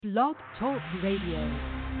Blog Talk Radio.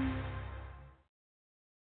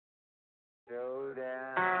 Go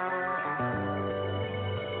down.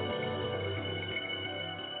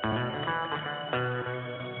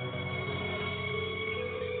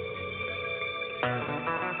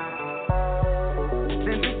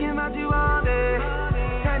 Been thinking about you all day.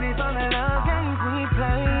 Candy from the love games we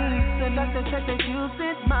play. The doctor check that you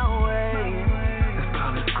sent my way. Let's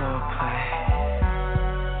call it foreplay.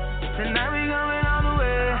 Tonight we going all the way.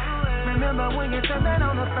 Remember when you said that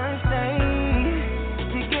on the first day?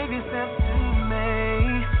 You gave yourself to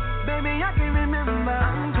me. Baby, I can remember.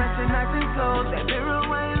 I'm dressed in nice and slow. That mirror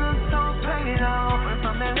way looks so paid off. And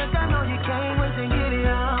from that look, I know you can't wait to get it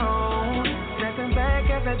on. Dancing back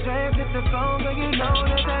as I dress, hit the phone, girl, you know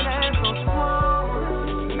that ass so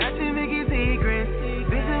swole. Matching Vicky's secrets.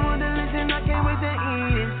 Vision with delicious, I can't wait to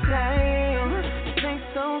eat it. Damn, tastes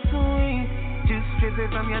so sweet. Just strip it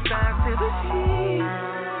from your thighs to the sheet.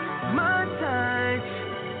 My touch,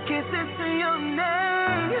 kisses to your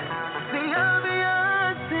neck. The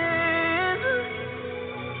obvious sin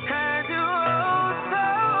had you all so.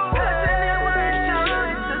 Touching it with joy,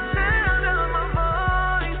 the sound of my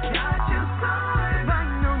voice. Got you so.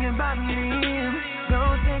 Biting on your body, lips.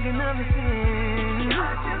 Don't take another sip.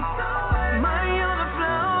 Got you so. Money on the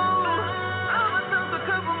floor. I'ma toast a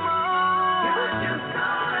couple more. Got you so.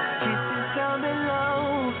 Kisses down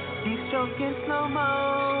below. Deep stroking slow mo.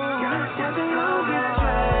 Got you so.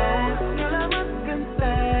 Girl, I must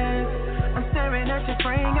confess, I'm staring at your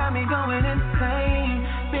frame, got me going insane.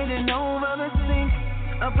 Bending over the sink,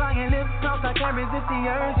 applying lip gloss, I can't resist the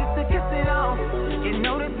urge just to kiss it off. You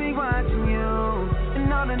know that we watching you,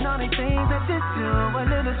 and all the naughty things that you do. A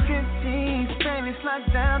little striptease, baby, slide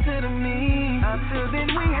down to the knee. Until then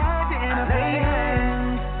we had to innovate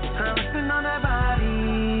hands, caressing on that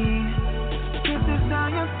body. Kisses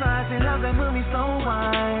down your thighs, and love that movie so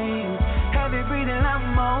wide. Heavy breathing out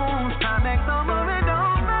moans, climax on moving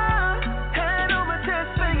over. Hand over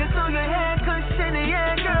chest, fingers through your head, cushion the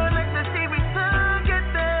air, girl, let's just see we still get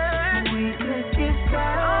there. We could get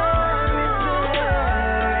there.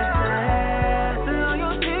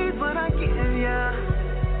 Loyalty's what I give ya.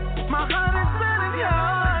 My heart is better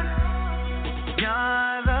yours.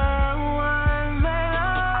 You're the one that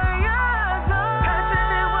I adore.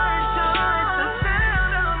 Passionate words, joy, the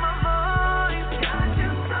sound of my voice. Got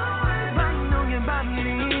you so. Biting on your body,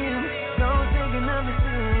 lips. Don't take another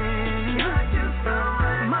sip. Got you so.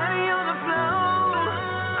 Money on the floor.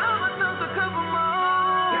 I'ma toast a couple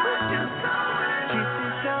more. Got you so.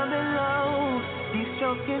 Kisses down below. Deep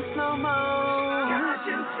stroking slow mo. Got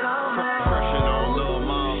you so. Crushing on Lil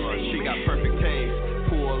Mama, she got perfect taste.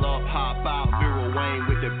 Pull up, hop out, Mirror Wayne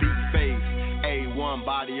with the beat face. A1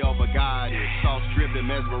 body of a goddess, sauce dripping,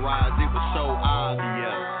 mesmerized, it was so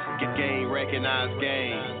obvious. Get game, recognize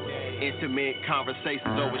game. Intimate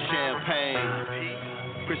conversations over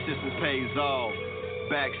champagne. Persistence pays off.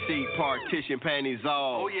 Backseat partition, panties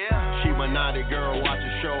off. Oh, yeah. She my naughty girl, watch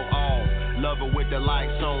her show off. Love her with the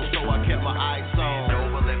lights on, so I kept my eyes on.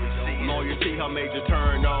 Let me see it. Loyalty, her major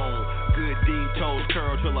turn on. Good deed, toes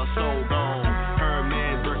curl till her soul gone. Her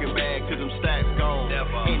man working back till them stacks gone.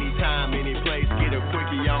 Never. Anytime, any place, get a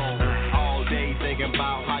quickie on. All day thinking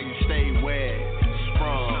about how you stay wet.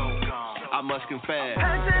 Sprung, I must confess.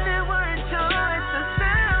 Passionate words, choice, the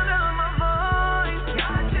sound of my voice.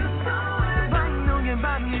 Got you so. Biting on your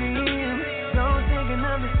body, lips. Don't take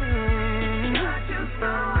another sip. Got you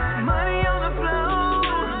so. Money on the floor.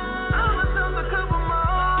 I'ma toast a couple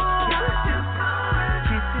more. Got you so.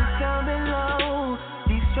 Kisses down below.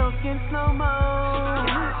 Deep stroking slow mo.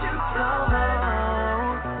 Got you so.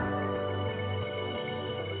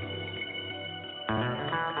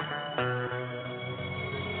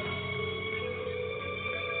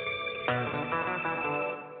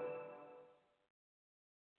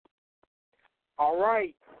 All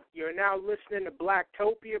right, you're now listening to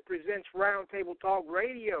Blacktopia presents Roundtable Talk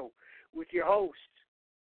Radio with your host,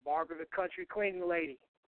 Barbara the Country Cleaning Lady,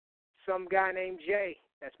 some guy named Jay,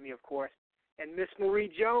 that's me of course, and Miss Marie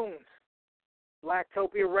Jones.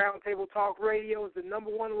 Blacktopia Roundtable Talk Radio is the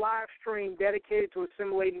 #1 live stream dedicated to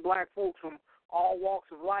assimilating black folks from all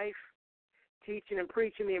walks of life, teaching and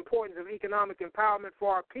preaching the importance of economic empowerment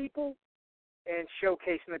for our people, and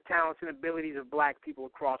showcasing the talents and abilities of black people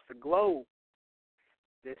across the globe.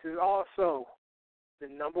 This is also the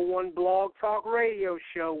 #1 blog talk radio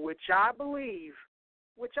show, which I believe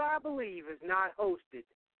is not hosted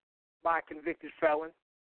by a convicted felon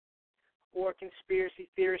or a conspiracy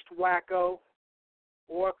theorist wacko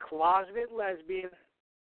or a closeted lesbian.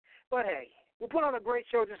 But hey, we'll put on a great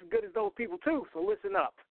show just as good as those people too, so listen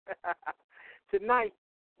up. Tonight,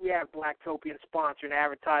 we have Blacktopia sponsor and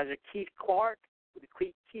advertiser Keith Clark with the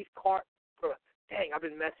Keith Clark. Dang, I've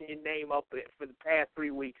been messing your name up for the past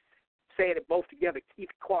 3 weeks. Saying it both together,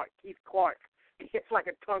 Keith Clark. It's like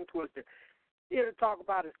a tongue twister. Here to talk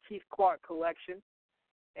about his Keith Clark collection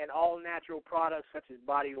and all natural products such as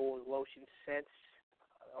body oils, lotions, scents,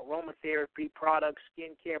 aromatherapy products,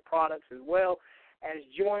 skincare products, as well as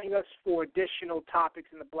joining us for additional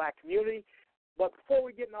topics in the black community. But before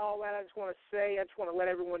we get into all that, I just want to let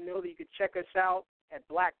everyone know that you can check us out at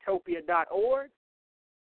blacktopia.org.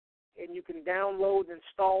 And you can download and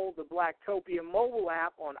install the Blacktopia mobile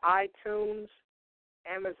app on iTunes,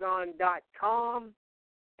 Amazon.com,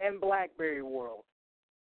 and BlackBerry World.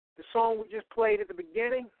 The song we just played at the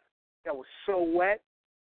beginning, that was So Wet,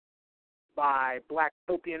 by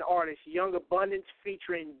Blacktopian artist Young Abundance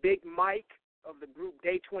featuring Big Mike of the group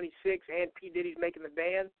Day 26 and P. Diddy's making the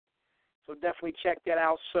band. So definitely check that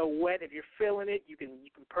out, So Wet. If you're feeling it, you can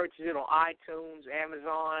purchase it on iTunes,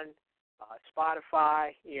 Amazon,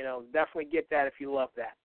 Spotify. Definitely get that if you love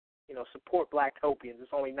that. Support Blacktopians.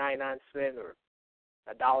 It's only 99 cents or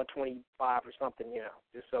 $1.25 or something.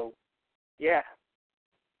 Just so, yeah,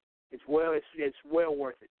 it's well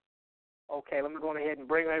worth it. Okay, let me go ahead and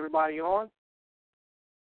bring everybody on.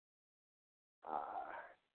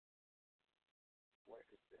 Where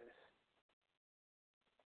is this?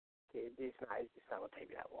 Okay, it's not going to take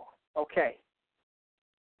me that long. Okay.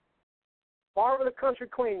 Barbara the Country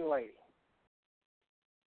Cleaning Lady.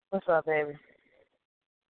 What's up, baby?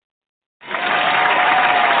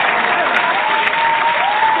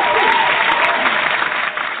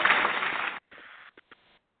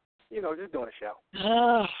 Just doing a show.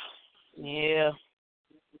 Yeah.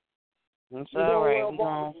 It's all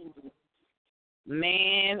right.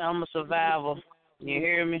 Man, I'm a survivor. You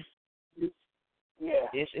hear me? Yeah.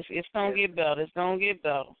 It's gonna get better. It's gonna get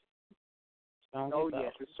better.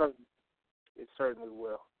 Yes, it certainly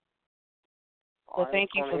will. Well, thank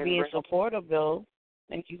you for being supportive, though.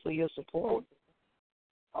 Thank you for your support.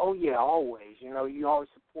 Oh yeah, always. You always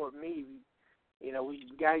support me. We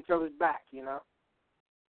got each other's back.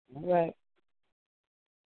 All right.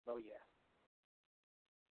 Oh yeah.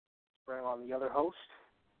 Bring on the other host.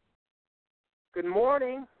 Good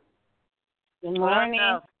morning. Good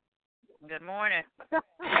morning. Good morning.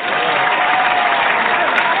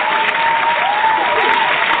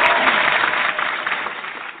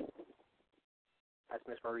 That's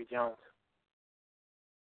Miss Marie Jones.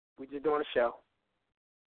 We just doing a show.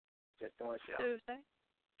 Tuesday.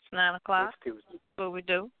 It's 9 o'clock. It's Tuesday. That's what we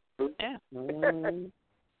do. Yeah.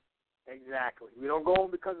 Exactly. We don't go on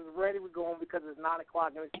because it's ready. We go on because it's 9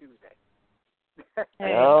 o'clock and it's Tuesday.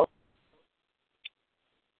 Hey. Oh,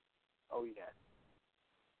 yeah.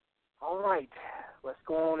 All right. Let's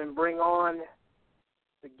go on and bring on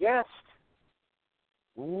the guest.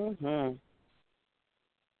 Mm-hmm.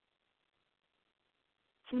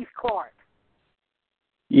 Keith Clark.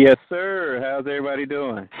 Yes, sir. How's everybody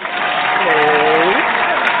doing?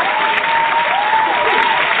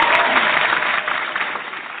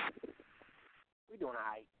 We doing all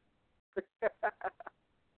right.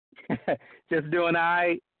 Just doing all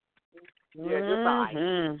right? Yeah, just all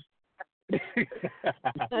right.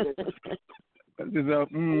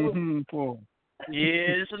 For?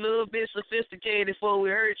 Yeah, it's a little bit sophisticated before we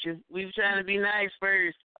hurt you. We were trying to be nice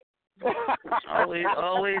first.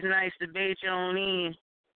 Always nice to bait you on in.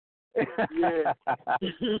 Yeah.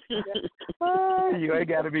 You ain't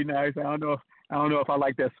got to be nice. I don't know if I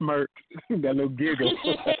like that smirk, that little giggle.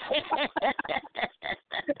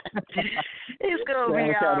 It's gonna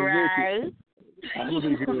be all right. I'm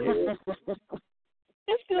gonna be good.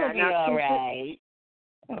 It's gonna be all right.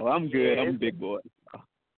 Oh, I'm good. I'm a big boy.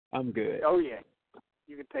 I'm good. Oh yeah,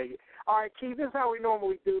 you can take it. All right, Keith. This is how we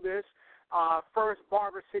normally do this. First,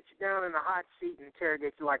 Barbara sits you down in the hot seat and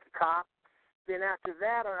interrogates you like a cop. Then after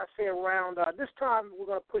that, I say around this time, we're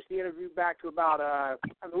going to push the interview back to about,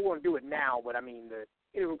 we won't do it now, but the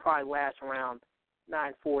interview will probably last around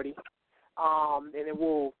 9:40. And then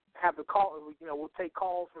we'll have the call, we'll take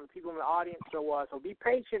calls from the people in the audience. So be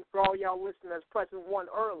patient for all y'all listeners pressing 1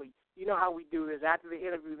 early. You know how we do this. After the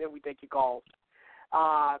interview, then we take your calls.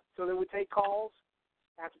 So then we take calls.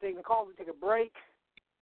 After taking the calls, we take a break,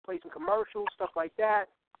 play some commercials, stuff like that.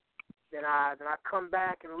 Then I come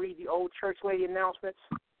back and read the old church lady announcements.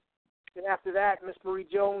 Then after that, Miss Marie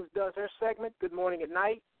Jones does her segment, Good Morning at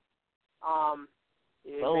Night.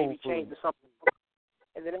 Maybe change to something.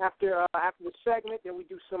 And then after the segment, then we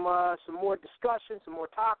do some more discussion, some more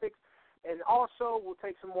topics, and also we'll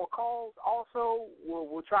take some more calls. Also,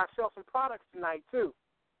 we'll try to sell some products tonight too.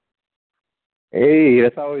 Hey,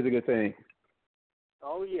 that's always a good thing.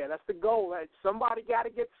 Oh, yeah, that's the goal. Somebody got to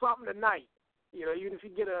get something tonight. Even if you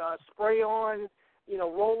get a spray-on,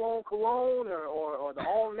 roll-on cologne or the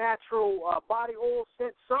all-natural body oil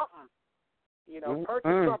scent, something.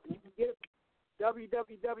 Purchase something. You can get it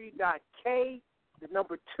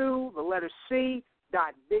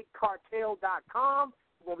www.k2bigcartel.com.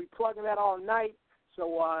 We're going to be plugging that all night. So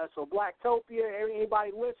Blacktopia,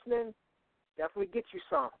 anybody listening, definitely get you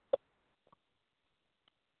some.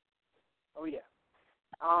 Oh, yeah.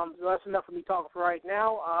 So that's enough of me talking for right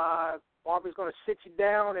now. Barbara's going to sit you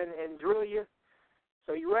down and drill you.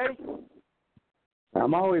 So you ready?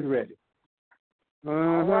 I'm always ready. All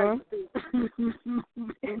right.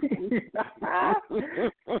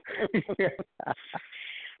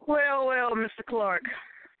 Well, Mr. Clark,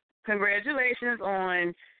 congratulations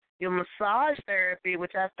on your massage therapy,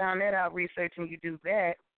 which I found that out researching you do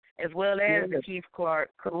that, as well as the Keith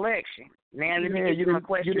Clark collection. Now let me get you my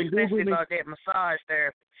question, especially about that massage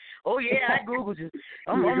therapy. Oh, yeah, I Googled you.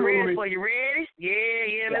 I'm ready for you. Ready?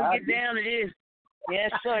 Yeah, let's get down to this.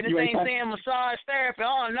 Yes, sir. This ain't saying massage therapy.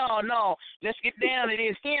 Oh, no. Let's get down to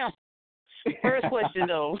this. Tim. First question,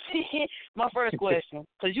 though. My first question.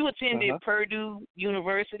 Because you attended Purdue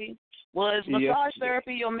University. Was massage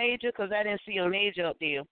therapy your major? Because I didn't see a major up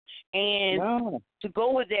there. And to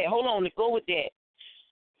go with that,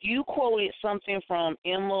 you quoted something from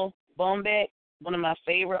Emma Bombeck, one of my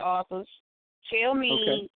favorite authors. Tell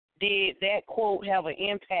me, did that quote have an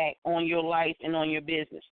impact on your life and on your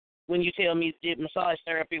business? When you tell me did massage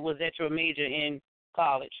therapy, was that your major in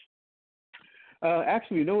college?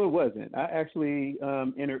 Actually, no, it wasn't. I actually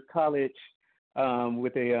entered college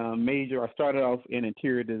with a major. I started off in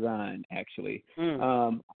interior design, actually.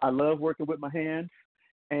 I love working with my hands,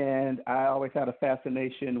 and I always had a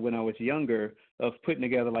fascination when I was younger of putting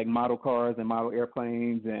together like model cars and model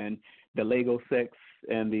airplanes and the Lego sets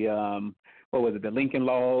and the the Lincoln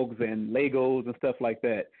Logs and Legos and stuff like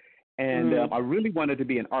that. And I really wanted to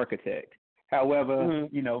be an architect. However,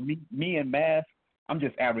 me and math, I'm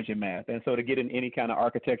just average in math. And so to get in any kind of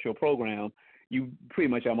architectural program, you pretty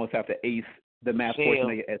much almost have to ace the math portion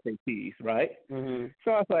of your SATs, right?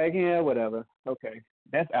 So I was like, yeah, whatever. Okay,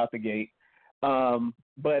 that's out the gate.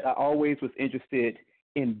 But I always was interested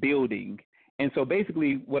in building. And so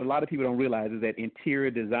basically what a lot of people don't realize is that interior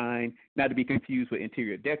design, not to be confused with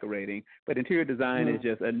interior decorating, but interior design is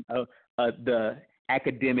just the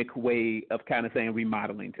academic way of kind of saying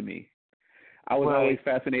remodeling to me. I was always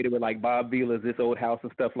fascinated with like Bob Vila's This Old House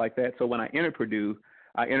and stuff like that. So when I entered Purdue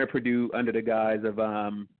under the guise of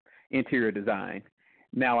interior design.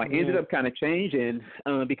 Now I ended up kind of changing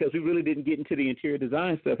because we really didn't get into the interior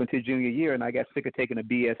design stuff until junior year, and I got sick of taking the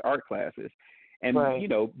BS art classes and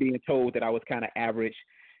being told that I was kind of average,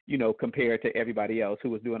 compared to everybody else who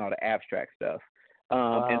was doing all the abstract stuff.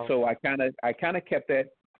 And so I kind of kept that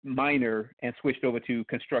minor and switched over to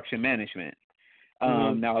construction management.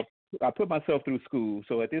 Now I put myself through school,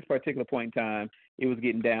 so at this particular point in time, it was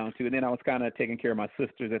getting down to, and then I was kind of taking care of my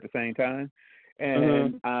sisters at the same time,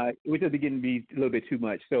 and it was just getting to be a little bit too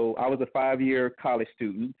much. So I was a 5-year college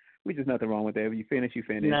student, which is nothing wrong with that. If you finish, you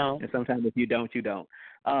finish, and sometimes if you don't, you don't.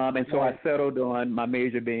 And so I settled on my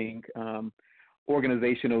major being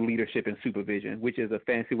organizational leadership and supervision, which is a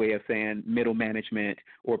fancy way of saying middle management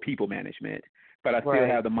or people management. But I still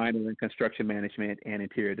have the minor in construction management and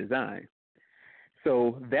interior design.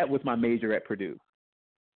 So that was my major at Purdue.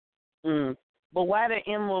 But why the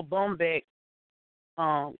Emma Bombeck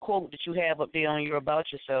quote that you have up there on your About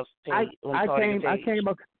Yourself page?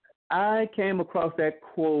 I came across that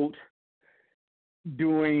quote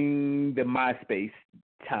during the MySpace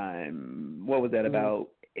time. What was that, about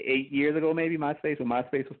 8 years ago maybe, MySpace, when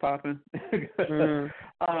MySpace was popping?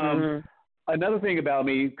 Another thing about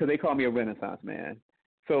me, because they call me a Renaissance man.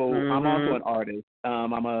 So I'm also an artist.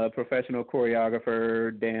 I'm a professional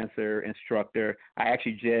choreographer, dancer, instructor. I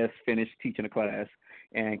actually just finished teaching a class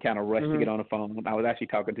and kind of rushed to get on the phone. I was actually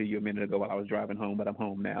talking to you a minute ago while I was driving home, but I'm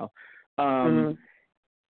home now.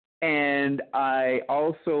 And I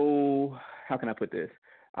also, how can I put this?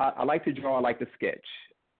 I like to draw. I like to sketch.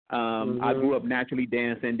 I grew up naturally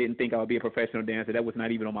dancing, didn't think I would be a professional dancer. That was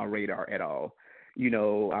not even on my radar at all.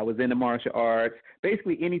 I was into martial arts.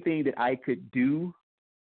 Basically anything that I could do,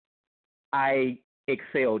 I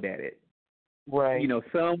excelled at it. Right.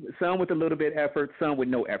 Some with a little bit of effort, some with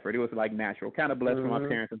no effort. It was like natural, kind of blessed from my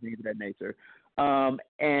parents and things of that nature.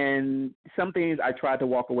 And some things I tried to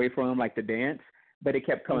walk away from, like the dance, but it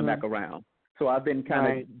kept coming back around. So I've been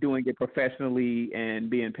kind of doing it professionally and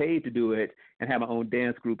being paid to do it, and have my own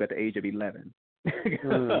dance group at the age of 11,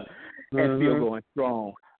 and still going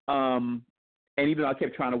strong. And even though I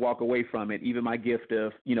kept trying to walk away from it, even my gift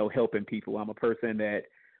of, helping people, I'm a person that,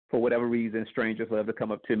 for whatever reason, strangers love to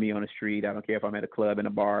come up to me on the street. I don't care if I'm at a club, in a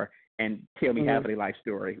bar, and tell me half of their life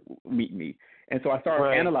story, meet me. And so I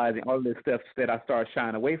started analyzing all of this stuff that I started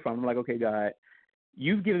shying away from. I'm like, okay, God,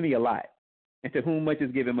 you've given me a lot. And to whom much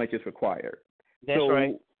is given, much is required. That's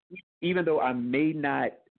right. Even though I may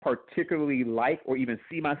not particularly like or even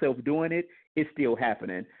see myself doing it, it's still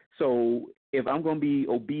happening. So if I'm going to be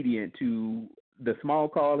obedient to the small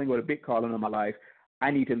calling or the big calling of my life,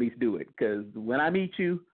 I need to at least do it. Because when I meet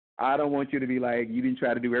you, I don't want you to be like, you didn't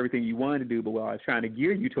try to do everything you wanted to do, but what I was trying to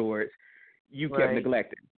gear you towards, you kept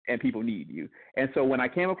neglecting, and people need you. And so when I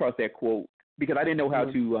came across that quote, because I didn't know how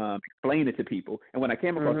to explain it to people, and when I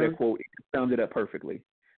came across that quote, it summed it up perfectly.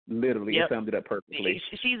 Literally, it summed it up perfectly.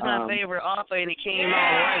 She's my favorite author, and it came out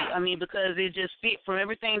right. I mean, because it just fit from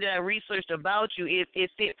everything that I researched about you. It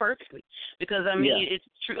fit perfectly. Because I mean, it's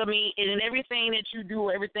true. I mean, in everything that you do,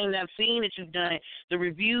 everything that I've seen that you've done, the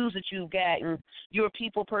reviews that you've gotten, you're a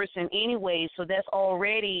people person anyway. So that's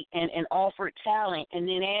already an offered talent, and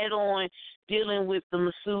then add on dealing with the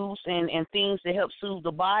masseuse and things that help soothe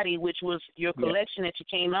the body, which was your collection that you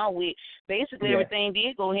came out with. Basically, everything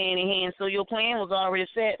did go hand in hand. So your plan was already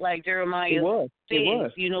set, like Jeremiah said.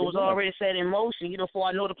 It was already set in motion, before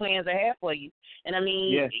I know the plans I have for you. And I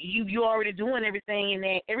mean, you're already doing everything,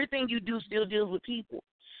 and everything you do still deals with people.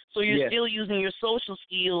 So you're still using your social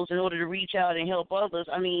skills in order to reach out and help others.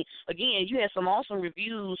 I mean, again, you had some awesome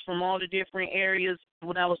reviews from all the different areas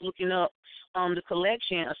when I was looking up the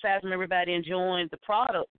collection. Aside from everybody enjoying the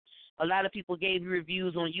product, a lot of people gave you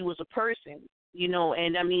reviews on you as a person,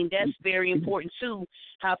 and I mean, that's very important too,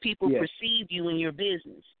 how people perceive you in your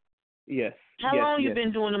business. Yes. How long you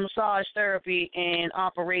been doing the massage therapy and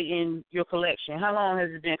operating your collection? How long has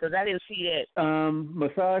it been? Because I didn't see that.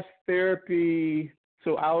 Massage therapy,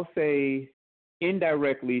 so I'll say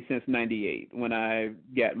indirectly since '98 when I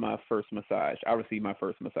got my first massage. I received my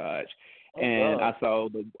first massage, and I saw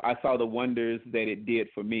the wonders that it did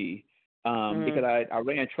for me. Because I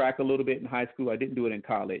ran track a little bit in high school. I didn't do it in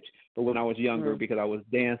college, but when I was younger, because I was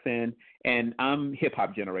dancing, and I'm hip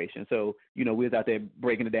hop generation, so we was out there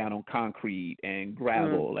breaking it down on concrete and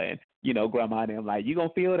gravel, and grandma and them like, you gonna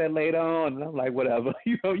feel that later on, and I'm like, whatever,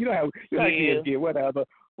 you know how kids get, whatever,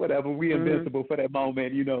 we invincible for that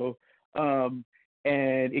moment,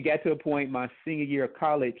 and it got to a point my senior year of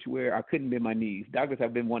college where I couldn't bend my knees. Doctors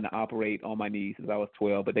have been wanting to operate on my knees since I was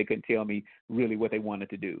 12, but they couldn't tell me really what they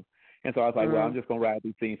wanted to do. And so I was like, well, I'm just going to ride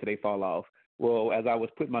these things till they fall off. Well, as I was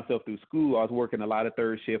putting myself through school, I was working a lot of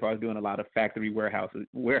third shift. I was doing a lot of factory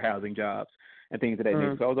warehousing jobs and things of that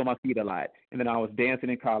nature. So I was on my feet a lot. And then I was dancing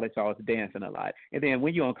in college, so I was dancing a lot. And then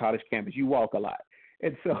when you're on college campus, you walk a lot.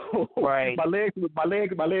 And so my legs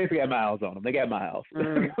got miles on them. They got miles.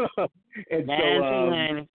 And so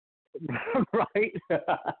right.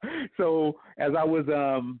 So as I was,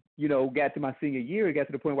 got to my senior year, it got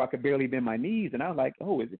to the point where I could barely bend my knees, and I was like,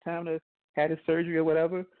 oh, is it time to have this surgery or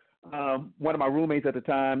whatever? One of my roommates at the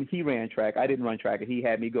time, he ran track. I didn't run track, and he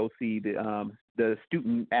had me go see the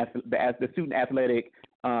student athletic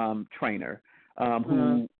trainer,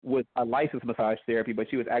 who was a licensed massage therapy, but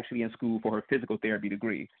she was actually in school for her physical therapy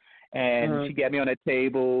degree. And she got me on that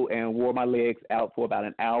table and wore my legs out for about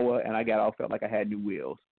an hour, and I got off, felt like I had new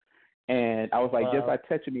wheels. And I was like, just by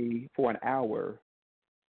touching me for an hour,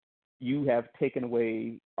 you have taken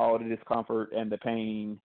away all the discomfort and the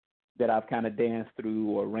pain that I've kind of danced through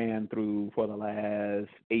or ran through for the last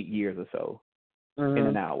 8 years or so in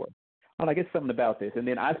an hour. I'm like, it's something about this. And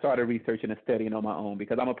then I started researching and studying on my own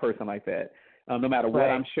because I'm a person like that. No matter what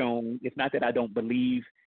I'm shown, it's not that I don't believe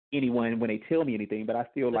anyone when they tell me anything, but I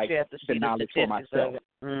still like the knowledge for myself.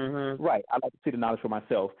 Right. I like to see the knowledge for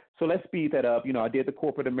myself. So let's speed that up. I did the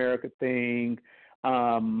corporate America thing,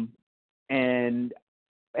 and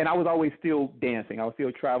I was always still dancing. I was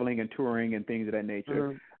still traveling and touring and things of that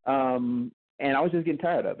nature. And I was just getting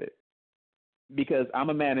tired of it because I'm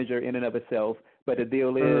a manager in and of itself, but the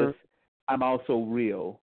deal is I'm also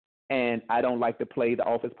real, and I don't like to play the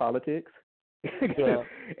office politics.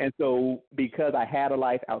 And so because I had a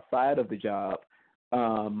life outside of the job,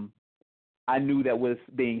 I knew that was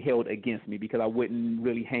being held against me because I wouldn't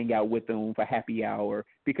really hang out with them for happy hour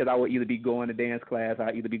because I would either be going to dance class,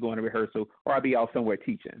 I'd either be going to rehearsal, or I'd be out somewhere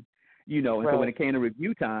teaching, And so when it came to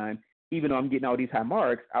review time, even though I'm getting all these high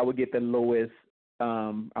marks, I would get the lowest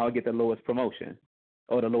promotion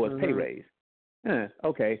or the lowest pay raise.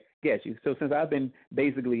 Okay, get you. So since I've been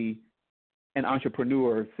basically an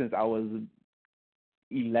entrepreneur since I was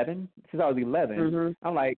 11,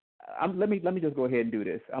 I'm like, let me just go ahead and do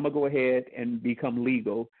this. I'm gonna go ahead and become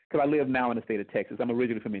legal because I live now in the state of Texas. I'm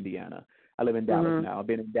originally from Indiana. I live in Dallas now. I've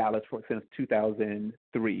been in Dallas since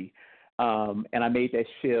 2003. And I made that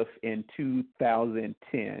shift in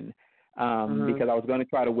 2010 because I was going to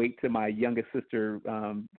try to wait till my youngest sister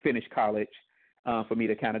finished college for me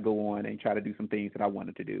to kind of go on and try to do some things that I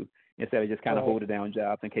wanted to do instead of just kind of holding down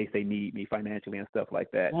jobs in case they need me financially and stuff like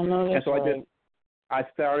that. And so I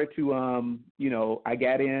started to, I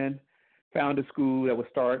got in, found a school that was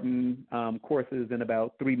starting courses in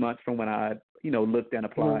about 3 months from when I, looked and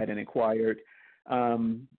applied and inquired.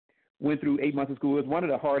 Went through 8 months of school. It was one of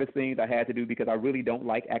the hardest things I had to do because I really don't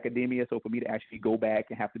like academia. So for me to actually go back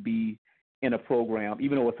and have to be in a program,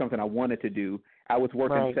 even though it was something I wanted to do, I was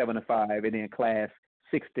working 7 to 5 and then class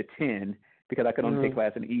 6 to 10 because I could only take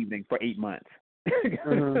class in the evening for 8 months.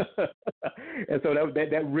 And so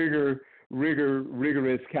that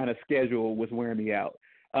rigorous kind of schedule was wearing me out.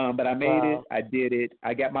 But I made it. I did it.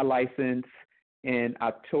 I got my license in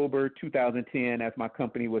October 2010 as my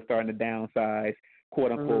company was starting to downsize,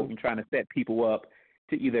 quote unquote, and trying to set people up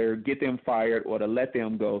to either get them fired or to let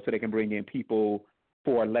them go so they can bring in people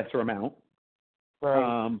for a lesser amount.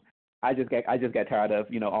 I just got tired of,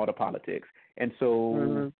 all the politics. And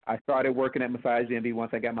so I started working at Massage Envy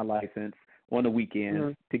once I got my license on the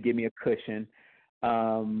weekends to give me a cushion.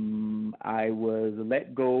 I was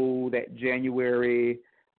let go that January.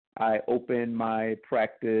 I opened my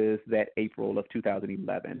practice that April of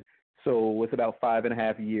 2011. So it's about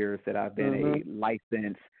 5.5 years that I've been a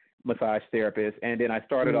licensed massage therapist, and then I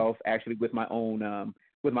started off actually with my own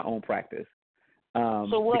practice.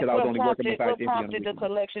 So what prompted the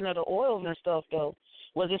collection of the oils and stuff, though?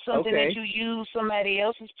 Was it something that you used somebody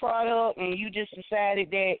else's product and you just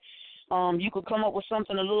decided that you could come up with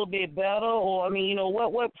something a little bit better, or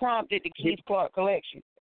what prompted the Keith Clark collection?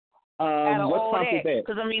 Out of all that,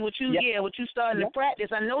 because what you started to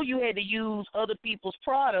practice, I know you had to use other people's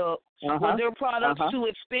product. Was their products too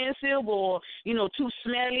expensive, or too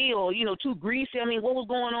smelly, or too greasy? What was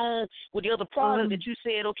going on with the other product that you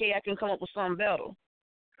said, okay, I can come up with something better?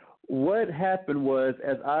 What happened was,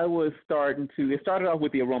 as I was it started off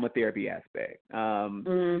with the aromatherapy aspect.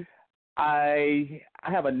 I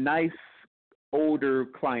have a nice older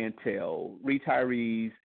clientele,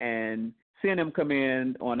 retirees, and seeing them come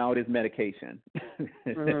in on all this medication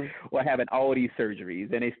or having all these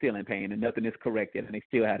surgeries, and they still in pain and nothing is corrected and they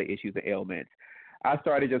still have the issues and ailments. I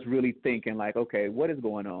started just really thinking like, okay, what is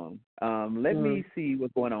going on? Let me see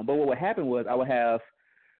what's going on. But what would happen was I would have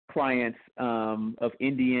clients of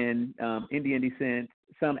Indian descent,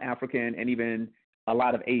 some African, and even a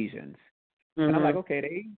lot of Asians. And I'm like, okay,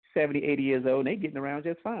 they 70, 80 years old, and they getting around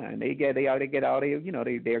just fine.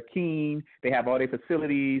 They're keen. They have all their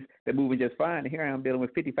facilities. They're moving just fine. And here I am dealing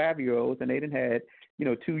with 55-year-olds, and they didn't had,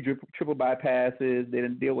 2 triple bypasses. They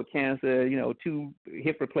didn't deal with cancer, 2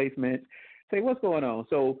 hip replacements. Say, what's going on?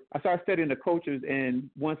 So I started studying the cultures and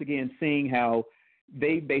once again seeing how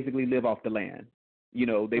they basically live off the land.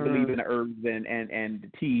 They believe in the herbs and the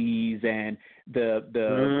teas and the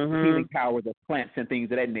healing powers of plants and things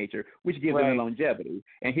of that nature, which gives them longevity.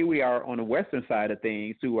 And here we are on the Western side of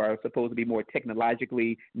things, who are supposed to be more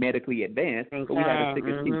technologically, medically advanced, but we have the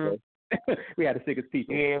sickest people. We had the sickest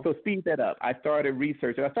people. Yeah. So speed that up. I started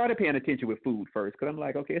researching. I started paying attention with food first because I'm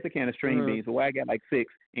like, okay, it's a can of string beans, but why I got like 6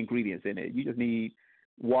 ingredients in it? You just need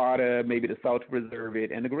water, maybe the salt to preserve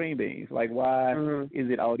it, and the green beans. Like, why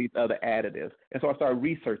is it all these other additives? And so I started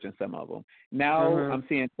researching some of them. Now I'm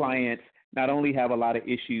seeing clients not only have a lot of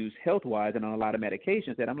issues health-wise and on a lot of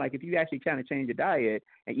medications, that I'm like, if you actually trying to change your diet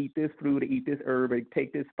and eat this fruit or eat this herb or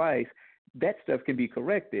take this spice, that stuff can be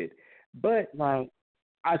corrected. But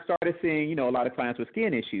I started seeing, a lot of clients with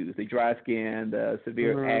skin issues, the dry skin, the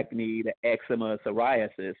severe acne, the eczema,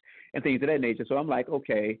 psoriasis, and things of that nature. So I'm like,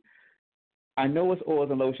 okay, I know it's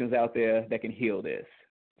oils and lotions out there that can heal this.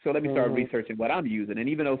 So let me start researching what I'm using. And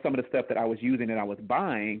even though some of the stuff that I was using and I was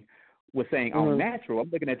buying was saying all natural, I'm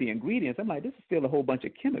looking at the ingredients. I'm like, this is still a whole bunch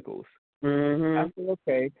of chemicals. I said,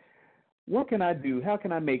 okay, what can I do? How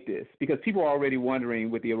can I make this? Because people are already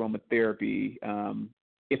wondering with the aromatherapy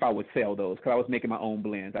if I would sell those, because I was making my own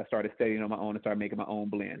blends. I started studying on my own and started making my own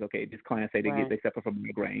blends. Okay, these clients say they suffer from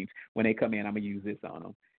migraines. When they come in, I'm going to use this on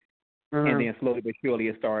them. And then slowly but surely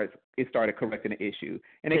it started correcting the issue.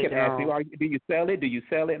 And they kept asking me, do you sell it? Do you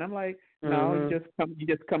sell it? And I'm like, no, you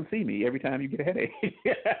just come see me every time you get a headache.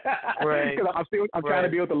 Because I'm trying to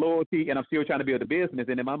build the loyalty and I'm still trying to build the business.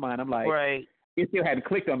 And in my mind, I'm like, it still hadn't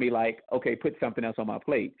clicked on me like, okay, put something else on my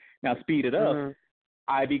plate. Now speed it up.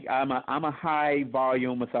 I'm a high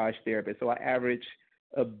volume massage therapist, so I average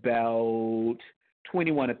about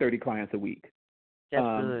 21 to 30 clients a week. That's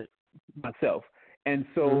good. Myself. And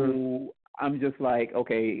so I'm just like,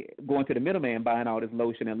 okay, going to the middleman buying all this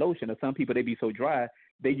lotion. Or some people, they be so dry,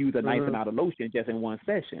 they use a nice amount of lotion just in one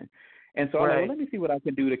session. And so I'm like, well, let me see what I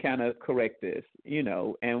can do to kind of correct this,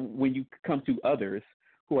 And when you come to others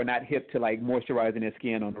who are not hip to like moisturizing their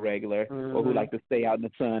skin on the regular, or who like to stay out in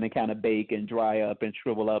the sun and kind of bake and dry up and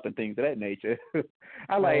shrivel up and things of that nature,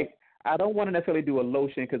 I don't want to necessarily do a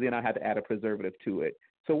lotion because then I have to add a preservative to it.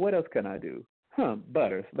 So what else can I do?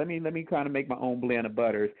 Butters. Let me kind of make my own blend of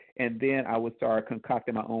butters, and then I would start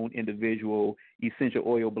concocting my own individual essential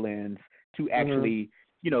oil blends to actually,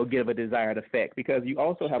 give a desired effect. Because you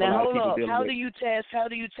also have a lot of people dealing How with. do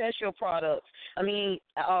you test your products? I mean,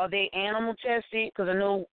 are they animal tested? Because I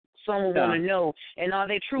know some will want to know. And are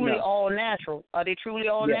they truly all natural? Are they truly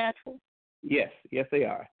all natural? Yes, they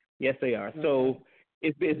are. Yes, they are. So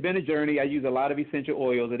it's been a journey. I use a lot of essential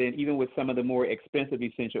oils, and then even with some of the more expensive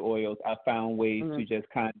essential oils, I found ways to just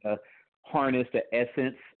kind of harness the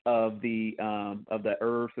essence of the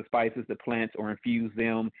herbs, the spices, the plants, or infuse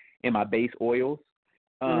them in my base oils,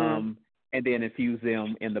 and then infuse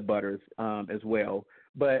them in the butters as well.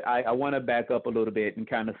 But I want to back up a little bit and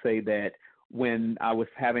kind of say that when I was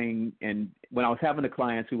having the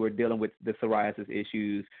clients who were dealing with the psoriasis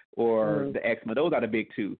issues or the eczema, those are the big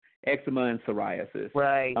two, eczema and psoriasis.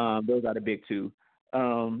 Right. Those are the big two.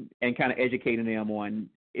 And kind of educating them on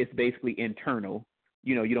it's basically internal.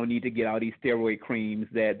 You don't need to get all these steroid creams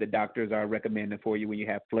that the doctors are recommending for you when you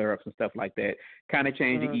have flare-ups and stuff like that. Kind of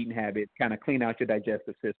change your eating habits, kind of clean out your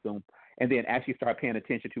digestive system, and then actually start paying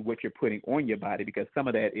attention to what you're putting on your body, because some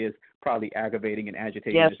of that is probably aggravating and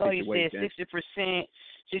agitating the situation. Yeah, so you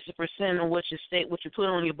said 60% of what you put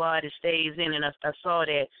on your body stays in, and I saw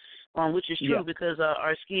that, which is true because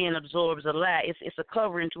our skin absorbs a lot. It's a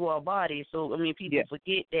covering to our body, so I mean people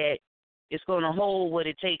forget that it's going to hold what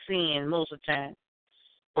it takes in most of the time.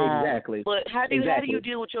 Exactly. But how do you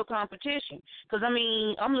deal with your competition? Because, I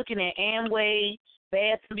mean, I'm looking at Amway,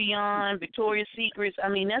 Bath & Beyond, Victoria's Secrets. I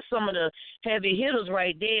mean, that's some of the heavy hitters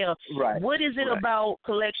right there. Right. What is it about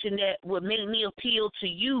collection that would make me appeal to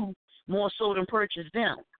you more so than purchase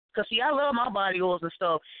them? Because, see, I love my body oils and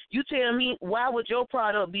stuff. You tell me, why would your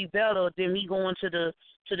product be better than me going to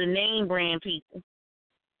the name brand people?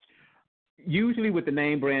 Usually with the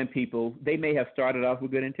name brand people, they may have started off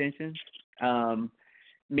with good intentions.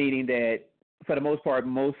 Meaning that, for the most part,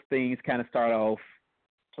 most things kind of start off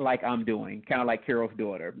like I'm doing, kind of like Carol's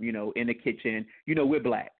daughter, in the kitchen. We're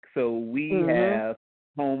Black, so we have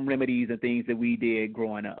home remedies and things that we did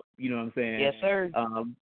growing up. You know what I'm saying? Yes, sir.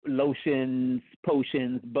 Lotions,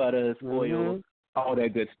 potions, butters, oils, all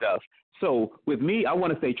that good stuff. So with me, I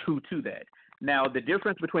want to stay true to that. Now, the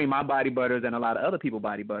difference between my body butters and a lot of other people's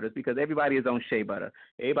body butters, because everybody is on shea butter.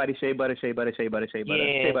 Everybody shea butter, shea butter, shea butter, shea butter,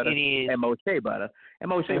 shea butter, and most shea butter. And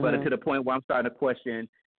most shea butter to the point where I'm starting to question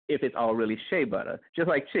if it's all really shea butter. Just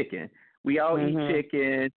like chicken. We all eat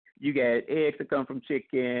chicken. You got eggs that come from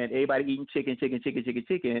chicken. Everybody eating chicken.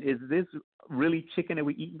 Is this really chicken that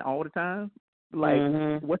we're eating all the time?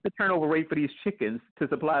 Like, what's the turnover rate for these chickens to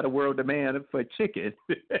supply the world demand for chicken?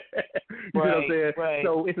 You know what I'm saying? Right.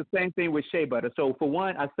 So it's the same thing with shea butter. So for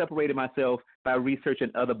one, I separated myself by researching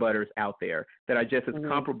other butters out there that are just as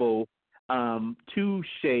comparable to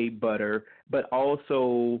shea butter, but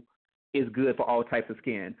also is good for all types of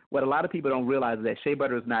skin. What a lot of people don't realize is that shea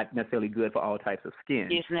butter is not necessarily good for all types of skin.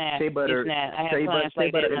 It's not. Shea butter, it's not. I have clients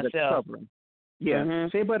like that myself. Is a covering. Yeah,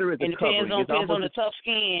 shea butter is a covering. It depends on the tough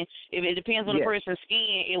skin. If it depends on the person's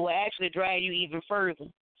skin, it will actually dry you even further.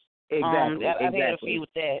 Exactly. I've had a few with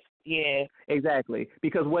that. Yeah. Exactly.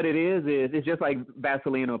 Because what it is it's just like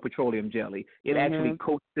Vaseline or petroleum jelly. It actually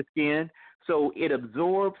coats the skin, so it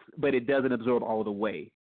absorbs, but it doesn't absorb all the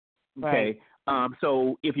way. Okay. Right.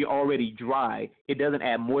 So if you're already dry, it doesn't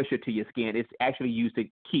add moisture to your skin. It's actually used to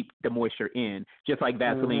keep the moisture in, just like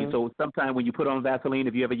Vaseline. So sometimes when you put on Vaseline,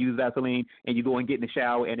 if you ever use Vaseline and you go and get in the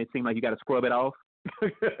shower and it seems like you got to scrub it off,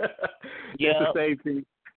 that's the same thing.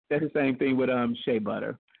 That's the same thing with shea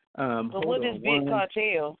butter. But what is Big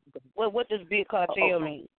Cartel? What does Big Cartel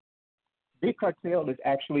mean? Big Cartel is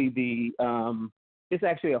actually it's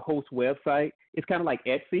actually a host website. It's kind of like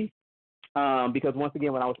Etsy. Because once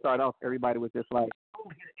again, when I was starting off, everybody was just like, "Oh,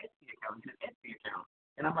 get an Etsy account, get an Etsy account,"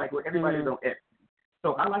 and I'm like, "Well, everybody's on Etsy."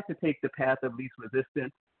 So I like to take the path of least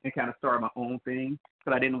resistance and kind of start my own thing,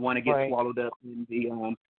 because I didn't want to get swallowed up in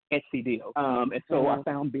the Etsy deal. And so I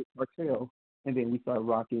found Big Cartel, and then we started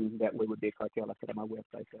rocking that way with Big Cartel. I set up my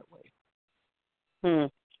website that way.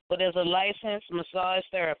 But as a licensed massage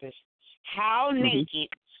therapist, how naked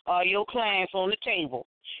are your clients on the table?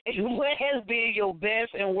 And what has been your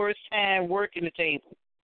best and worst time working the table?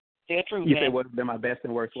 Tell the truth, You say what has been my best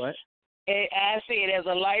and worst what? I said, as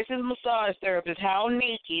a licensed massage therapist, how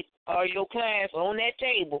naked are your clients on that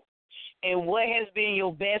table, and what has been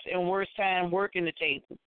your best and worst time working the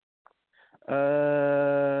table?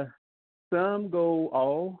 Some go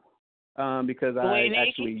all because I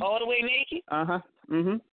actually all the way naked.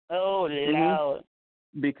 Oh Lord.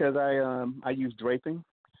 Because I use draping,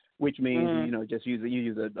 which means you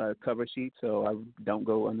use a cover sheet, so I don't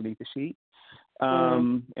go underneath the sheet.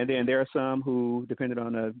 And then there are some who, depending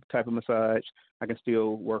on the type of massage, I can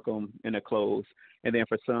still work them in their clothes. And then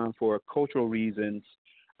for some, for cultural reasons,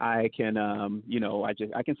 I can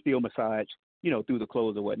I can still massage through the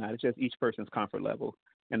clothes or whatnot. It's just each person's comfort level,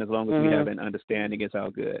 and as long as we have an understanding, it's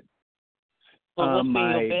all good. Well, what's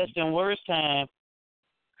been your best and worst time?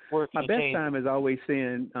 My best time is always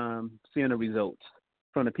seeing the results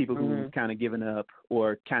from the people who kind of given up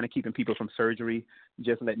or kind of keeping people from surgery,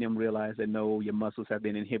 just letting them realize that, no, your muscles have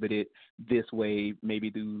been inhibited this way, maybe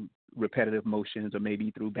through repetitive motions or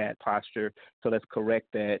maybe through bad posture. So let's correct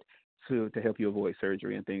that to help you avoid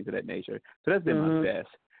surgery and things of that nature. So that's been my best.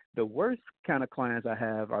 The worst kind of clients I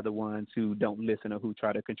have are the ones who don't listen or who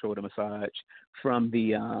try to control the massage from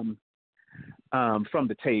the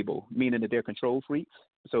table, meaning that they're control freaks,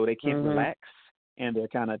 so they can't relax, and they're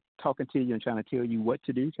kind of talking to you and trying to tell you what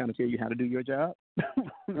to do, trying to tell you how to do your job.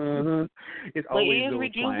 It's always those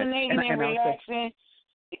rejuvenating and relaxing.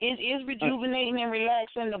 Is rejuvenating and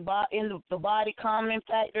relaxing the body calming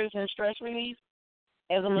factors and stress relief?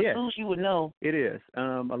 As a masseuse, you would know. It is.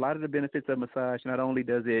 A lot of the benefits of massage, not only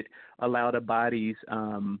does it allow the body's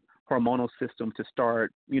hormonal system to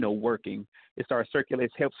start, working, it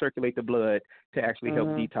helps circulate the blood to actually help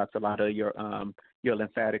detox a lot of your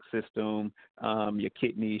lymphatic system, your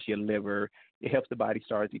kidneys, your liver. It helps the body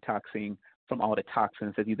start detoxing from all the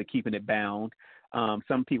toxins that's either keeping it bound.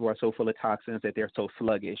 Some people are so full of toxins that they're so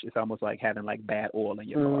sluggish. It's almost like having bad oil in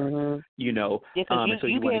your car, Yeah, so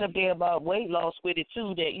you get up there about weight loss with it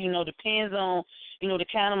too. That depends on the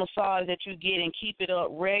kind of massage that you get, and keep it up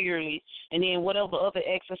regularly. And then whatever other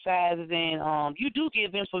exercises, and you do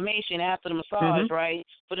give information after the massage, right?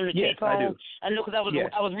 For them to take home. I know because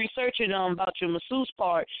I was researching about your masseuse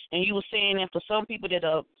part, and you were saying that for some people that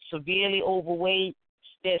are severely overweight,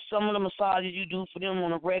 that some of the massages you do for them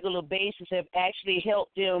on a regular basis have actually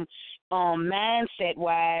helped them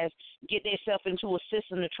mindset-wise get themselves into a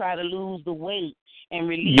system to try to lose the weight and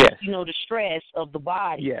release, the stress of the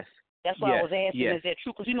body. Yes. That's why I was asking, is that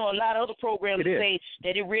true? Because, a lot of other programs say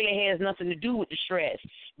that it really has nothing to do with the stress.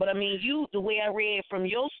 But, I mean, the way I read from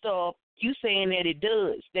your stuff, you saying that it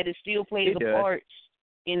does, that it still plays a part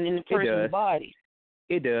in the person's body.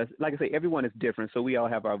 It does. Like I say, everyone is different, so we all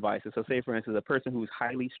have our vices. So say, for instance, a person who's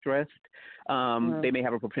highly stressed, they may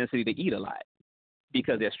have a propensity to eat a lot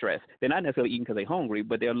because they're stressed. They're not necessarily eating because they're hungry,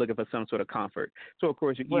 but they're looking for some sort of comfort. So, of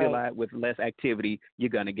course, you eat a lot with less activity, you're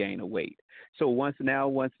going to gain a weight. So once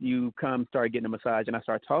you start getting a massage and I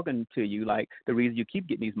start talking to you, like the reason you keep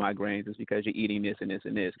getting these migraines is because you're eating this and this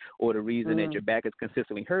and this, or the reason that your back is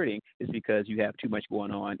consistently hurting is because you have too much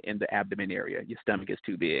going on in the abdomen area. Your stomach is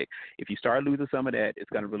too big. If you start losing some of that, it's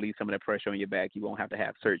going to release some of that pressure on your back. You won't have to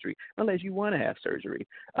have surgery unless you want to have surgery.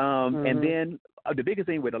 And then the biggest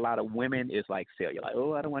thing with a lot of women is like cellulite.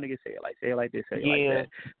 Oh, I don't want to get cellulite. Cellulite this, cellulite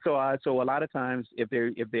that. So a lot of times if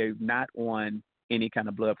they're not on any kind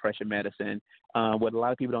of blood pressure medicine, what a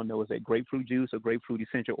lot of people don't know is that grapefruit juice or grapefruit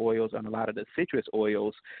essential oils and a lot of the citrus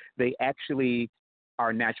oils, they actually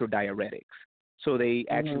are natural diuretics. So they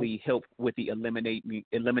actually help with the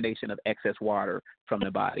elimination of excess water from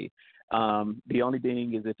the body. The only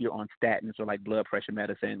thing is if you're on statins or like blood pressure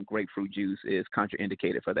medicine, grapefruit juice is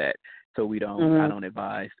contraindicated for that. So I don't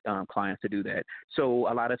advise clients to do that.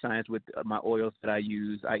 So a lot of times with my oils that I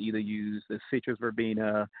use, I either use the citrus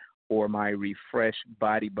verbena or my Refresh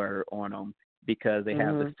body butter on them because they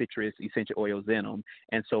have the citrus essential oils in them.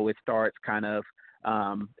 And so it starts kind of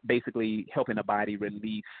basically helping the body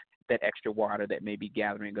release that extra water that may be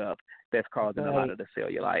gathering up that's causing a lot of the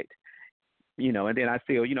cellulite. And then I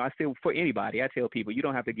feel for anybody, I tell people you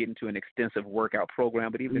don't have to get into an extensive workout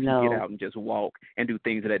program, but even if you get out and just walk and do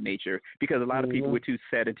things of that nature, because a lot of people, we're too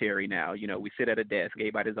sedentary now. We sit at a desk,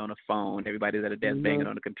 everybody's on a phone, everybody's at a desk banging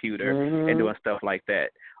on a computer and doing stuff like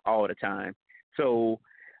that all the time. So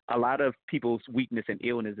a lot of people's weakness and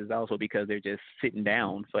illness is also because they're just sitting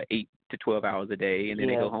down for 8 to 12 hours a day, and then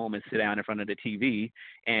they go home and sit down in front of the TV.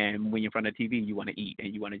 And when you're in front of the TV, you want to eat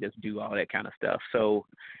and you want to just do all that kind of stuff. So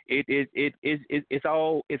it's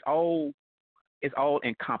all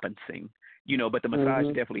encompassing. But the massage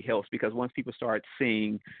definitely helps because once people start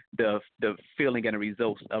seeing the feeling and the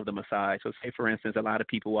results of the massage. So say, for instance, a lot of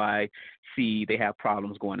people I see, they have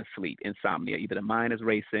problems going to sleep, insomnia. Either the mind is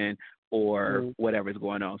racing or whatever is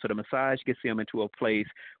going on. So the massage gets them into a place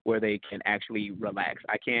where they can actually relax.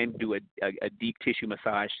 I can do a deep tissue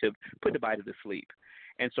massage to put the body to sleep.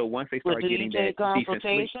 And so once they start getting that decent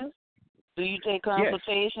sleep. Do you take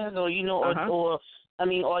consultations, or or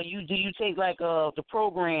do you take like the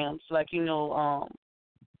programs, like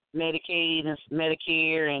Medicaid and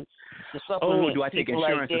Medicare and the supplements? Oh, do I take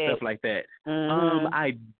insurance and stuff like that?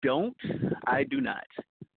 I do not.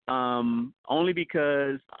 Only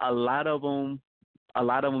because a lot of them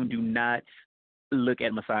do not look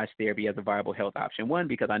at massage therapy as a viable health option. One,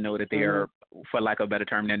 because I know that they're, for lack of a better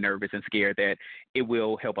term, they're nervous and scared that it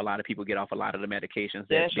will help a lot of people get off a lot of the medications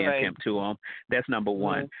that's being pimped to them. That's number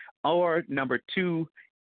one. Or number two,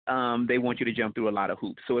 they want you to jump through a lot of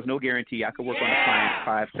hoops. So it's no guarantee I could work on a client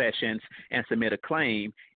 5 sessions and submit a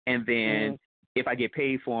claim, and then if I get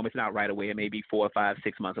paid for them, it's not right away. It may be 4, 5,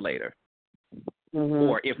 6 months later.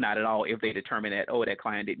 Or if not at all, if they determine that, that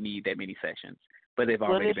client didn't need that many sessions, but they've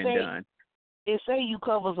already been done. They say you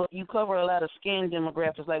cover a lot of skin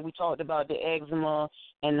demographics, like we talked about the eczema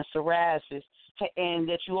and the psoriasis, and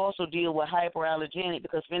that you also deal with hyperallergenic,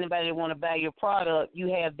 because if anybody want to buy your product,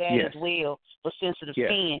 you have that as well for sensitive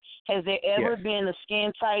skin. Has there ever been a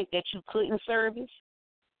skin type that you couldn't service?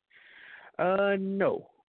 No,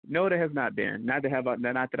 there has not been. Not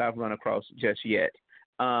that I've run across just yet.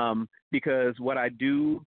 Because what I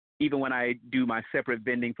do, even when I do my separate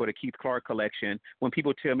vending for the Keith Clark collection, when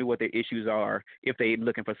people tell me what their issues are, if they're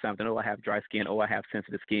looking for something, I have dry skin, I have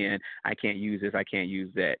sensitive skin, I can't use this, I can't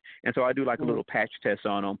use that. And so I do like a little patch test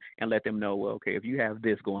on them and let them know, well, okay, if you have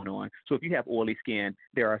this going on. So if you have oily skin,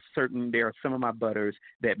 there are some of my butters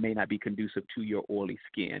that may not be conducive to your oily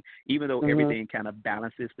skin, even though everything kind of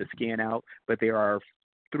balances the skin out. But there are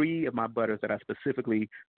 3 of my butters that are specifically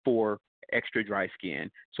for extra dry skin,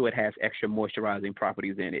 so it has extra moisturizing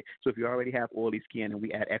properties in it. So if you already have oily skin and we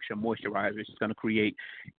add extra moisturizers, it's going to create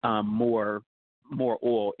more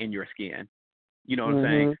oil in your skin. You know what I'm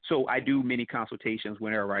saying? So I do many consultations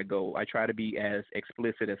whenever I go. I try to be as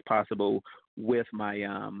explicit as possible with my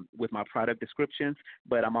product descriptions,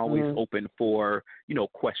 but I'm always open for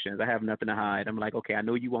questions. I have nothing to hide. I'm like, okay, I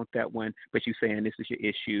know you want that one, but you're saying this is your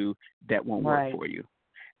issue, that won't work for you.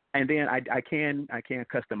 And then I can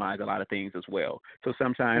customize a lot of things as well. So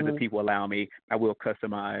sometimes if people allow me, I will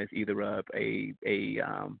customize either a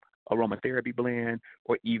aromatherapy blend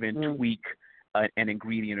or even tweak an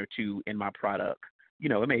ingredient or 2 in my product.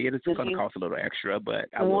 It's going to cost a little extra, but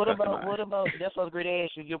I will customize. What about that's what I was going to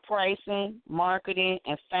ask you? Your pricing, marketing,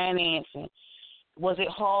 and financing. Was it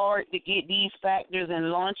hard to get these factors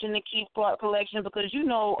in launching the Keith Clark collection? Because, a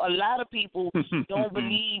lot of people don't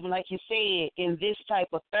believe, like you said, in this type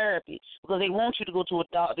of therapy, because they want you to go to a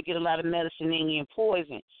doctor to get a lot of medicine in you and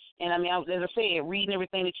poison. And, as I said, reading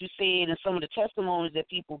everything that you said and some of the testimonies that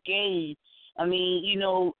people gave,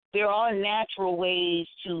 there are natural ways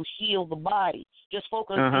to heal the body. Just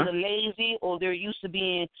focus on the lazy, or they're used to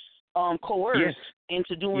being coerced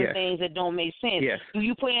into doing things that don't make sense. Do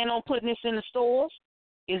you plan on putting this in the stores?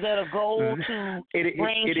 Is that a goal to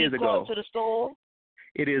bring Keith Clark to the store?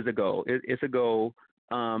 It is a goal. It's a goal.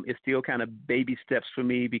 It's still kind of baby steps for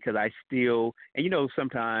me, because I still, and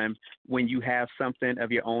sometimes when you have something of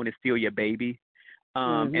your own, it's still your baby,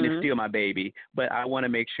 and it's still my baby. But I want to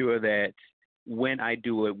make sure that when I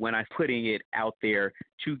do it, when I'm putting it out there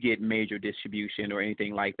to get major distribution or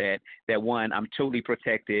anything like that, that one, I'm totally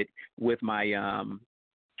protected with my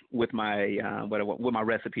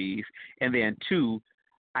recipes, and then 2,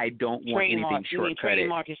 I don't want anything shortcutted. You mean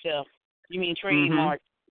trademark yourself? You mean trademark?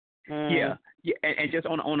 Yeah, and just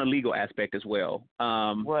on a legal aspect as well.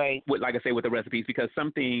 Right. Like I say, with the recipes, because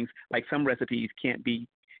some things, like some recipes, can't be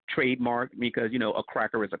trademarked because a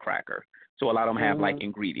cracker is a cracker. So a lot of them have like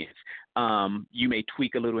ingredients. You may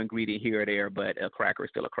tweak a little ingredient here or there, but a cracker is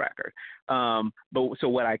still a cracker. But so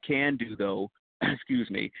what I can do though, excuse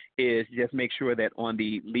me, is just make sure that on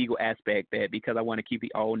the legal aspect, that because I want to keep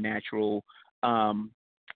the all natural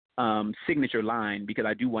signature line, because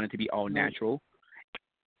I do want it to be all natural.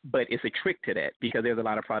 But it's a trick to that, because there's a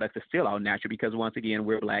lot of products that still all natural, because once again,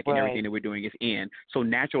 we're Black and everything that we're doing is in. So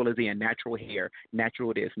natural is in, natural hair,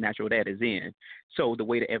 natural this, natural that is in. So the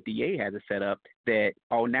way the FDA has it set up, that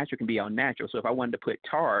all natural can be all natural. So if I wanted to put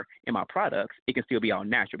tar in my products, it can still be all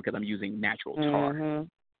natural because I'm using natural tar.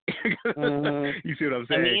 You see what I'm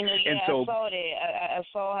saying? And so, I saw that. I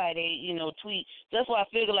saw how they, tweet. That's why I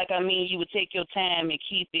figured you would take your time and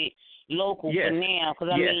keep it local for now,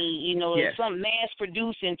 because some mass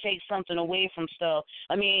producing takes something away from stuff.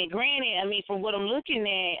 Granted, from what I'm looking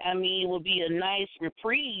at, it would be a nice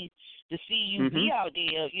reprieve to see you be out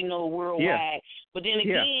there, worldwide. Yeah. But then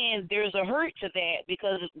again, there's a hurt to that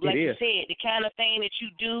because, like you said, the kind of thing that you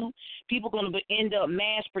do, people are going to end up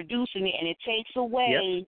mass producing it, and it takes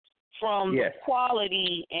away from the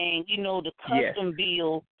quality and, the custom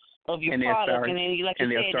build of your product. And then, like you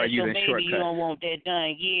said, that's your baby, shortcuts. You don't want that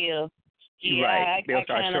done. Yeah. Right. I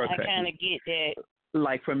kind of get that.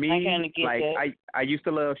 Like for me, I used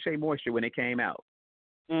to love Shea Moisture when it came out.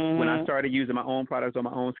 When I started using my own products on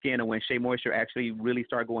my own skin, and when Shea Moisture actually really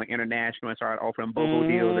started going international and started offering BOGO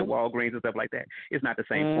deals at Walgreens and stuff like that, it's not the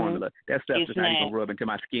same formula. That stuff is not even rub into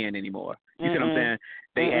my skin anymore. You see what I'm saying?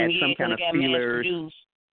 They add some kind of feelers.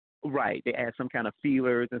 Right. They add some kind of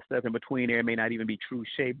feelers and stuff in between there. It may not even be true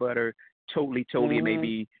shea butter. Totally. It may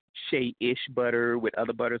be shea-ish butter with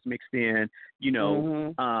other butters mixed in,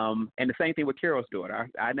 and the same thing with Carol's Daughter.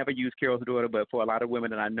 I never used Carol's Daughter, but for a lot of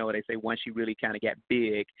women that I know, they say once she really kind of got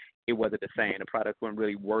big, it wasn't the same. The products weren't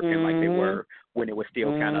really working like they were when it was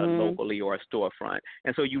still kind of locally or a storefront.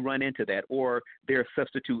 And so you run into that. Or there are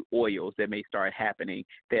substitute oils that may start happening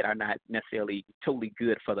that are not necessarily totally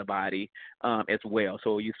good for the body as well.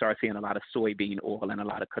 So you start seeing a lot of soybean oil and a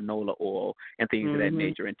lot of canola oil and things of that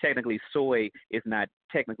nature. And technically, soy is not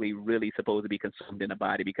technically really supposed to be consumed in the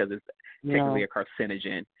body because it's technically a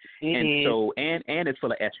carcinogen. So it's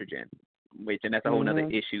full of estrogen. And that's a whole other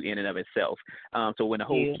issue in and of itself. So when the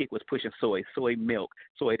whole kick was pushing soy milk,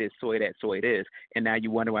 soy this, soy that, soy this, and now you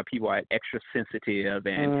wonder why people are extra sensitive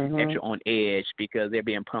and extra on edge because they're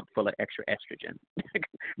being pumped full of extra estrogen,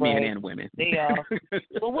 men and women. They are.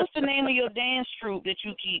 Well, what's the name of your dance troupe that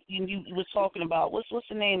you was talking about? What's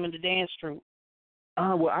the name of the dance troupe?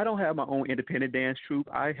 Well, I don't have my own independent dance troupe.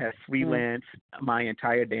 I have freelanced my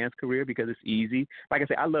entire dance career because it's easy. Like I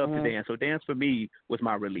said, I love to dance. So dance for me was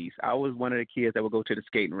my release. I was one of the kids that would go to the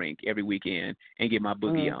skating rink every weekend and get my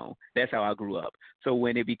boogie on. That's how I grew up. So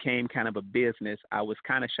when it became kind of a business, I was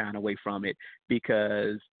kind of shying away from it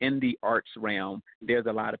because in the arts realm, there's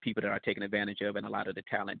a lot of people that are taken advantage of and a lot of the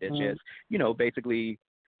talent that's just, basically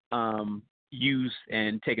used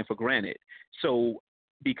and taken for granted. So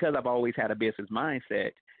because I've always had a business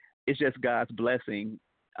mindset, it's just God's blessing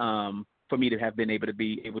for me to have been able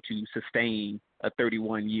to sustain a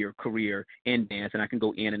 31-year career in dance, and I can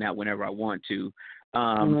go in and out whenever I want to.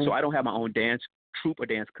 So I don't have my own dance troupe or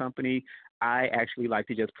dance company. I actually like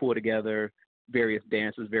to just pull together various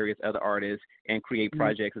dancers, various other artists, and create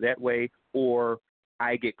projects that way. Or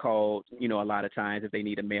I get called, a lot of times if they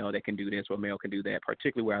need a male that can do this or a male can do that,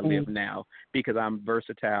 particularly where I live now, because I'm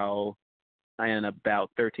versatile in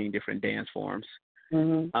about 13 different dance forms.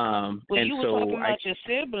 Well, you were talking about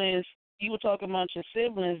your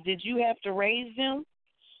siblings. Did you have to raise them?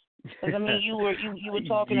 Because you were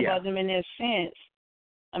talking about them in that sense.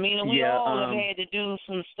 We all have had to do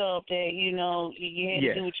some stuff that you had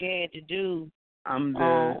to do what you had to do. I'm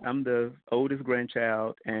the oldest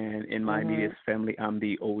grandchild, and in my immediate family, I'm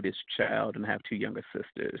the oldest child, and I have two younger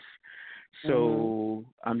sisters. So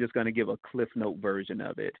I'm just going to give a Cliff Note version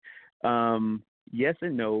of it. Yes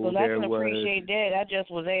and no. Well, I can appreciate that. I just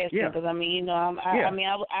was asking because I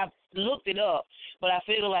looked it up, but I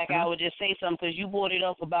feel like I would just say something because you brought it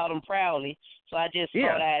up about them proudly. So I just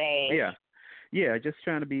thought I'd ask. Yeah, just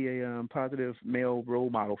trying to be a positive male role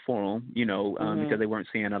model for them, because they weren't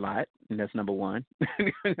seeing a lot, and that's number one,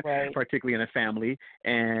 particularly in a family.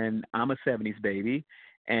 And I'm a 70s baby.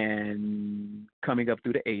 And coming up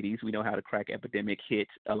through the 80s, we know how the crack epidemic hit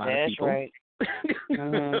a lot of people. That's right.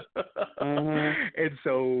 And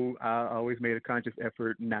so I always made a conscious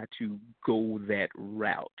effort not to go that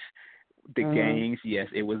route. The gangs, yes,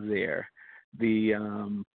 it was there.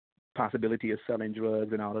 The possibility of selling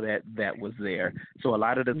drugs and all of that was there. So a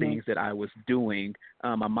lot of the things that I was doing,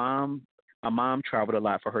 my mom traveled a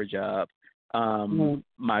lot for her job. I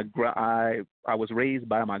was raised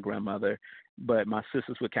by my grandmother, but my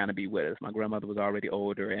sisters would kind of be with us. My grandmother was already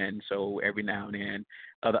older, and so every now and then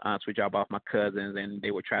other aunts would drop off my cousins, and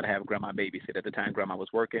they would try to have grandma babysit. At the time, grandma was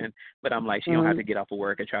working, but I'm like, she don't have to get off of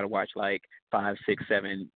work and try to watch like 5, 6,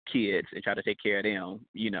 7 kids and try to take care of them.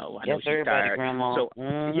 I know she's tired. Grandma. So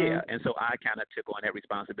and so I kind of took on that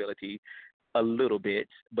responsibility a little bit,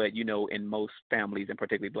 but in most families, and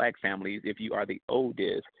particularly black families, if you are the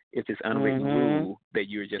oldest, it's this unwritten rule that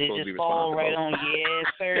you're just supposed to be responsible. Fall right on, yes,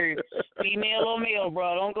 sir. Female or male,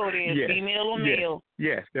 bro, don't go there. Yes. Female or male.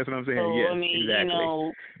 Yes, that's what I'm saying. So, yes,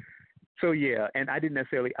 exactly. So and I didn't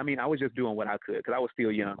necessarily. I was just doing what I could because I was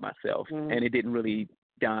still young myself, and it didn't really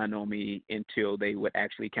dawn on me until they would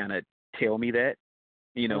actually kind of tell me that.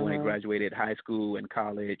 when I graduated high school and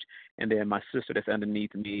college. And then my sister that's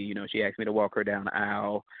underneath me, she asked me to walk her down the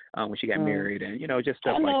aisle when she got married, and, just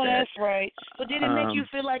stuff like that. I know that's right. But did it make you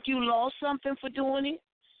feel like you lost something for doing it?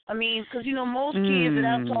 I mean, because, most kids that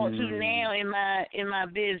I've talked to now in my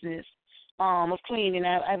business of cleaning,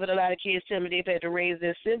 I've had a lot of kids tell me they've had to raise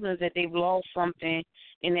their siblings, that they've lost something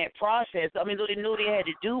in that process. I mean, though they knew they had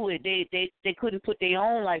to do it, they couldn't put their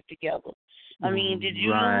own life together. I mean, did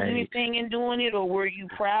you lose anything in doing it, or were you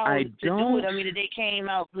proud to do it? I mean, they came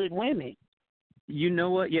out good women. You know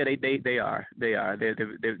what? Yeah, they are. They are. They're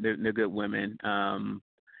good women.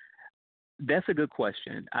 That's a good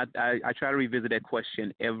question. I try to revisit that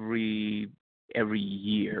question every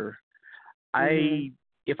year.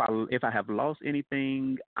 If I have lost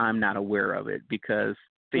anything, I'm not aware of it, because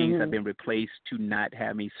things have been replaced to not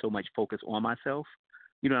have me so much focus on myself.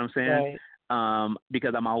 You know what I'm saying? Right.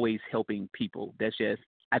 Because I'm always helping people.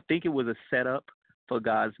 I think it was a setup for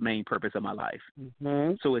God's main purpose of my life.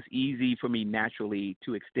 So it's easy for me naturally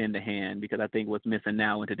to extend a hand, because I think what's missing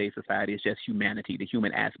now in today's society is just humanity, the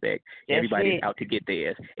human aspect. Everybody's out to get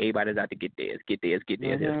theirs. Everybody's out to get theirs.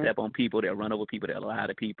 They'll step on people. They'll run over people. They'll lie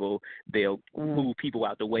to people. They'll move people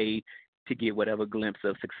out the way to get whatever glimpse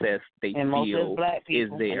of success they feel is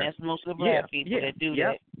there. And that's mostly black people that do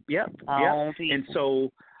that. Yep.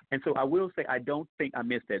 And so I will say, I don't think I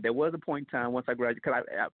missed that. There was a point in time once I graduated, because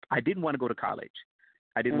I didn't want to go to college.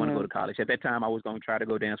 I didn't want to go to college. At that time, I was going to try to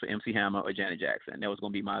go dance with MC Hammer or Janet Jackson. That was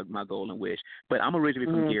going to be my goal and wish. But I'm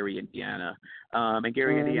originally from Gary, Indiana. And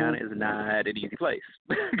Gary, Indiana is not an easy place.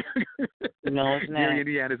 No, it's not. Gary,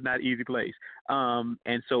 Indiana is not an easy place.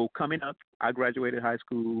 And so coming up, I graduated high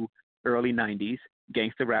school early 90s.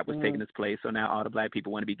 Gangster rap was taking its place, so now all the black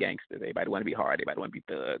people want to be gangsters. Everybody want to be hard. Everybody want to be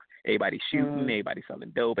thugs. Everybody shooting. Everybody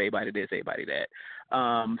selling dope. Everybody this. Everybody that.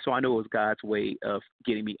 So I knew it was God's way of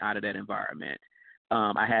getting me out of that environment.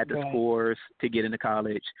 I had the scores to get into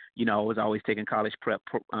college. I was always taking college prep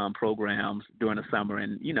programs during the summer,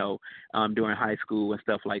 and during high school and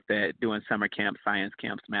stuff like that, doing summer camps, science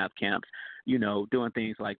camps, math camps, doing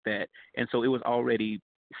things like that. And so it was already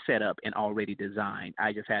set up and already designed.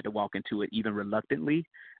 I just had to walk into it, even reluctantly.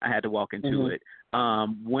 I had to walk into it.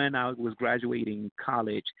 When I was graduating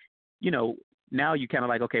college, now you kind of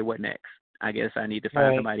like, okay, what next? I guess I need to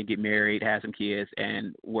find somebody, get married, have some kids,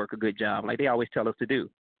 and work a good job, like they always tell us to do.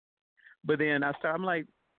 But then I'm like,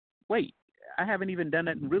 wait, I haven't even done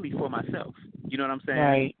that really for myself. You know what I'm saying?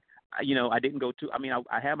 Right. I didn't go to,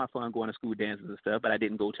 I had my fun going to school dances and stuff, but I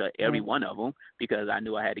didn't go to every one of them, because I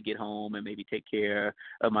knew I had to get home and maybe take care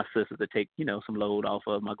of my sisters, to take, some load off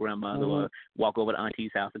of my grandmother, or walk over to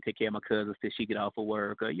auntie's house and take care of my cousins till she get off of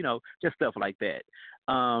work, or, just stuff like that.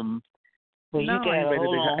 Well, you gotta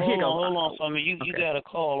hold on for me. You got a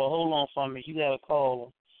caller. Hold on for me. You got a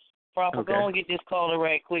caller. Proper, go and get this caller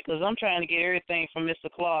right quick, because I'm trying to get everything from Mr.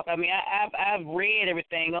 Clark. I mean, I've read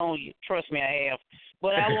everything on you. Trust me, I have.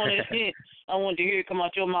 But I wanted to hear it come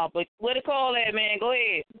out your mouth. But where the call at, man? Go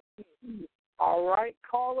ahead. All right,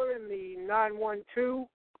 caller in the 912-492.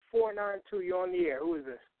 You're on the air. Who is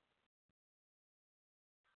this?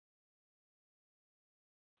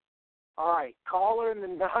 All right, caller in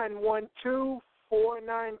the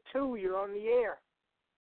 912-492. You're on the air.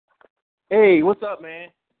 Hey, what's up, man?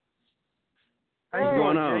 How you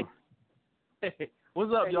going on? Hey,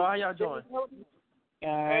 what's up, y'all? How y'all doing? All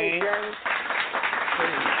right. Hey,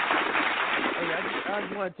 I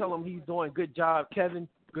just want to tell him he's doing a good job, Kevin.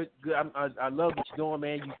 Good. I love what you're doing,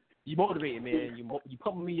 man. You motivate, man. You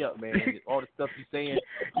pumping me up, man. All the stuff you're saying.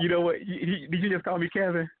 You know what? Did you just call me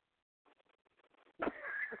Kevin?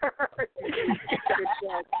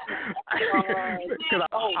 Because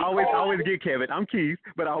I always get Kevin. I'm Keith,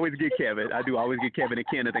 but I always get Kevin. I do always get Kevin and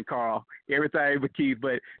Kenneth and Carl every time but Keith.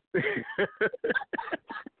 But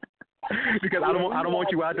because I don't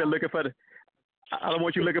want you out there looking for the. I don't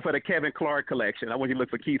want you looking for the Kevin Clark collection. I want you to look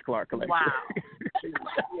for Keith Clark collection. Wow.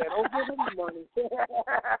 Yeah, don't give him the money.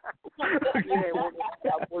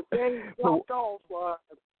 Well, James dropped off.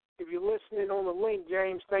 If you're listening on the link,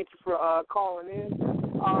 James, thank you for calling in.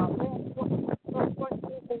 What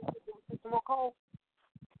some more calls?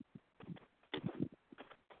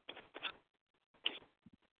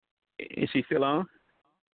 Is she still on?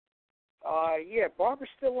 Yeah,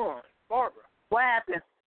 Barbara's still on. Barbara. What happened?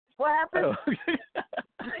 Oh.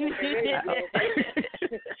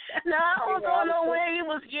 No, I don't know where he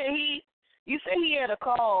was. You said he had a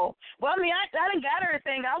call. Well, I mean, I didn't got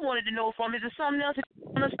everything I wanted to know from. Is there something else you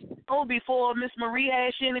want to know before Miss Marie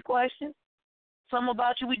has any questions? Something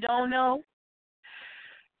about you we don't know?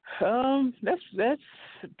 That's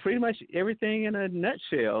pretty much everything in a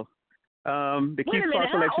nutshell. The Wait Keith a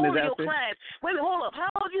Clark minute, collection how old is are your out there. clients? Wait a minute, hold up. How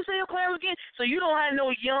old you say your clients again? So you don't have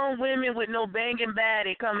no young women with no banging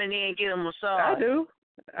body coming in and get a massage?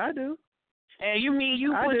 I do. And you mean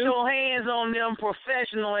you I put do. your hands on them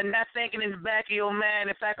professional and not thinking in the back of your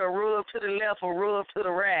mind if I could rub to the left or rub to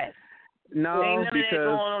the right? No, Ain't none because of that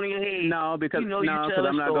going on in your head. no, because you know no, you because tell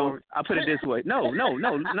I'm a not story. going. I'll put it this way. No. Listen.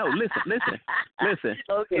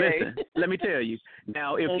 Okay. Listen. Let me tell you.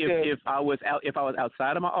 Now, if I was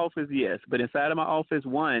outside of my office, yes, but inside of my office,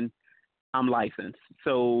 one, I'm licensed.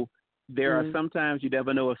 So there are sometimes you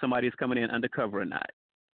never know if somebody's coming in undercover or not.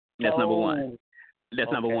 That's number one. That's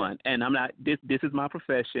number one. And I'm not. This is my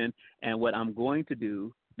profession, and what I'm going to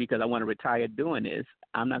do, because I want to retire doing this,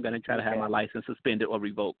 I'm not going to try to have my license suspended or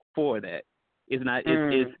revoked for that. It's not.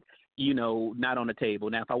 It's not on the table.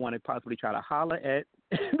 Now, if I want to possibly try to holler at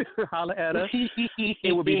her,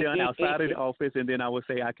 it would be done outside of the office, and then I would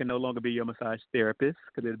say I can no longer be your massage therapist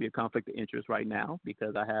because there'd be a conflict of interest right now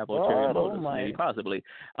because I have ulterior motives, maybe possibly.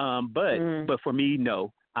 But for me,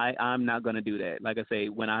 no. I'm not going to do that. Like I say,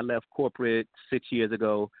 when I left corporate 6 years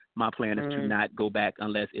ago, my plan is to not go back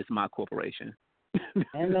unless it's my corporation.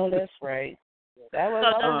 I know that's right. That was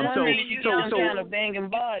you don't kind of banging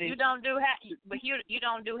bodies. You don't do you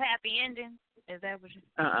don't do happy endings. Is that what you?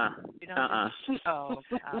 You don't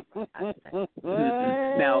do?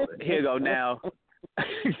 Now here you go. Now that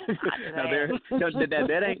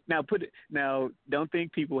ain't now put it now. Don't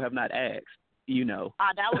think people have not asked.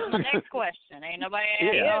 That was my next question. Ain't nobody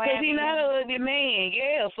asked. Yeah, because he's not a ugly man.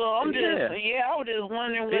 Yeah, so I'm just I was just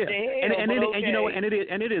wondering what the hell. And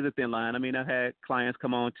it is a thin line. I mean, I've had clients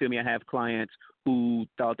come on to me. I have clients who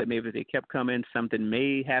thought that maybe if they kept coming, something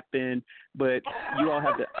may happen. But you all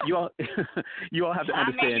have to you all have to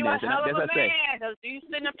understand you this. A hell of a man, because you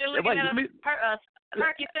sitting up there looking at a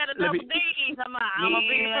turkey set of double D's. I'm a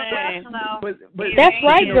big professional. But that's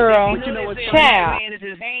right, girl. But you know what's Child. Man is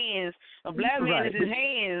his hands. A black man is his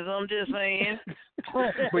hands. I'm just saying.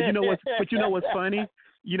 But you know what's funny?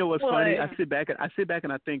 You know what's funny? I sit back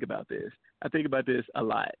and I think about this. I think about this a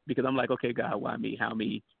lot because I'm like, okay, God, why me? How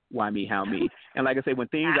me? Why me? How me? And like I say, when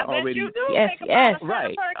things are already yes,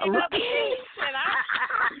 right.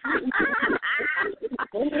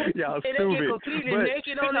 Y'all stupid.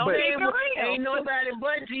 Ain't nobody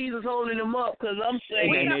but Jesus holding them up. Because I'm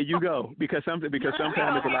saying. And there you go. Because sometimes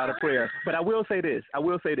it's a lot of prayer. But I will say this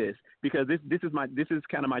because this is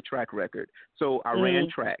kind of my track record. So I ran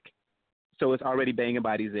track. So it's already banging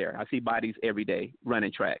bodies there. I see bodies every day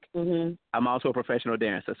running track. I'm also a professional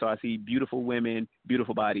dancer, so I see beautiful women,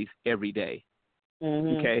 beautiful bodies every day.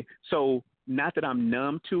 Okay? So not that I'm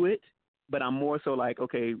numb to it, but I'm more so like,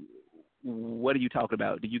 okay, what are you talking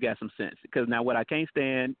about? Do you got some sense? Because now what I can't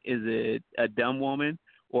stand is a dumb woman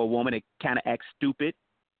or a woman that kind of acts stupid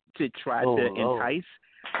to try to entice.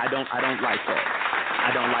 I don't like that.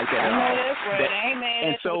 I don't like that at all. I know that's right. I ain't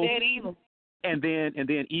mad at that either. And then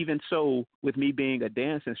even so, with me being a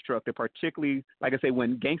dance instructor, particularly, like I say,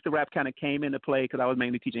 when gangster rap kind of came into play, because I was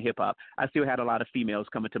mainly teaching hip-hop, I still had a lot of females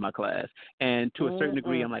coming to my class. And to a certain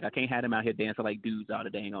degree, I'm like, I can't have them out here dancing like dudes all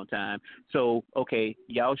the dang on time. So, okay,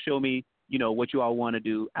 y'all show me, what you all want to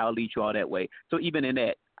do. I'll lead you all that way. So even in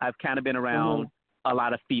that, I've kind of been around a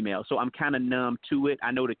lot of females. So I'm kind of numb to it.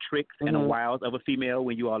 I know the tricks and the wiles of a female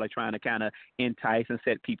when you all are trying to kind of entice and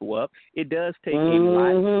set people up. It does take a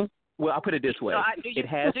lot. Well, I'll put it this way. It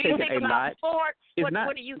has taken a lot. Sports?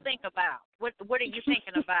 What do you think about? What are you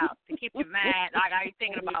thinking about to keep your mind? Like, are you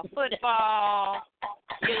thinking about football?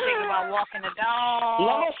 You thinking about walking the dog?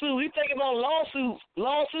 Lawsuit. You thinking about lawsuits?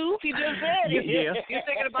 Lawsuits? You just said it. Yeah. You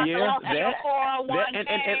thinking about the lawsuit for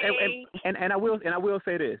 401k? And I will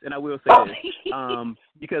say this.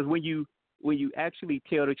 Because when you actually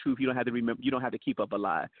tell the truth, you don't have to remember. You don't have to keep up a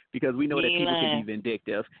lie because we know that people can be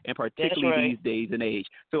vindictive, and particularly these days and age.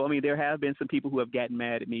 So I mean, there have been some people who have gotten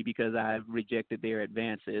mad at me because I've rejected their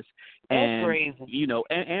advances, and crazy.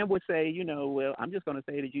 And would say, well, I'm just going to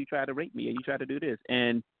say that you try to rape me and you try to do this,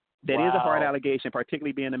 and that is a hard allegation,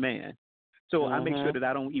 particularly being a man. So I make sure that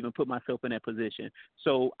I don't even put myself in that position.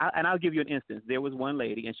 So, I'll give you an instance. There was one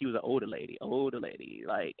lady, and she was an older lady.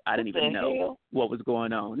 Like, I didn't even know what was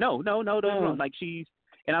going on. No, like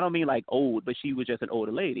and I don't mean like old, but she was just an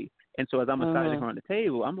older lady. And so as I'm massaging her on the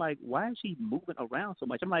table, I'm like, why is she moving around so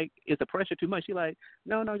much? I'm like, is the pressure too much? She's like,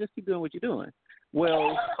 no, just keep doing what you're doing.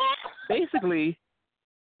 Well, basically,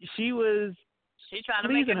 she was She's trying to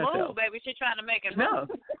make it move, baby. She's trying to make it move.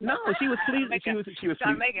 No, she was pleasing. She was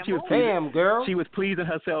Damn, girl. She was pleasing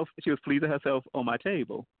herself. She was pleasing herself on my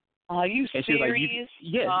table. Are you and serious? She was like,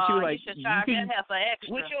 yes. She was like, you should charge that heifer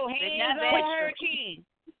extra. With your hands on her key.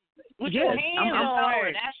 With Yes, your hands on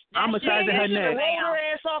her. I'm massaging her neck. Roll her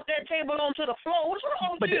ass off that table onto the floor. What's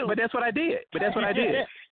wrong with you? But that's what I did. That's what I did.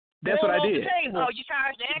 Oh, you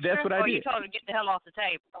charged the extra? That's what I did. You told her to get the hell off the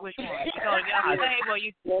table? Which one? You told her to get off the table or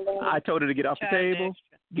you... I told her to get off the table,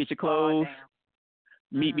 get your clothes,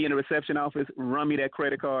 meet me in the reception office, run me that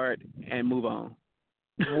credit card, and move on.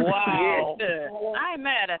 Wow. I ain't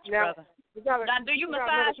mad at you, brother. Now, do you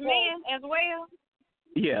massage men as well?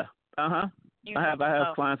 Yeah. Uh-huh. I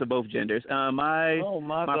have clients of both genders. My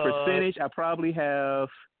percentage, I'm probably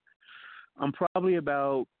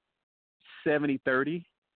about 70-30.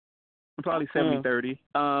 I'm probably 70-30.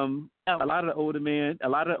 A lot of the older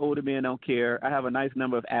men don't care. I have a nice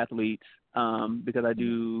number of athletes because I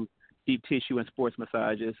do deep tissue and sports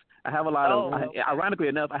massages. I have a lot of, ironically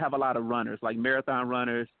enough, I have a lot of runners, like marathon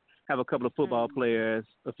runners, have a couple of football players,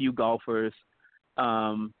 a few golfers.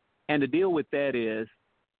 And the deal with that is,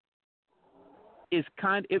 it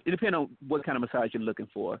depends on what kind of massage you're looking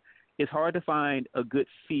for. It's hard to find a good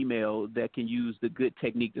female that can use the good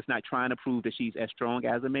technique that's not trying to prove that she's as strong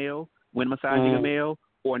as a male when massaging a male,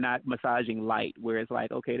 or not massaging light, where it's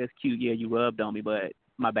like, okay, that's cute, yeah, you rubbed on me, but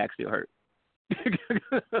my back still hurt.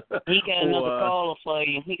 He got another caller for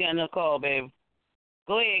you. He got another call, baby.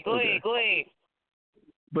 Go ahead.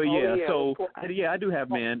 But I do have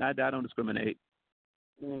men. I don't discriminate.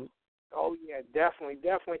 Oh, yeah, definitely.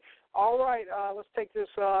 All right, let's take this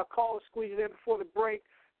caller, squeeze it in before the break.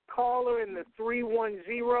 Caller in the 310-629.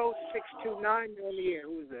 You're on the air.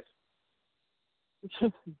 Who is this?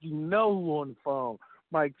 You know who on the phone.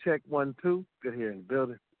 Mike, check 1, 2. Good hair in the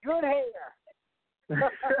building. Good hair.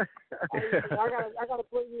 I gotta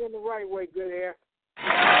bring you in the right way, good hair.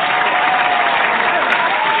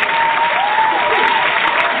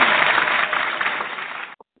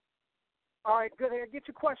 All right, good hair. Get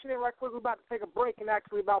your question in right quick. We're about to take a break in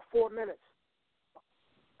actually about 4 minutes.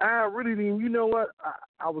 I really didn't. You know what?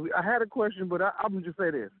 I had a question, but I'm gonna just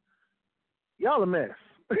say this: y'all a mess.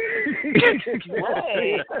 What?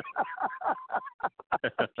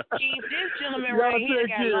 Chief, this gentleman right here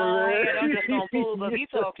got long hair. I'm just gonna pull up. He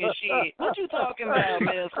talking shit. What you talking about,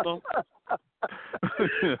 mister?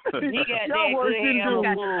 He got that good hair.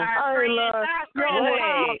 I ain't lying.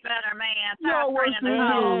 Y'all worse than you.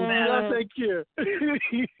 Y'all take care.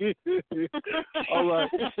 All right.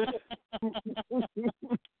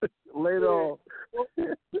 Later on.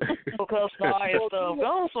 Because sorry stuff.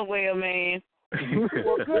 Go somewhere, man.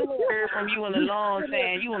 Well, good heard from you in a long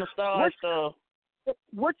time. You want to start stuff.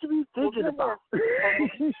 What you be thinking about?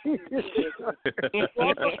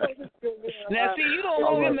 Now, see, you don't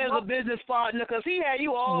want him as a business partner because he had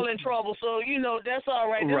you all in trouble. So, you know, that's all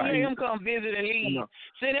right. Just let him come visit and leave.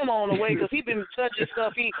 Send him on the way because he been touching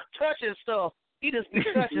stuff. He touching stuff. He just be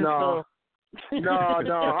touching stuff. No.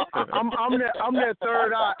 I'm that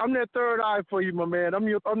third eye. I'm that third eye for you, my man. I'm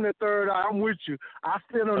that third eye. I'm with you. I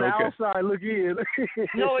stand on the outside, look in.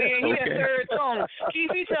 No, he that third tongue.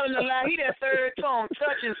 Keith, he telling a lie. He that third tongue,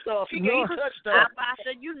 touching stuff. He touch stuff. I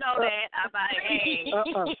said, you know that. Hey. He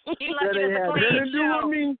that ain't had nothing to do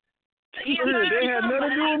with me. They had nothing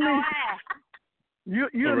to do with me.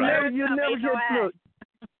 You'll never get look.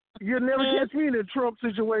 You'll never catch me in a Trump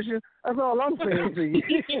situation. That's all I'm saying to you.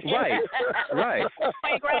 Right.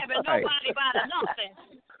 Ain't grabbing nobody by the nothing.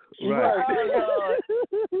 Right.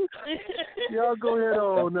 Y'all go ahead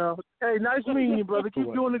on now. Hey, nice meeting you, brother.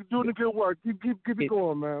 Keep doing the good work. Keep it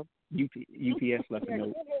going, man. UPS left a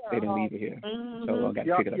note. They didn't leave it here, so I got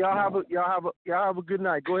to pick it up. Y'all have a good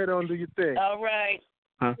night. Go ahead on and do your thing. All right.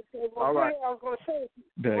 Huh? All right. I was going to say,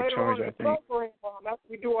 the charger, I think. After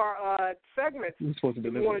we do our segments, you're supposed to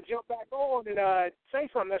you deliver. want to jump back on and say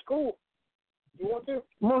something. That's cool. You want to?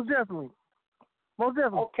 Most definitely.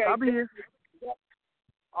 Okay. I'll be here.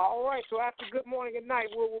 All right. So after good morning and night,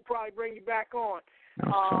 we'll probably bring you back on.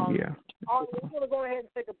 Yeah. All right, we're going to go ahead and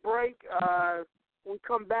take a break. When we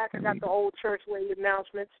come back, I got the whole church lady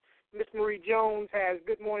announcements. Miss Marie Jones has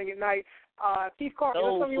good morning and night. Keith Carter, is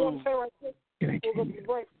there something you want to say right quick? We'll go to the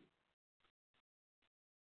break.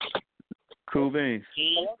 Cool beans.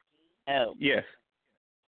 Oh. Yes.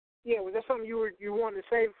 Yeah, was that something you wanted to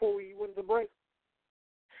say before we went to the break?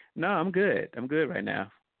 No, I'm good. I'm good right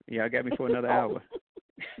now. Y'all got me for another hour.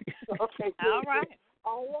 Okay. All right.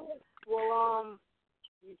 Well,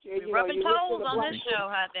 we're rubbing toes on this show,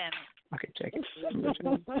 hot damn it. Okay, check it.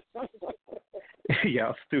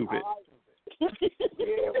 Y'all stupid.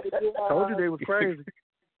 Told you they was crazy.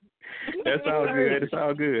 That's all good. It's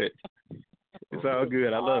all good. It's all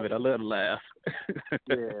good. I love it. I love to laugh.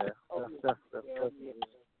 Yeah. That's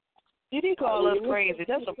You didn't call us crazy.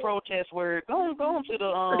 That's a protest word. Go on to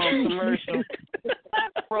the commercial.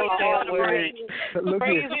 Protest word.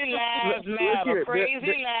 Crazy lives matter.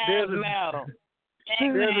 Crazy lives matter.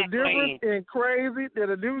 There's a difference in crazy. There's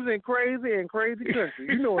a difference in crazy and crazy country.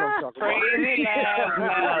 You know what I'm talking about. Crazy lives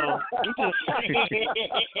matter.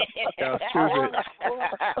 That's true.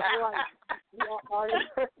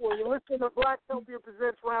 Well, you're listening to Blacktopia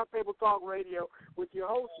Presents Roundtable Talk Radio with your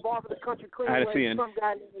host, Barbara the Country Queen, some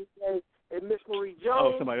guy named Jay, and Miss Marie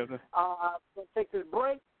Jones. Oh, somebody else. We'll take this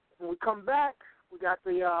break. When we come back, we got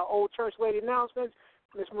the old church lady announcements.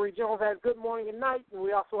 Miss Marie Jones has Good Morning and Night, and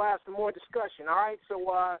we also have some more discussion. All right,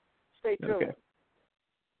 so stay tuned. Okay.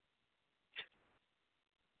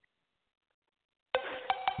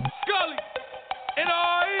 Scully,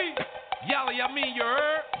 N-R-E, Yally, I mean you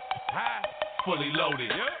heard? Hi. Fully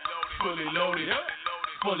loaded, fully loaded,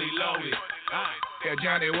 fully loaded. Yeah,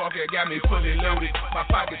 Johnny Walker got me fully loaded. My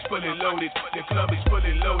pocket's fully loaded. The club is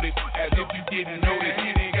fully loaded. As if you didn't notice,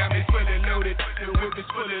 he got me fully loaded. The whip is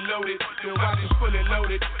fully loaded. The watch is fully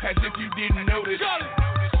loaded. As if you didn't notice.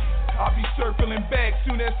 I'll be circling back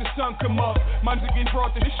soon as the sun come up. Mine's again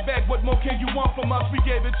brought the dish back. What more can you want from us? We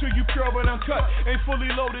gave it to you pure and uncut. Ain't fully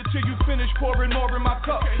loaded till you finish pouring more in my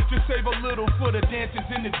cup. Just save a little for the dancers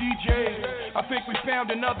and the DJ. I think we found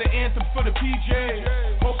another anthem for the PJ.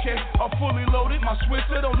 Okay, I'm fully loaded. My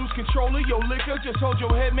Switzer, don't lose control of your liquor. Just hold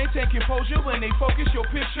your head, maintain composure when they focus your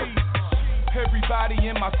picture. Everybody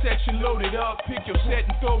in my section loaded up. Pick your set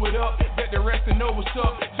and throw it up. Let the rest know what's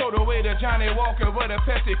up. Throw the way to Johnny Walker with a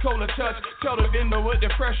Pepsi Cola touch. Tell the vendor with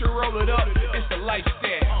the pressure, roll it up. It's the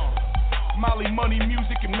lifestyle. Molly, money,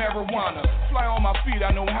 music, and marijuana. Fly on my feet,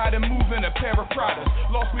 I know how to move in a pair of Pradas.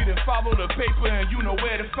 Lost me, then follow the paper, and you know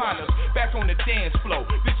where to find us. Back on the dance floor,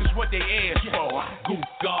 this is what they asked for. Goose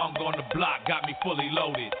gong on the block, got me fully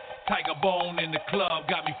loaded. Tiger Bone in the club,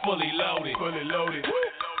 got me fully loaded. Fully loaded.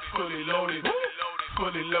 Fully loaded,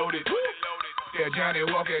 fully loaded. Yeah, Johnny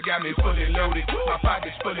Walker got me fully loaded. My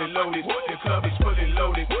pocket's fully loaded. The club is fully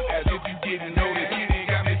loaded. As if you didn't notice, he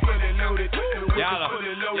got me fully loaded. The whip is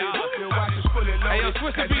fully loaded. The watch is fully loaded. Hey, yo,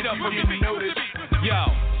 switch the beat up for me. Yo,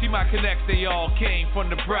 see my connects, they all came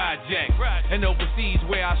from the project. And overseas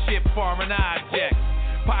where I ship foreign objects.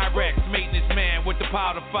 Pyrex, maintenance man with the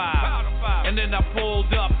powder 5. And then I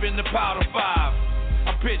pulled up in the powder 5.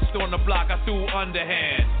 I pitched on the block, I threw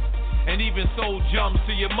underhand. And even sold jumps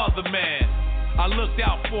to your mother, man. I looked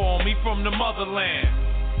out for him, he from the motherland.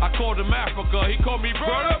 I called him Africa, he called me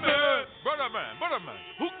brother man. Brother man,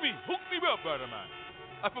 hook me up, brother man.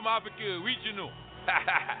 I'm from Africa, regional.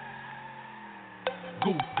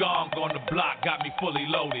 Goose gong on the block, got me fully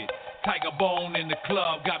loaded. Tiger Bone in the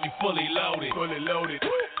club, got me fully loaded. Fully loaded,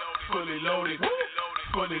 fully loaded,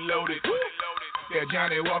 fully loaded. Yeah,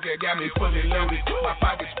 Johnny Walker got me fully loaded. My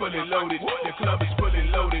pocket's fully loaded. The club is fully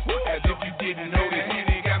loaded. As if you didn't notice,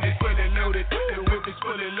 he got me fully loaded. The whip is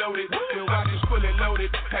fully loaded. The watch is fully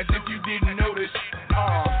loaded. As if you didn't notice.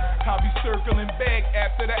 I'll be circling back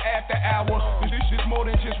after the after hour. This is more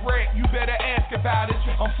than just rap, you better ask about it.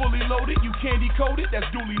 I'm fully loaded, you can't decode it, that's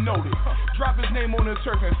duly noted. Drop his name on the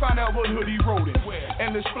turf and find out what hood he wrote it.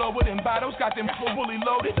 Endless flow with them bottles, got them fully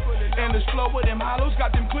loaded. Endless flow with them hollows,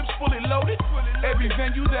 got them clips fully loaded. Every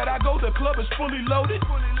venue that I go, the club is fully loaded.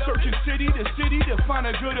 Searching city to find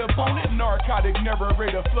a good opponent. Narcotic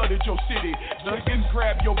narrator flooded your city. Chickens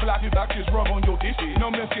grab your block, just rub on your dishes. No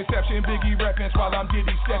misconception, Biggie reference while I'm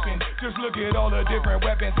Diddy stepping. Just look at all the different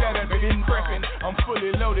weapons that have been prepping. I'm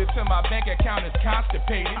fully loaded till my bank account is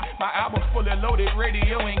constipated. My album's fully loaded,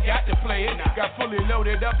 radio ain't got to play it. Got fully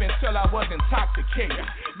loaded up until I was intoxicated.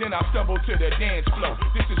 Then I stumbled to the dance floor.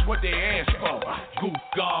 This is what they asked for. Goose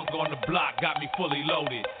gong on the block, got me fully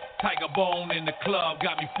loaded. Tiger Bone in the club,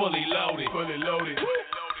 got me fully loaded. Fully loaded,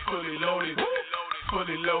 fully loaded,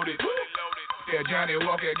 fully loaded. Yeah, Johnny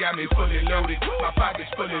Walker got me fully loaded. My pocket's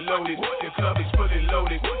fully loaded. The club is fully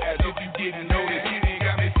loaded. As if you didn't notice, he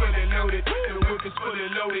got me fully loaded. The whip is fully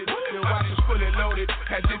loaded. The watch is fully loaded.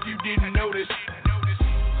 As if you didn't notice.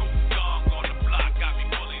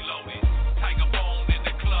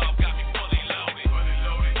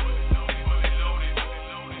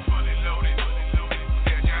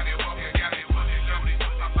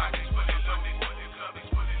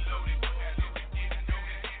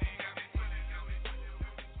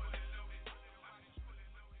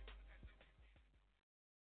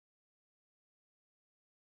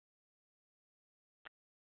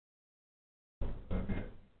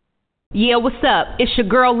 Yeah, what's up? It's your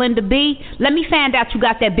girl Linda B. Let me find out you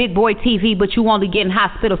got that big boy TV, but you only getting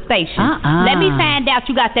hospital station. Let me find out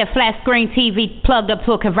you got that flat screen TV plugged up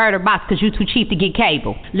to a converter box because you too cheap to get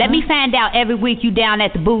cable. Let me find out every week you down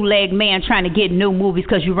at the bootleg man trying to get new movies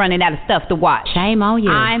because you running out of stuff to watch. Shame on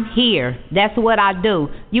you. I'm here. That's what I do.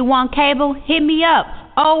 You want cable? Hit me up.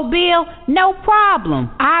 Old Bill? No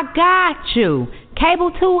problem. I got you.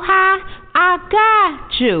 Cable too high? I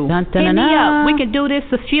got you. Dun, dun, Hit me dun, up. We can do this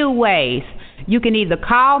a few ways. You can either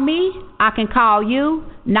call me, I can call you,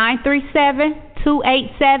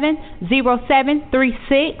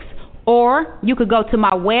 937-287-0736, or you could go to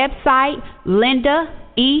my website,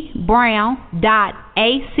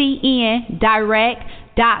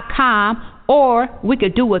 lindaebrown.acndirect.com, or we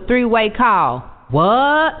could do a three-way call.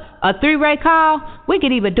 What? A three-way call? We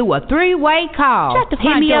could even do a three-way call. Shut the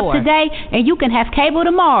front Hit me door. up today, and you can have cable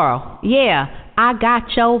tomorrow. Yeah, I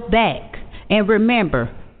got your back. And remember,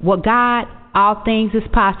 with God, all things is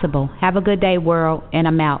possible. Have a good day, world, and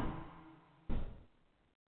I'm out.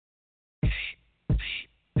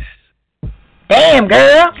 Damn,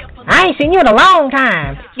 girl. I ain't seen you in a long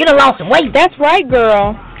time. You done lost some weight. That's right,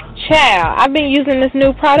 girl. Child, I've been using this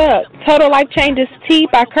new product, Total Life Changes Tea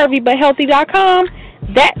by CurvyButHealthy.com.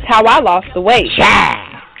 That's how I lost the weight.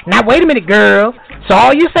 Child. Now, wait a minute, girl. So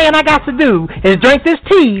all you saying I got to do is drink this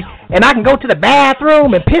tea, and I can go to the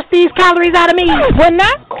bathroom and piss these calories out of me? Well,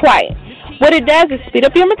 not quite. What it does is speed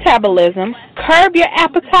up your metabolism, curb your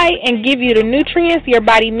appetite, and give you the nutrients your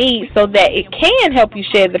body needs so that it can help you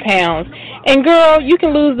shed the pounds. And, girl, you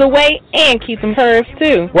can lose the weight and keep some curves,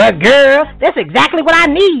 too. Well, girl, that's exactly what I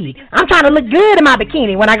need. I'm trying to look good in my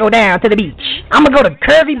bikini when I go down to the beach. I'm going to go to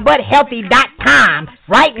CurvyButHealthy.com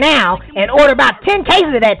right now and order about 10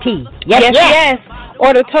 cases of that tea. Yes.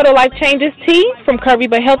 Order Total Life Changes Tea from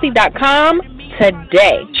CurvyButHealthy.com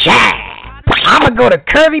today. Child. I'm going to go to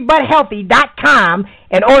CurvyButHealthy.com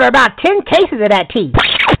and order about 10 cases of that tea.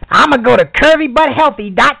 I'm going to go to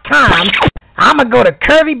CurvyButHealthy.com. I'm going to go to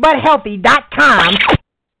CurvyButHealthy.com.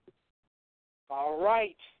 All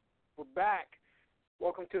right, we're back.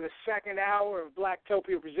 Welcome to the second hour of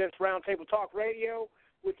Blacktopia Presents Roundtable Talk Radio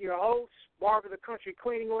with your hosts, Barbara the Country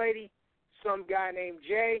Cleaning Lady, some guy named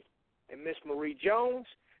Jay, and Miss Marie Jones,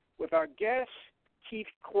 with our guest,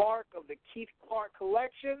 Keith Clark of the Keith Clark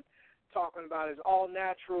Collection, talking about his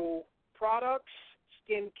all-natural products,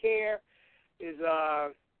 skincare, his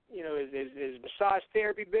massage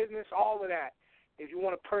therapy business, all of that. If you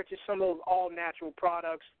want to purchase some of those all-natural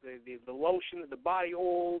products, the lotion, the body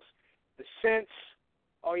oils, the scents,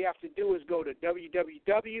 all you have to do is go to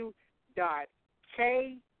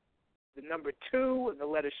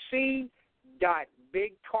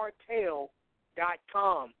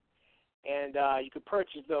www.bigcartel.com, and you can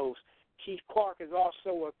purchase those. Keith Clark is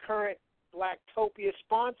also a current Blacktopia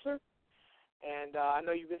sponsor, and I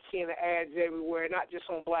know you've been seeing the ads everywhere, not just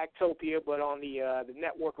on Blacktopia, but on the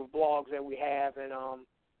network of blogs that we have, and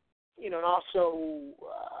and also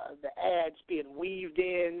the ads being weaved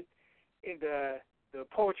in the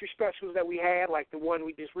poetry specials that we had, like the one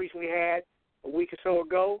we just recently had a week or so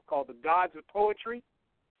ago called The Gods of Poetry.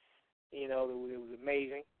 It was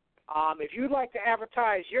amazing. If you'd like to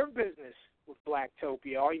advertise your business with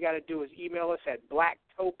Blacktopia, all you got to do is email us at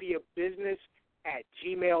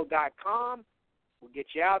blacktopiabusiness@gmail.com. We'll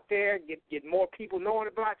get you out there, get more people knowing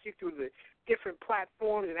about you through the different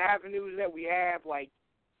platforms and avenues that we have, like,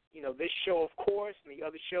 this show, of course, and the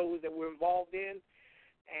other shows that we're involved in,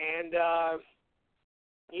 and,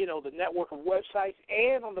 the network of websites,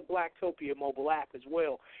 and on the Blacktopia mobile app as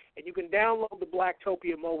well. And you can download the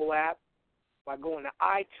Blacktopia mobile app by going to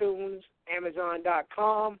iTunes,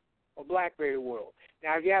 Amazon.com, or BlackBerry World.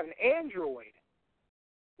 Now, if you have an Android,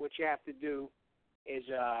 what you have to do is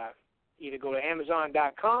either go to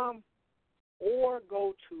Amazon.com or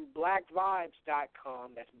go to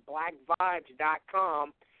blackvibes.com. That's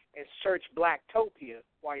blackvibes.com, and search Blacktopia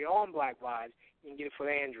while you're on Black Vibes. You can get it for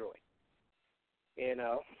the Android.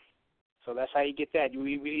 So that's how you get that.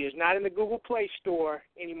 It's not in the Google Play Store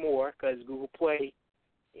anymore because Google Play,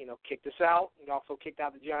 kicked us out and also kicked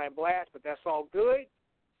out the Giant Blast, but that's all good.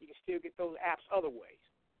 You can still get those apps other ways.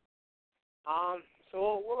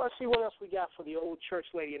 So let's see what else we got for the old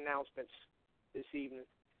church lady announcements this evening.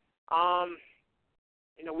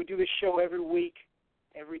 We do this show every week,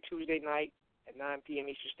 every Tuesday night at 9 p.m.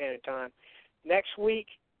 Eastern Standard Time. Next week,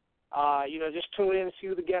 just tune in and see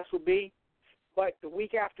who the guests will be. But the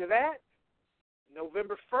week after that,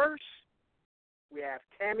 November 1st, we have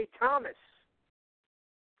Tammy Thomas.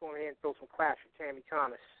 Go ahead and throw some claps for Tammy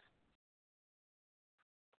Thomas.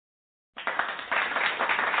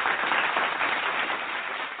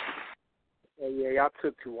 Yeah, y'all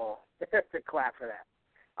took too long to clap for that.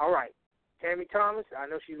 All right. Tammy Thomas, I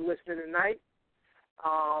know she's listening tonight.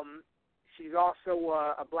 She's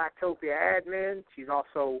also a Blacktopia admin. She's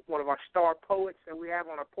also one of our star poets that we have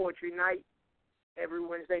on our poetry night every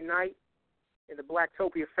Wednesday night in the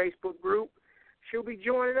Blacktopia Facebook group. She'll be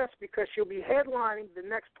joining us because she'll be headlining the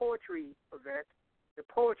next poetry event, the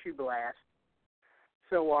Poetry Blast.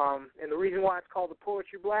 So, and the reason why it's called the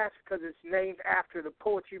Poetry Blast is because it's named after the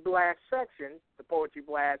Poetry Blast section, the Poetry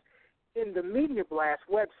Blast, in the Media Blast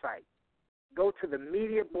website. Go to the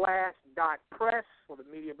MediaBlast.press or the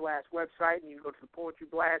Media Blast website, and you can go to the Poetry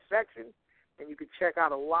Blast section, and you can check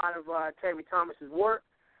out a lot of Tammy Thomas's work.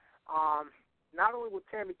 Not only will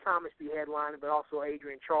Tammy Thomas be headlining, but also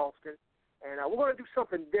Adrian Charleston. And we're going to do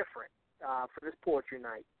something different for this poetry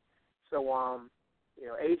night. So,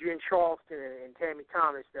 Adrian Charleston and Tammy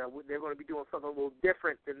Thomas, they're going to be doing something a little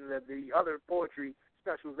different than the other poetry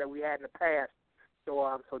specials that we had in the past.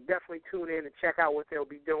 So definitely tune in and check out what they'll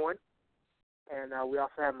be doing. And we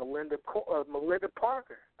also have Melinda Parker, Melinda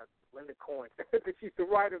Coins. She's the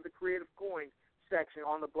writer of the Creative Coins section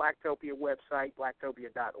on the Blacktopia website,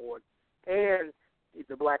 blacktopia.org, and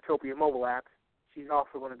the Blacktopia mobile app. She's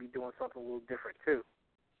also going to be doing something a little different, too.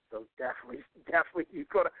 So definitely,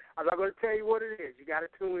 I'm not going to tell you what it is. You got to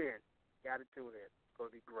tune in. It's going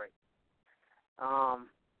to be great.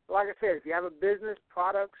 Like I said, if you have a business,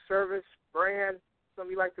 product, service, brand,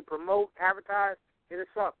 something you like to promote, advertise, hit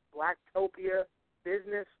us up,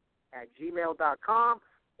 blacktopia.business@gmail.com.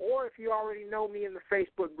 Or if you already know me in the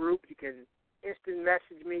Facebook group, you can instant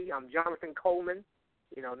message me. I'm Jonathan Coleman.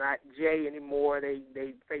 Not Jay anymore. They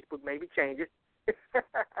Facebook maybe change it.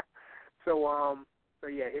 So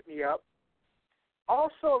yeah, hit me up.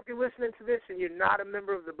 Also, if you're listening to this and you're not a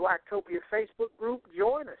member of the Blacktopia Facebook group,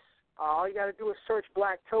 join us. All you got to do is search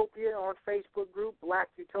Blacktopia on Facebook group, Black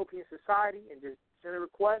Utopian Society, and just send a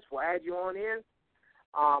request. We'll add you on in.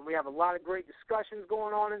 We have a lot of great discussions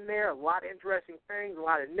going on in there, a lot of interesting things, a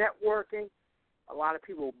lot of networking, a lot of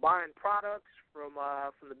people buying products from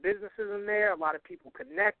the businesses in there, a lot of people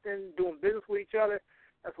connecting, doing business with each other.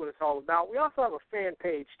 That's what it's all about. We also have a fan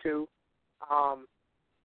page, too.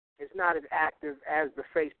 It's not as active as the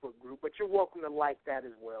Facebook group, but you're welcome to like that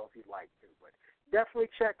as well if you'd like to. But definitely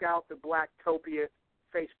check out the Blacktopia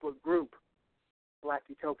Facebook group, Black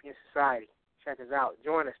Utopian Society. Check us out.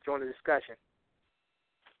 Join us. Join the discussion.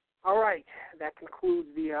 All right. That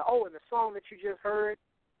concludes the and the song that you just heard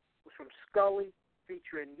was from Scully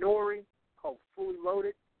featuring Nori called Fully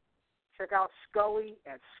Loaded. Check out Scully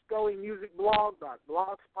at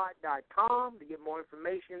scullymusicblog.blogspot.com to get more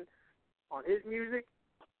information on his music.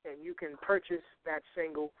 And you can purchase that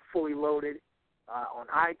single, Fully Loaded, on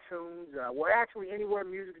iTunes. Actually anywhere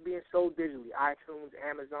music is being sold digitally, iTunes,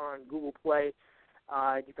 Amazon, Google Play.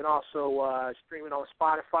 You can also stream it on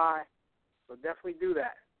Spotify. So definitely do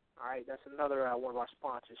that. All right, that's another one of our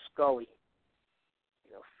sponsors, Scully,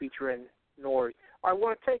 featuring Nori. I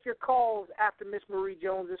want to take your calls after Miss Marie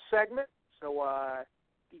Jones' segment, so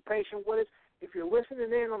be patient with us. If you're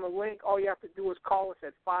listening in on the link, all you have to do is call us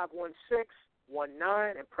at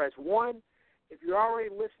 516-19 and press 1. If you're already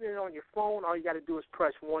listening on your phone, all you got to do is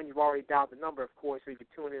press 1. You've already dialed the number, of course, so you can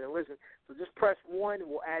tune in and listen. So just press 1, and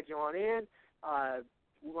we'll add you on in.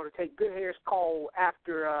 We're going to take Good Hair's call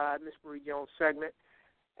after Miss Marie Jones' segment.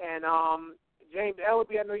 And James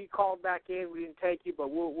Ellaby, I know you called back in. We didn't take you,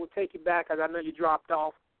 but we'll take you back because I know you dropped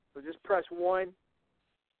off. So just press 1.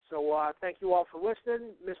 So thank you all for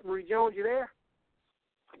listening. Miss Marie Jones, you there?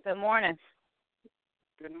 Good morning.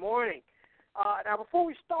 Good morning. Now, before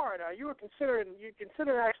we start, you considered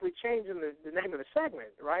actually changing the name of the segment,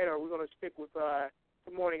 right? Or are we going to stick with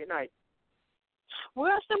Good Morning at Night? We're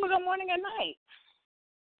going to stick with Good Morning at Night.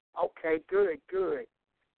 Okay, good.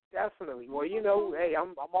 Definitely. Well, hey,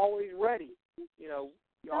 I'm always ready. You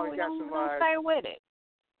always got some. Stay with it.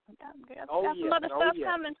 Got some other stuff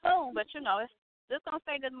coming soon, but it's just gonna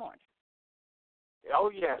stay this morning. Oh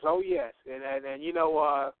yes. And you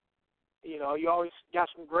always got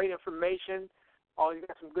some great information. Always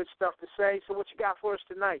got some good stuff to say. So what you got for us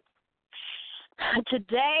tonight?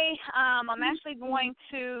 Today, I'm actually going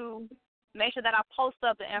to make sure that I post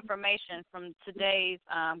up the information from today's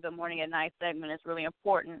Good Morning at Night segment. It's really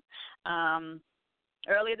important.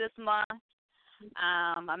 Earlier this month,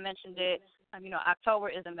 I mentioned it. October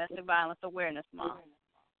is Domestic Violence Awareness Month.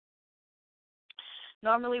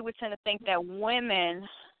 Normally, we tend to think that women,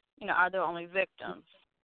 are the only victims.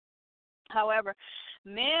 However,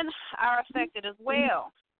 men are affected as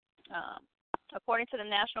well. According to the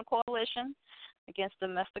National Coalition Against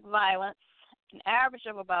Domestic Violence, an average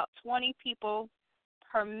of about 20 people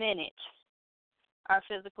per minute are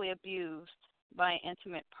physically abused by an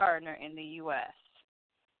intimate partner in the U.S.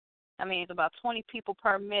 That means about 20 people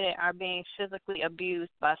per minute are being physically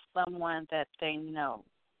abused by someone that they know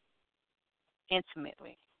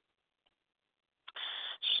intimately.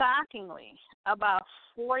 Shockingly, about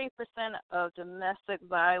 40% of domestic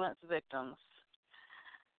violence victims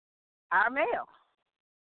are male.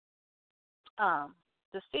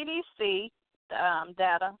 The CDC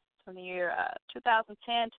data from the year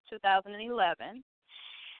 2010 to 2011,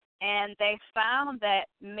 and they found that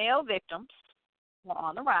male victims were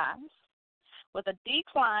on the rise, with a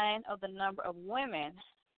decline of the number of women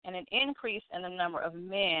and an increase in the number of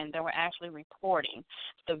men that were actually reporting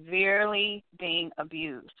severely being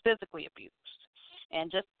abused, physically abused. And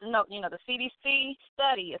just to note, the CDC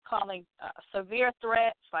study is calling severe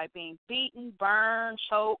threats like being beaten, burned,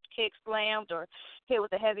 choked, kicked, slammed, or hit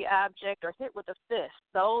with a heavy object or hit with a fist.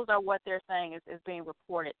 Those are what they're saying is being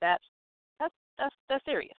reported. That's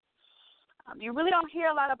serious. You really don't hear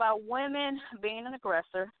a lot about women being an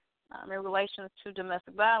aggressor in relation to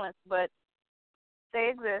domestic violence, but they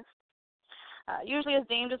exist. Usually it's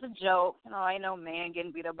deemed as a joke. Ain't no man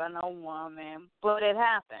getting beat up by no woman, but it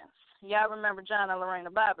happens. Y'all remember John and Lorena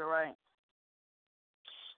Bobbitt, right?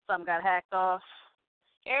 Something got hacked off.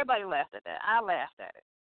 Everybody laughed at that. I laughed at it.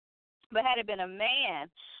 But had it been a man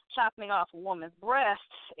chopping off a woman's breast,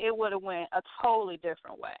 it would have went a totally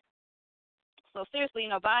different way. So seriously,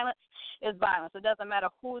 violence is violence. It doesn't matter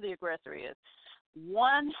who the aggressor is.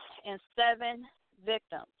 1 in 7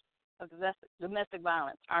 victims of domestic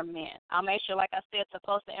violence are men. I'll make sure, like I said, to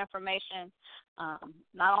post the information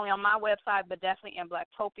not only on my website but definitely in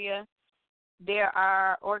Blacktopia. There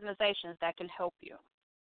are organizations that can help you.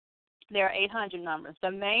 There are 800 numbers. The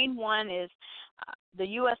main one is the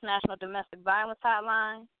U.S. National Domestic Violence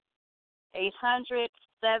Hotline,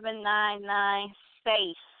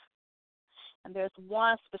 800-799-SAFE. And there's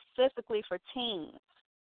one specifically for teens.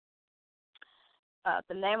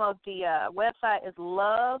 The name of the website is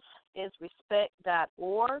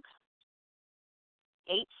loveisrespect.org,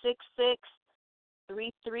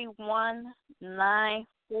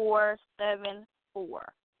 866-331-9474.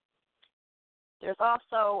 There's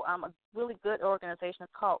also a really good organization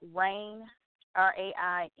called RAINN,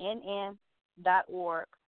 RAINN.org.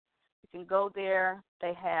 You can go there.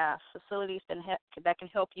 They have facilities that can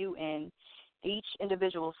help you in each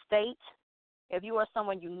individual state. If you are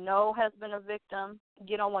someone you know has been a victim,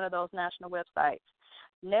 get on one of those national websites.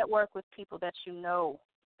 Network with people that you know.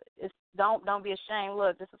 Don't be ashamed.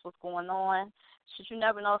 Look, this is what's going on. Should you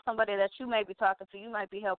never know somebody that you may be talking to, you might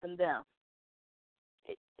be helping them.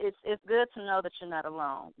 It's good to know that you're not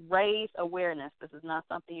alone. Raise awareness. This is not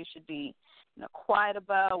something you should be quiet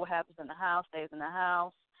about. What happens in the house stays in the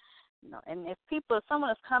house. And if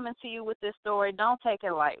someone is coming to you with this story, don't take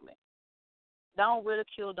it lightly. Don't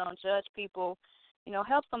ridicule, don't judge people.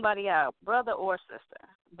 Help somebody out, brother or sister.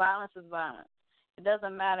 Violence is violence. It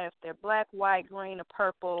doesn't matter if they're black, white, green, or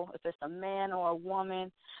purple, if it's a man or a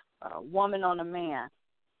woman on a man.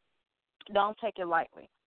 Don't take it lightly.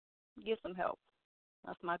 Get some help.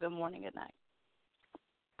 That's my good morning, good night.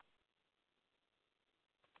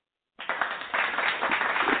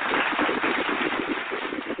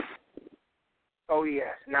 Oh,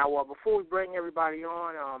 yes. Now, before we bring everybody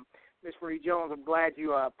on, Miss Marie Jones, I'm glad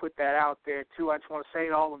you put that out there, too. I just want to say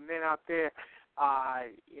to all the men out there,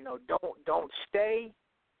 don't stay,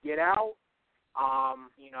 get out. I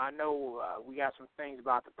know we got some things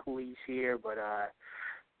about the police here, but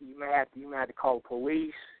you may have to call the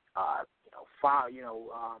police. File.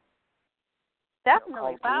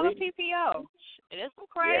 Definitely file a PPO. It is some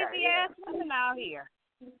crazy ass women out here.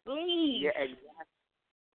 Please. Yeah, exactly.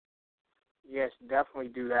 Yes, definitely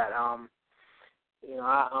do that. I'm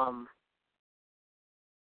not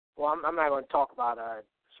going to talk about a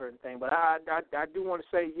certain thing, but I do want to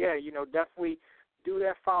say, definitely do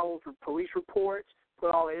that. Follow the police reports.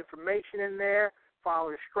 Put all the information in there. File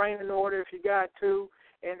a restraining order if you got to,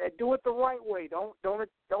 and do it the right way. Don't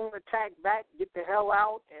attack back. Get the hell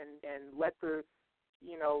out and let the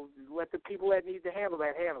people that need to handle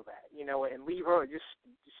that. And leave her. Just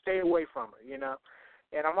stay away from her.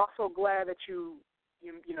 And I'm also glad that you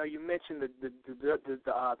mentioned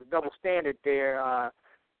the double standard there.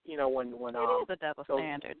 When it is a double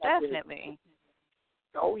standard, definitely.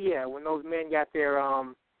 Oh yeah, when those men got their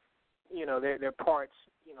their parts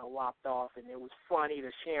lopped off, and it was funny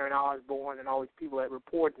to Sharon Osbourne and all these people that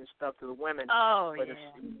reported and stuff to the women. Oh but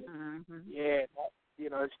yeah.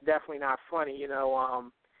 It's definitely not funny.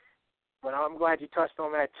 But I'm glad you touched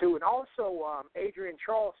on that too, and also Adrian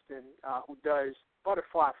Charleston, who does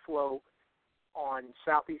Butterfly Flow on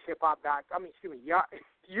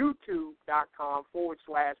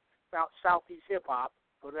YouTube.com/Butterfly Southeast Hip Hop.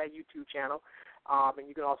 Go to that YouTube channel. And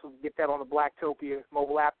you can also get that on the Blacktopia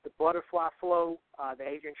mobile app. The Butterfly Flow, the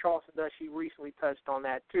Adrian Charleston does, she recently touched on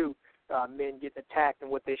that too. Men getting attacked and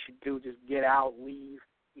what they should do, just get out, leave.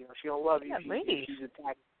 You know, she don't love you. She's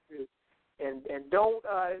attacked too. And don't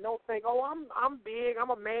think, oh, I'm big, I'm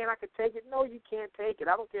a man, I can take it. No, you can't take it.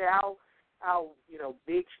 I don't care how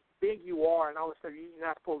big you are and all this stuff. You're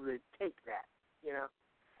not supposed to take that. You know.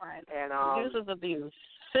 Right. And abuse is abuse.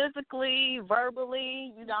 Physically,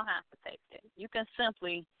 verbally, you don't have to take it. You can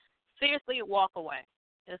simply, seriously walk away.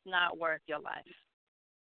 It's not worth your life.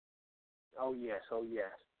 Oh yes.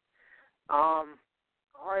 All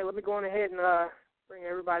right, let me go on ahead and bring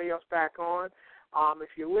everybody else back on.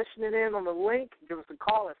 If you're listening in on the link, give us a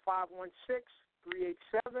call at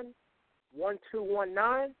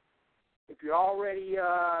 516-387-1219. If you're already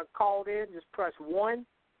called in, just press 1.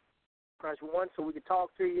 Press 1 so we can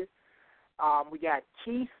talk to you. We got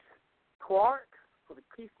Keith Clark for the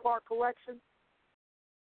Keith Clark collection.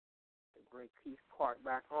 Bring Keith Clark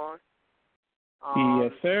back on.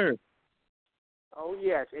 Yes, sir. Oh,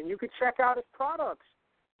 yes. And you can check out his products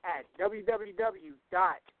at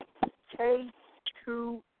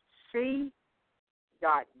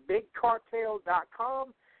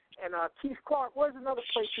www.k2c.bigcartel.com. And Keith Clark, where's another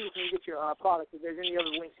place you can get your products if there's any other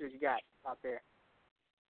links that you got out there?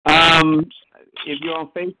 If you're on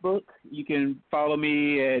Facebook, you can follow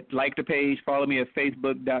me like the page, follow me at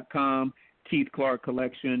facebook.com, Keith Clark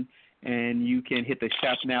Collection, and you can hit the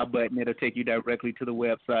Shop Now button. It'll take you directly to the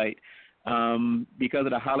website. Because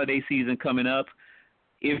of the holiday season coming up,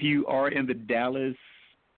 if you are in the Dallas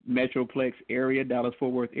Metroplex area,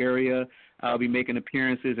 Dallas-Fort Worth area, I'll be making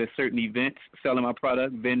appearances at certain events, selling my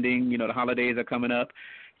product, vending. You know, the holidays are coming up,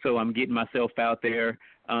 so I'm getting myself out there.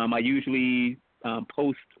 I usually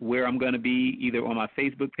post where I'm going to be either on my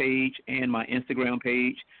Facebook page and my Instagram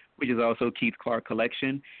page, which is also Keith Clark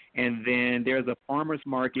Collection. And then there's a farmer's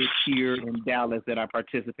market here in Dallas that I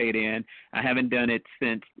participate in. I haven't done it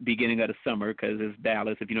since beginning of the summer because it's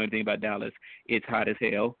Dallas. If you know anything about Dallas, it's hot as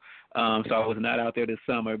hell. So I was not out there this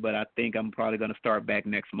summer, but I think I'm probably going to start back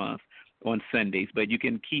next month on Sundays. But you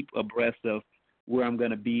can keep abreast of where I'm going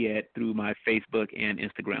to be at through my Facebook and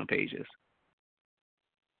Instagram pages.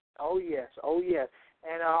 Oh, yes.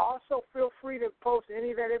 And also feel free to post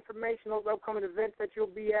any of that information, those upcoming events that you'll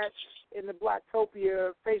be at in the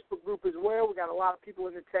Blacktopia Facebook group as well. We got a lot of people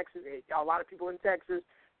in Texas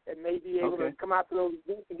that may be able to come out to those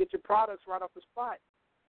events and get your products right off the spot.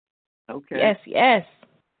 Okay. Yes.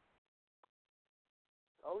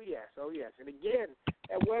 Oh, yes. And again,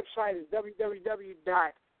 that website is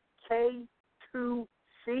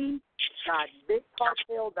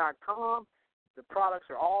www.k2c.bigcartel.com. The products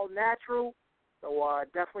are all natural, so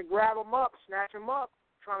definitely grab them up, snatch them up.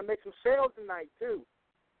 Trying to make some sales tonight, too.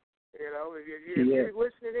 You know, if you're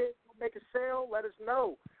listening in, make a sale, let us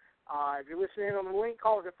know. If you're listening in on the link,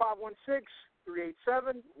 call us at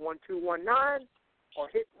 516-387-1219 or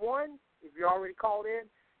hit 1 if you're already called in.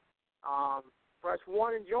 Press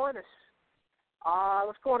 1 and join us.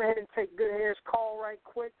 Let's go on ahead and take Good Hair's call right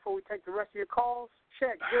quick before we take the rest of your calls.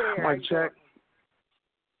 Check. Good Hair. Mic check.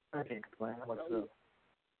 I can't complain. How about you?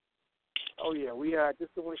 Oh, yeah. We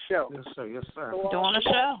just doing a show. Yes, sir. Doing a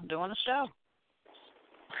show.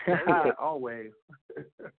 Always.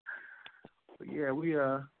 But yeah,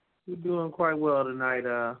 we're doing quite well tonight.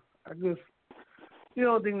 I guess the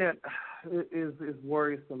only thing that is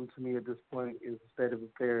worrisome to me at this point is the state of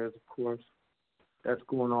affairs, of course, that's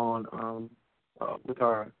going on with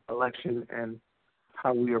our election and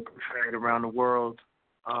how we are portrayed around the world.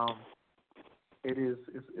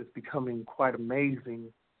 It's becoming quite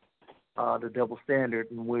amazing, the double standard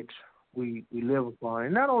in which we live upon.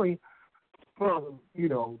 And not only from,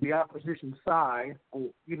 the opposition side, or,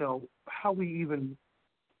 how we even,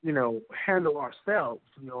 handle ourselves.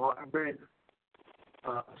 I read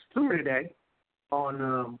a story today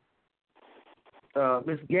on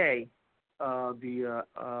Miss Gay, the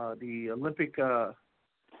Olympic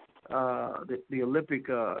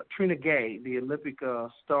Trina Gay, the Olympic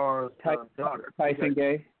star's daughter. Tyson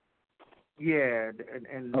Gay? Yeah,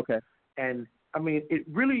 and okay. And I mean, it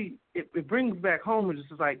really it brings back home. It's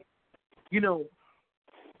just like, at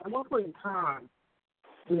one point in time,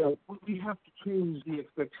 we have to change the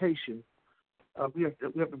expectation. We have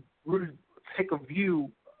to really take a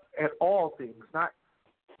view at all things, not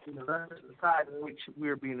not just the side in which we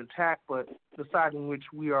are being attacked, but the side in which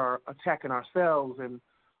we are attacking ourselves. And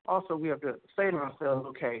also, we have to say to ourselves,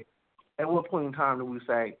 okay, at what point in time do we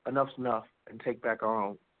say enough's enough and take back our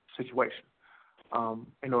own situation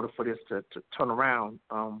in order for this to turn around?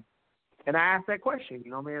 And I ask that question,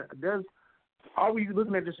 man, does are we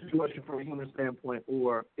looking at this situation from a human standpoint,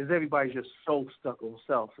 or is everybody just so stuck on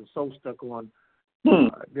self and so stuck on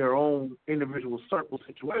their own individual circle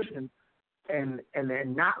situation, and they're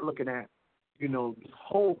not looking at, you know, the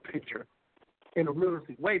whole picture in a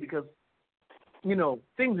realistic way? Because, you know,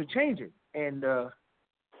 things are changing, and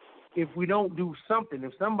if we don't do something,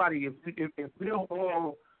 if we don't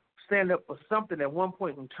all stand up for something at one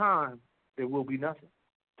point in time, there will be nothing,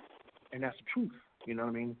 and that's the truth. You know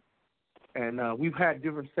what I mean? And we've had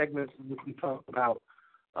different segments in which we talked about,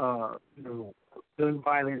 you know, gun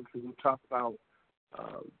violence, and we talked about,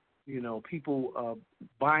 you know, people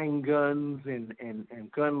buying guns and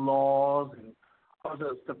gun laws and all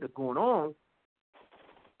the stuff that's going on.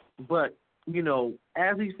 But, you know,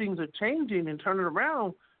 as these things are changing and turning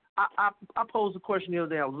around, I posed a question the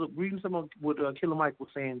other day. I was reading some of what Killer Mike was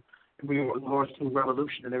saying in regards to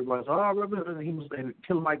revolution, and everybody's revolution. And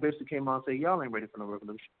Killer Mike basically came out and said, y'all ain't ready for no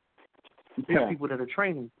revolution. There are people that are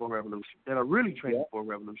training for a revolution, that are really training for a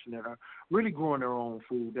revolution, that are really growing their own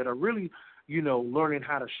food, that are really, you know, learning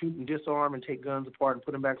how to shoot and disarm and take guns apart and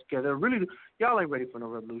put them back together. Really, y'all ain't ready for no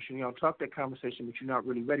revolution. Y'all talk that conversation, but you're not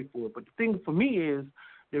really ready for it. But the thing for me is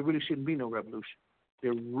there really shouldn't be no revolution.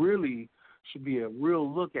 There really should be a real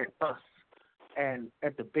look at us and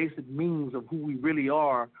at the basic means of who we really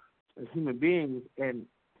are as human beings, and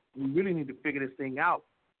we really need to figure this thing out,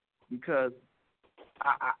 because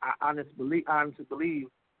I honestly believe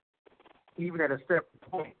even at a certain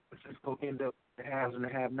point, it's just going to end up the haves and the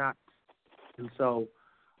have-nots. And so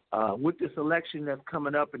with this election that's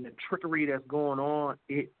coming up and the trickery that's going on,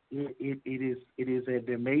 it is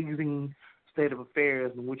an amazing state of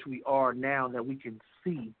affairs in which we are now, that we can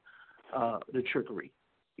see the trickery.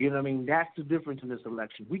 You know what I mean? That's the difference in this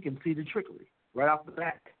election. We can see the trickery right off the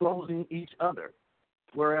bat, exposing each other.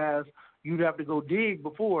 Whereas you'd have to go dig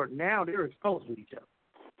before. Now they're exposed with each other,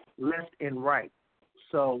 left and right.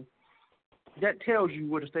 So that tells you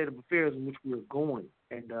where the state of affairs in which we're going,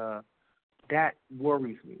 and that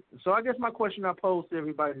worries me. So I guess my question I pose to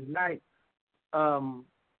everybody tonight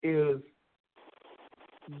is,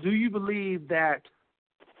 do you believe that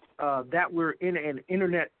that we're in an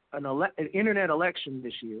internet election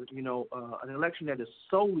this year? You know, an election that is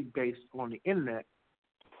solely based on the internet.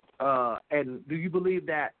 And do you believe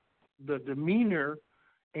that the demeanor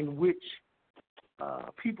in which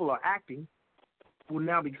people are acting will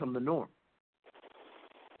now become the norm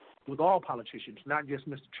with all politicians, not just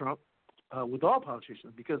Mr. Trump, with all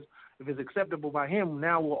politicians? Because if it's acceptable by him,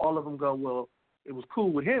 now will all of them go, well, it was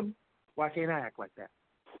cool with him, why can't I act like that?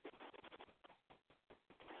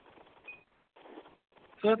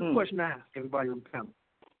 So that's the question I ask everybody on the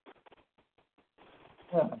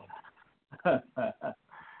panel.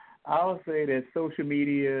 I'll say that social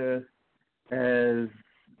media has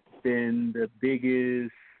been the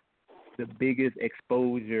biggest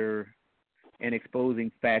exposure and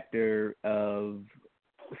exposing factor of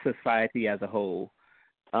society as a whole.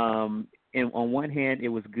 And on one hand, it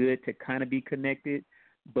was good to kind of be connected,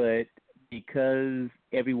 but because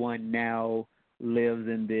everyone now lives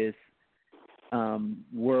in this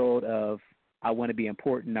world of, I want to be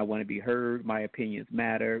important, I want to be heard, my opinions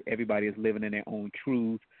matter, everybody is living in their own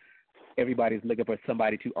truth, everybody's looking for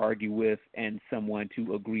somebody to argue with and someone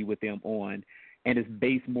to agree with them on, and it's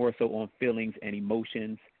based more so on feelings and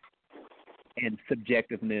emotions and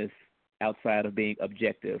subjectiveness outside of being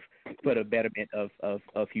objective for the betterment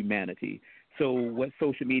of humanity. So what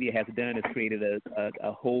social media has done is created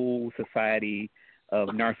a whole society of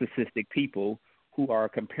narcissistic people who are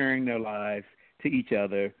comparing their lives to each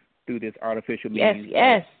other through this artificial means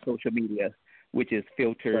of social media, which is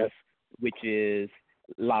filters, which is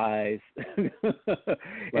lies, and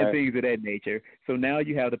things of that nature. So now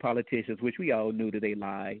you have the politicians, which we all knew that they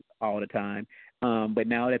lie all the time. But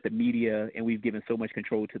now that the media, and we've given so much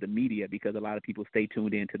control to the media because a lot of people stay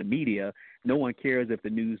tuned into the media, no one cares if the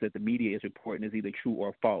news that the media is reporting is either true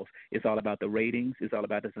or false. It's all about the ratings. It's all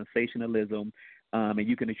about the sensationalism. And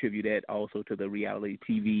you can attribute that also to the reality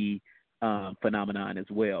TV phenomenon as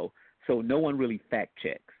well. So no one really fact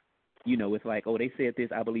checks. You know, it's like, oh, they said this,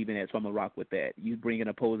 I believe in that, so I'm going to rock with that. You bring an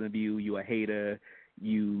opposing view, you a hater,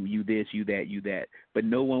 you this, you that. But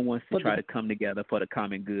no one wants to try to come together for the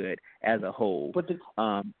common good as a whole. But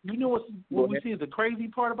you know what we see is the crazy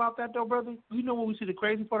part about that, though, brother? You know what we see the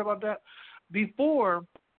crazy part about that? Before,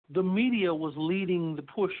 the media was leading the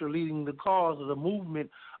push or leading the cause of the movement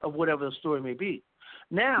of whatever the story may be.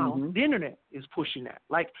 Now, the internet is pushing that.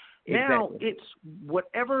 Like, now it's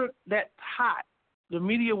whatever that's hot, the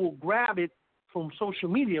media will grab it from social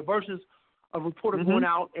media versus a reporter going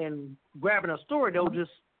out and grabbing a story. They'll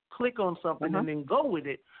just click on something and then go with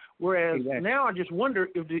it. Whereas now I just wonder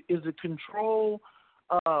is the control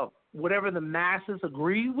whatever the masses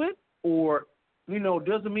agree with, or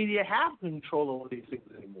does the media have control over these things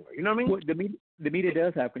anymore? You know what I mean? Well, the media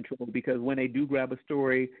does have control because when they do grab a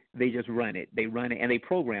story, they just run it. They run it and they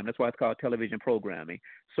program. That's why it's called television programming.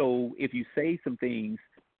 So if you say some things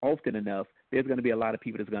often enough, there's going to be a lot of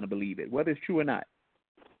people that's going to believe it, whether it's true or not.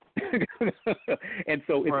 And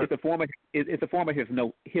so it's a form of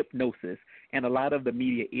hypnosis, and a lot of the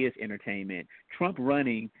media is entertainment. Trump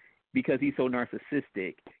running because he's so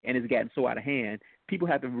narcissistic and has gotten so out of hand, people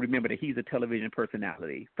have to remember that he's a television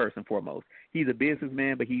personality, first and foremost. He's a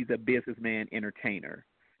businessman, but he's a businessman entertainer.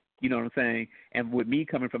 You know what I'm saying? And with me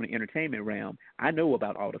coming from the entertainment realm, I know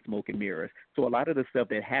about all the smoke and mirrors. So a lot of the stuff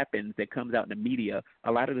that happens that comes out in the media,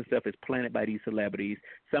 a lot of the stuff is planted by these celebrities.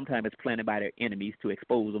 Sometimes it's planted by their enemies to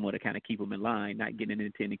expose them or to kind of keep them in line, not getting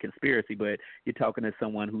into any conspiracy, but you're talking to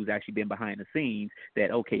someone who's actually been behind the scenes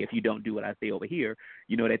that, okay, if you don't do what I say over here,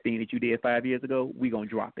 that thing that you did 5 years ago, we're going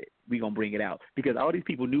to drop it. We're going to bring it out. Because all these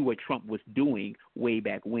people knew what Trump was doing way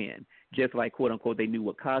back when. Just like, quote, unquote, they knew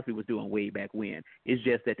what Cosby was doing way back when. It's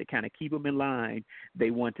just that to kind of keep them in line,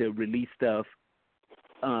 they want to release stuff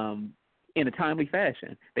in a timely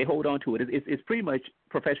fashion. They hold on to it. It's pretty much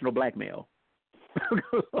professional blackmail.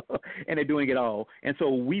 And they're doing it all. And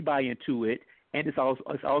so we buy into it, and it's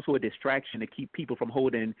also a distraction to keep people from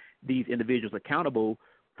holding these individuals accountable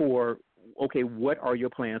for, okay, what are your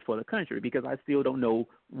plans for the country? Because I still don't know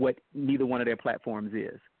what neither one of their platforms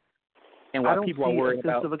is. And I don't people see are worried a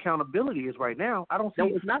sense of accountability is right now. I don't see.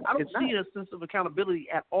 No, it's not. I don't see a sense of accountability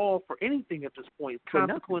at all for anything at this point.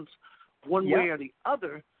 Consequence, one way or the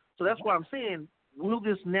other. So that's why I'm saying, will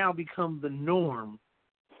this now become the norm?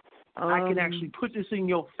 I can actually put this in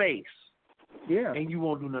your face, and you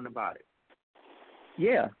won't do nothing about it.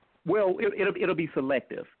 Yeah. Well, it'll be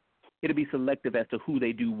selective. It'll be selective as to who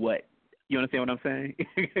they do what. You understand what I'm saying?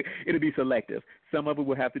 It'll be selective. Some of it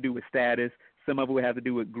will have to do with status. Some of it will have to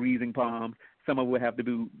do with greasing palms. Some of it will have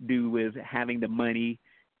to do with having the money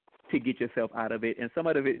to get yourself out of it. And some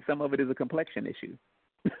of it is a complexion issue.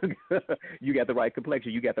 You got the right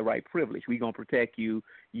complexion. You got the right privilege. We're going to protect you.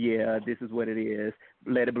 Yeah, this is what it is.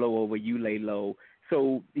 Let it blow over. You lay low.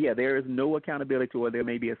 So, yeah, there is no accountability, or there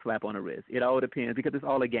may be a slap on the wrist. It all depends because it's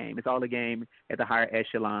all a game. It's all a game at the higher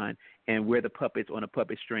echelon, and we're the puppets on the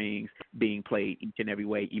puppet strings being played each and every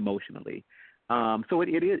way emotionally. So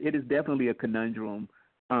it is definitely a conundrum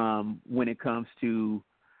when it comes to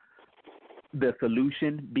the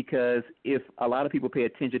solution, because if a lot of people pay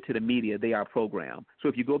attention to the media, they are programmed. So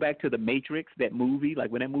if you go back to The Matrix, that movie, like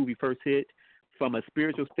when that movie first hit, from a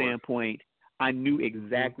spiritual standpoint, I knew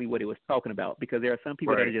exactly what it was talking about, because there are some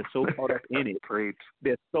people that are just so caught up in it.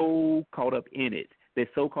 They're so caught up in it. They're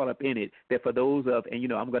so caught up in it that for those of,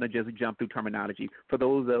 and I'm going to just jump through terminology, for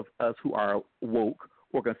those of us who are woke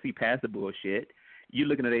or can see past the bullshit, you're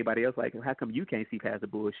looking at everybody else like, well, how come you can't see past the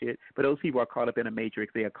bullshit? But those people are caught up in a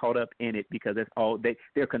matrix. They are caught up in it because that's all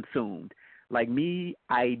they're consumed. Like me,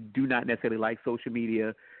 I do not necessarily like social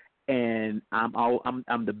media, and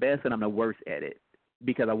I'm the best and I'm the worst at it,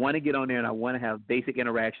 because I want to get on there and I want to have basic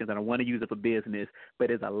interactions and I want to use it for business, but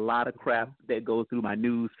there's a lot of crap that goes through my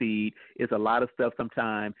news feed. It's a lot of stuff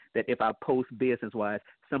sometimes that if I post business-wise,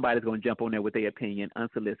 somebody's going to jump on there with their opinion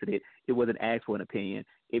unsolicited. It wasn't asked for an opinion.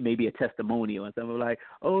 It may be a testimonial, and someone like,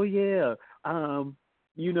 oh, yeah,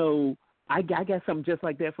 I got something just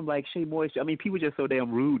like that from like Shea Moisture. I mean, people are just so damn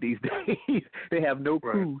rude these days. They have no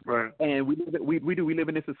proof. Right. And we live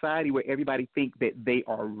in a society where everybody thinks that they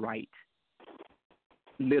are right.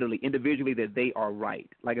 Literally, individually, that they are right.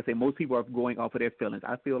 Like I say, most people are going off of their feelings.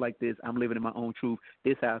 I feel like this. I'm living in my own truth.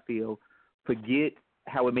 This is how I feel. Forget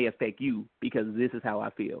how it may affect you, because this is how I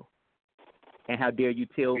feel. And how dare you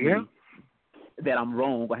tell me that I'm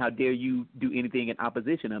wrong, or how dare you do anything in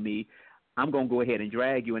opposition of me? I'm going to go ahead and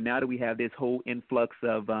drag you. And now that we have this whole influx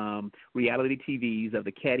of reality TVs, of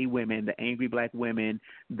the catty women, the angry black women,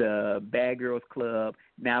 the bad girls club,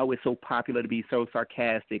 now it's so popular to be so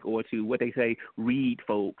sarcastic, or to, what they say, read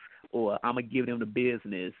folks, or I'm going to give them the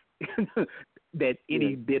business, that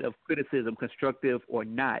any bit of criticism, constructive or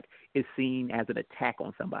not, is seen as an attack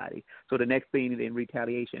on somebody. So the next thing in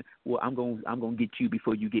retaliation, well, I'm going to get you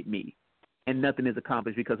before you get me. And nothing is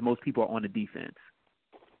accomplished because most people are on the defense.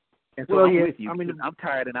 And so I'm with you. I mean, I'm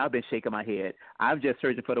tired and I've been shaking my head. I'm just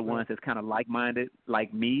searching for the ones that's kind of like-minded,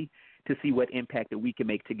 like me, to see what impact that we can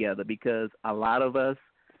make together, because a lot of us,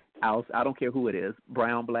 I don't care who it is,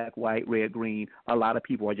 brown, black, white, red, green, a lot of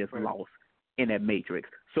people are just lost in that matrix.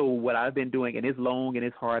 So what I've been doing, and it's long and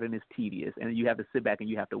it's hard and it's tedious, and you have to sit back and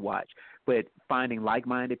you have to watch, but finding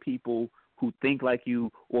like-minded people who think like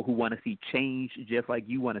you or who want to see change just like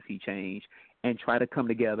you want to see change, and try to come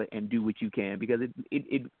together and do what you can, because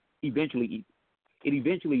it eventually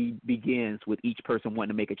begins with each person wanting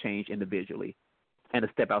to make a change individually and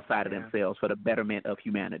a step outside of themselves for the betterment of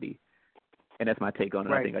humanity. And that's my take on it.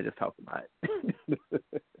 Right. I think I just talked about it.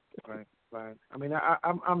 Right. I mean,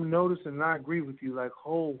 I'm noticing, and I agree with you like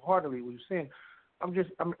wholeheartedly what you're saying.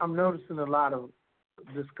 I'm noticing a lot of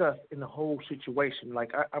disgust in the whole situation.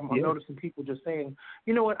 Like I'm noticing people just saying,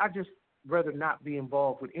 you know what, I just rather not be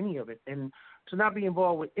involved with any of it. And to not be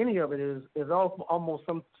involved with any of it is almost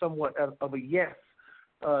somewhat of a yes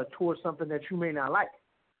towards something that you may not like.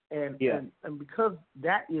 And because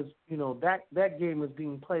that is, that game is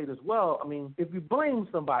being played as well. I mean, if you blame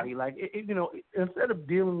somebody, like instead of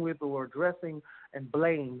dealing with or addressing and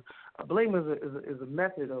blame is a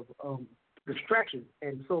method of distraction.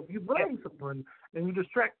 And so if you blame someone and you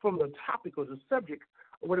distract from the topic or the subject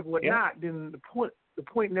or whatnot, then the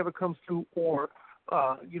point never comes through, or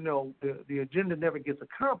the agenda never gets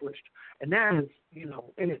accomplished. And that is,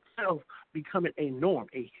 in itself becoming a norm,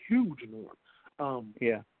 a huge norm.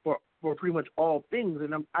 For pretty much all things.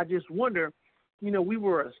 And I just wonder, we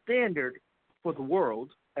were a standard for the world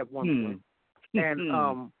at one point.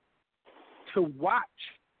 And to watch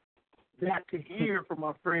that, to hear from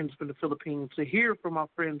our friends from the Philippines, to hear from our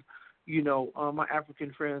friends, my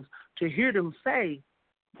African friends, to hear them say,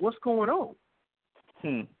 what's going on?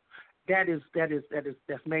 That's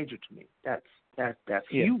major to me. That's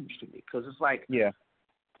huge to me, because it's like, now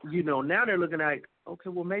they're looking at, okay,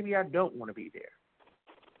 well, maybe I don't want to be there.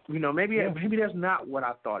 Maybe that's not what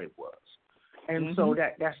I thought it was. And so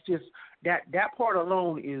that's just that part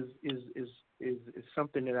alone is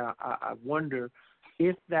something that I wonder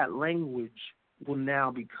if that language will now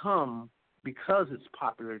become, because it's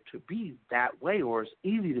popular to be that way, or it's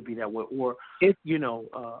easy to be that way, or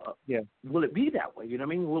will it be that way? You know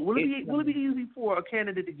what I mean? Will it be easy for a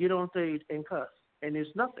candidate to get on stage and cuss and it's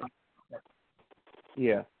nothing?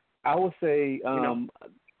 Yeah, I would say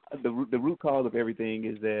the root cause of everything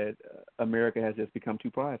is that America has just become too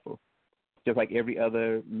prideful. Just like every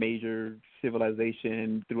other major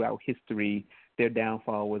civilization throughout history, their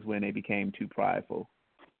downfall was when they became too prideful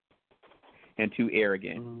and too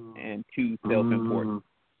arrogant and too self-important.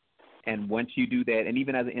 And once you do that, and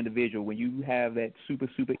even as an individual, when you have that super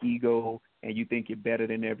ego and you think you're better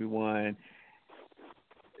than everyone,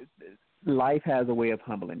 life has a way of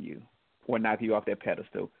humbling you or knocking you off that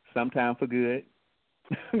pedestal, sometimes for good.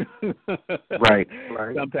 Right.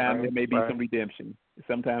 Sometimes there may be some redemption.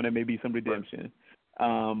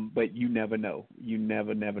 But you never know. You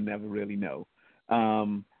never really know.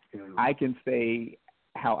 I can say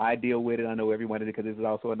how I deal with it. I know everyone, because this is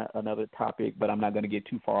also another topic, but I'm not going to get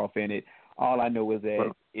too far off in it. All I know is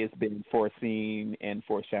that it's been foreseen and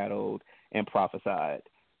foreshadowed and prophesied.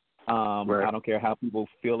 I don't care how people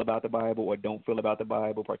feel about the Bible or don't feel about the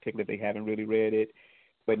Bible, particularly if they haven't really read it.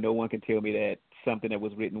 But no one can tell me that something that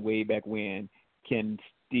was written way back when can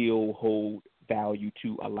still hold value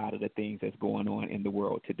to a lot of the things that's going on in the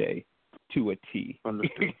world today, to a T.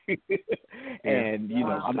 Understood. And,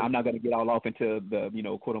 I'm not going to get all off into the,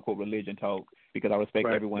 quote-unquote religion talk, because I respect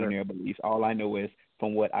everyone in their beliefs. All I know is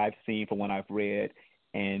from what I've seen, from what I've read,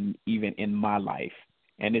 and even in my life,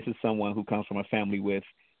 and this is someone who comes from a family with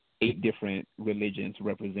 8 different religions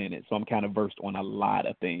represented, so I'm kind of versed on a lot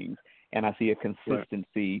of things. And I see a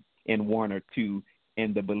consistency in one or two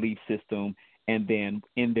in the belief system, and then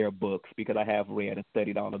in their books, because I have read and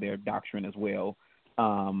studied all of their doctrine as well,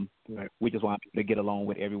 which is why I'm able to get along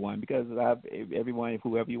with everyone, because everyone,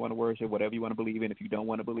 whoever you want to worship, whatever you want to believe in, if you don't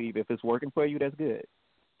want to believe, if it's working for you, that's good.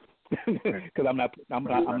 Because I'm not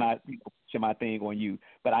pushing my thing on you,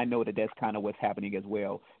 but I know that that's kind of what's happening as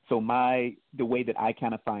well. So the way that I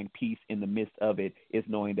kind of find peace in the midst of it is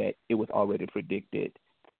knowing that it was already predicted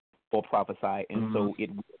or prophesied, and so it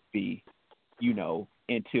will be,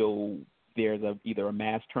 until there's either a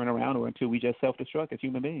mass turnaround or until we just self-destruct as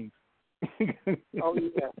human beings. Oh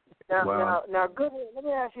yeah. Now, good. Let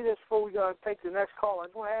me ask you this before we go take the next call. I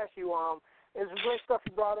just want to ask you, there's some great stuff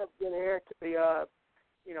you brought up in here to the,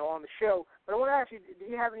 on the show. But I want to ask you, do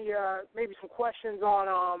you have any maybe some questions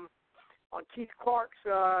on Keith Clark's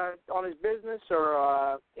on his business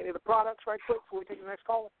or any of the products, right quick, before we take the next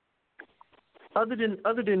caller? Other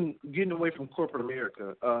than getting away from corporate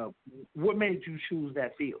America, what made you choose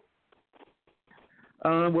that field?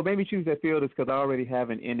 What made me choose that field is because I already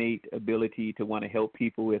have an innate ability to want to help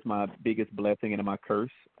people. It's my biggest blessing and my curse,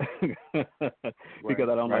 because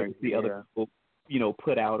I don't like to see other people,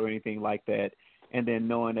 put out or anything like that. And then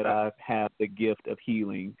knowing that I have the gift of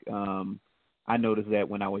healing, I noticed that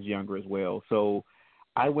when I was younger as well. So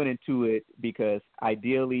I went into it because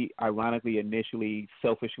ideally, ironically, initially,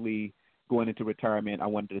 selfishly, going into retirement, I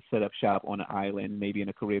wanted to set up shop on an island, maybe in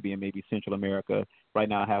the Caribbean, maybe Central America. Right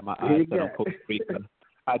now, I have my eyes set on Costa Rica.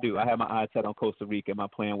 I do. I have my eyes set on Costa Rica. My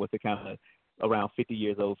plan was to kind of, around 50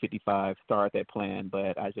 years old, 55, start that plan,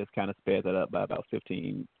 but I just kind of sped that up by about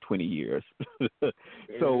 15, 20 years.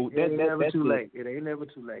 So it ain't never that's too it. late. It ain't never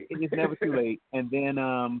too late. It's never too late. And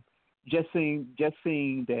then just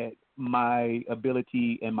seeing that my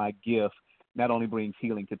ability and my gift not only brings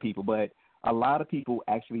healing to people, but a lot of people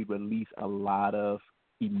actually release a lot of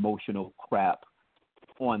emotional crap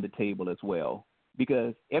on the table as well,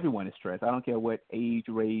 because everyone is stressed. I don't care what age,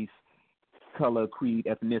 race, color, creed,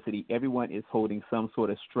 ethnicity. Everyone is holding some sort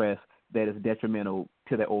of stress that is detrimental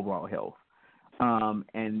to their overall health.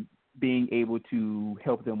 And being able to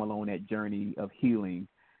help them along that journey of healing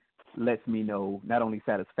lets me know not only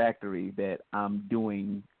satisfactory that I'm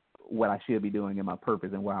doing what I should be doing in my purpose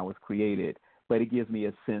and why I was created, but it gives me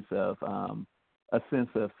a sense of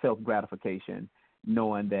self-gratification,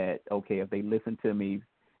 knowing that, okay, if they listen to me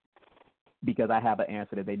because I have an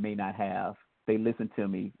answer that they may not have, they listen to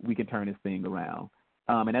me, we can turn this thing around.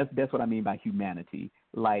 And that's what I mean by humanity.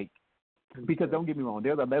 Like, because don't get me wrong,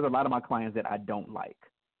 there's a lot of my clients that I don't like.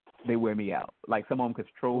 They wear me out. Like, some of them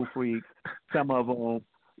control freaks. Some of them,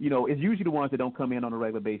 it's usually the ones that don't come in on a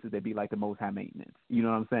regular basis that be like the most high maintenance. You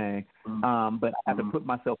know what I'm saying? Mm-hmm. But I have to put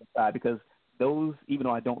myself aside, because those, even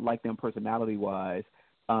though I don't like them personality-wise,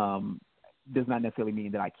 does not necessarily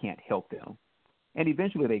mean that I can't help them. And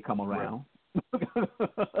eventually they come around.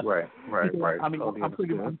 Right. I mean,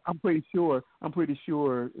 totally I'm pretty sure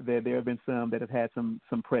that there have been some that have had some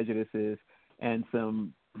prejudices and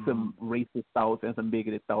some racist thoughts and some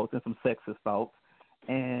bigoted thoughts and some sexist thoughts.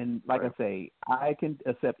 And like I say, I can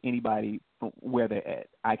accept anybody from where they're at.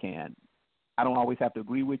 I can. I don't always have to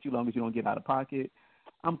agree with you, as long as you don't get out of pocket.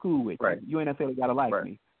 I'm cool with you. You ain't necessarily got to like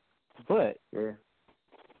me. But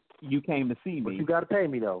you came to see me. But you got to pay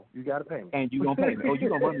me, though. You got to pay me. And you going to pay me. Oh, you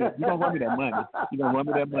going to run me that money. You going to run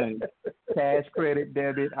me that money. Cash, credit,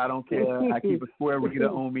 debit, I don't care. I keep a square reader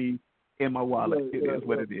on me in my wallet. It is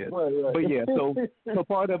what it is. But, yeah, so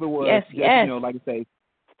part of it was like I say,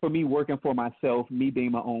 for me working for myself, me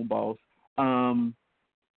being my own boss,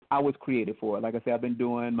 I was created for it. Like I said, I've been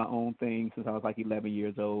doing my own thing since I was like 11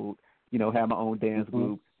 years old, have my own dance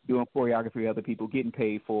group, doing choreography for other people, getting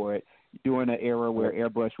paid for it. During an era where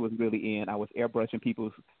airbrush was really in, I was airbrushing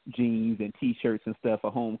people's jeans and T-shirts and stuff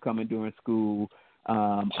for homecoming during school.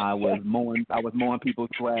 I was mowing people's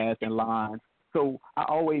grass and lawns. So I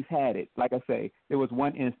always had it. Like I say, there was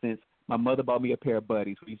one instance, my mother bought me a pair of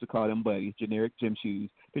buddies. We used to call them buddies, generic gym shoes,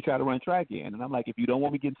 to try to run track in. And I'm like, if you don't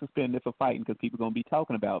want me getting suspended for fighting because people are going to be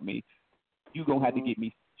talking about me, you're going to have to get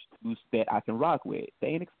me shoes that I can rock with. They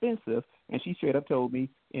ain't expensive. And she straight up told me,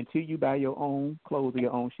 until you buy your own clothes or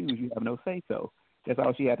your own shoes, you have no say-so. That's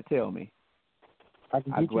all she had to tell me. I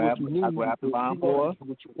grabbed the lawnmower.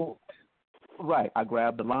 Right. I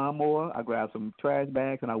grabbed the lawnmower. I grabbed some trash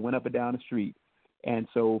bags, and I went up and down the street. And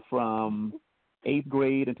so from 8th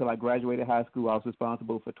grade until I graduated high school, I was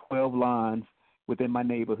responsible for 12 lawns within my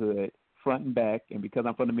neighborhood, front and back. And because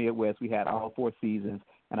I'm from the Midwest, we had all 4 seasons,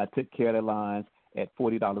 and I took care of the lawns at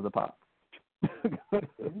 $40 a pop.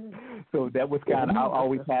 So that was kind of, I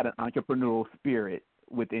always had an entrepreneurial spirit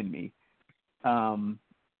within me.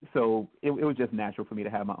 So it was just natural for me to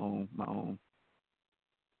have my own.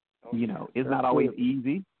 It's not always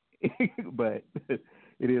easy, but it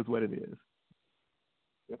is what it is.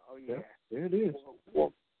 Oh, yeah. There it is.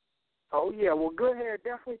 Well, go ahead.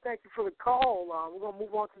 Definitely thank you for the call. We're going to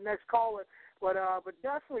move on to the next caller. But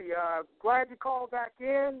definitely glad you called back in.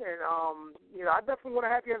 And, I definitely want to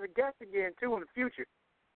have you as a guest again, too, in the future.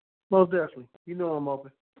 Most definitely. I'm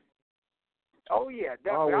open. Oh, yeah,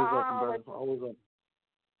 definitely. Always open, brother. Always open.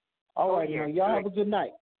 All right, man. Y'all have a good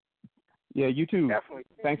night. Yeah, you too. Definitely.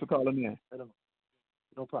 Thanks for calling in.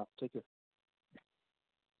 No problem. Take care.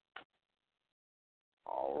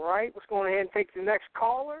 All right, let's go ahead and take the next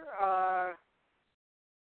caller.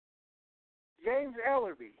 James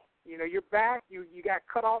Ellerby. You're back. You got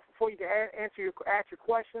cut off before you could ask your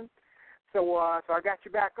question. So I got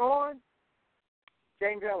you back on.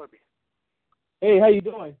 James Ellerby. Hey, how you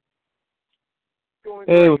doing? Doing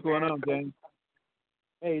hey, great, what's going on, James?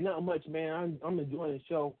 Hey, not much, man. I'm enjoying the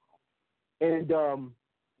show, and I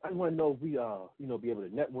just want to know if we be able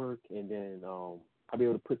to network, and then I'll be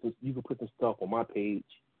able to put this. You can put some stuff on my page,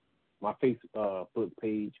 my Facebook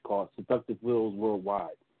page called Seductive Wills Worldwide.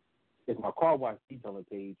 It's my car wash detailing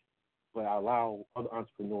page, but I allow other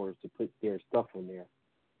entrepreneurs to put their stuff on there,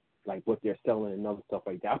 like what they're selling and other stuff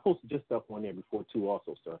like that. I posted just stuff on there before too,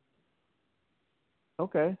 also, sir.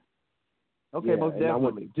 Okay. Okay, yeah, most and I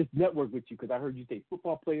want definitely. to just network with you because I heard you say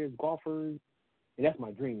football players, golfers, and that's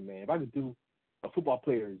my dream, man. If I could do a football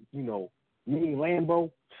player, you know, me and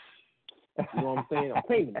Lambo, you know what I'm saying? I'm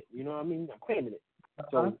claiming it. You know what I mean? I'm claiming it.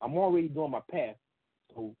 So I'm already doing my path.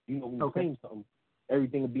 So, you know, when you claim something,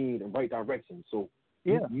 everything will be in the right direction. So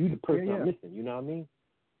you the person I'm missing, you know what I mean?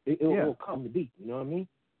 It'll come to be, you know what I mean?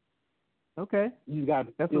 Okay. You got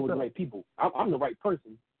to deal with the right people. I'm the right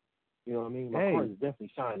person, you know what I mean? My card is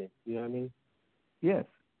definitely shining, you know what I mean? Yes.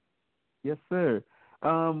 Yes, sir.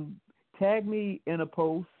 Tag me in a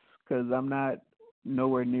post because I'm not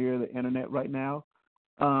nowhere near the internet right now.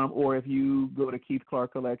 Or if you go to Keith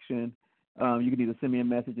Clark Collection, you can either send me a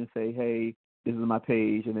message and say, hey, this is my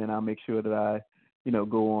page, and then I'll make sure that I, you know,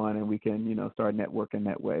 go on and we can, you know, start networking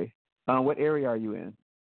that way. What area are you in?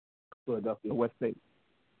 Philadelphia. Or what state?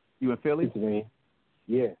 You in Philly? Pennsylvania.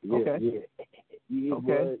 Yeah. Okay. Yeah,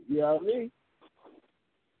 okay. You know what I mean?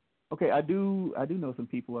 Okay, I do know some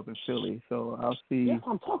people up in Philly, so I'll see. That's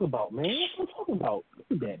what I'm talking about, man. That's what I'm talking about.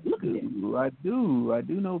 Look at that. I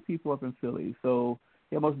do know people up in Philly, so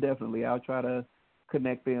yeah, most definitely. I'll try to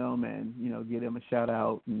connect them and, you know, give them a shout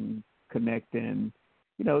out and connect and,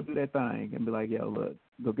 you know, do that thing and be like, yo, look,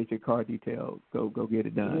 go get your car detailed. Go get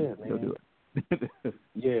it done. Yeah, man. Go do it.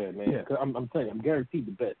 Yeah, man. Yeah. 'Cause I'm telling you, I'm guaranteed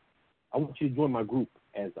the best. I want you to join my group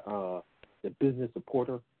as the business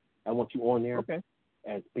supporter. I want you on there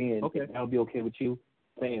as being, that'll be okay with you,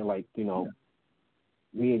 saying like, you know,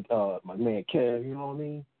 me and my man Kev, you know what I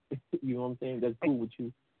mean? You know what I'm saying? That's cool with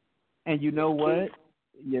you. And you know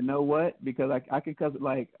what? Because I can, cause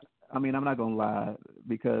like, I mean, I'm not going to lie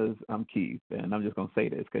because I'm Keith, and I'm just going to say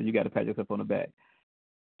this because you got to pat yourself on the back.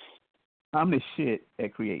 I'm the shit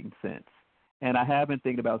at creating scents. And I have been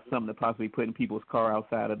thinking about something to possibly put in people's car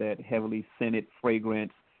outside of that heavily scented,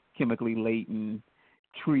 fragrance, chemically laden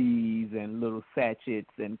trees and little sachets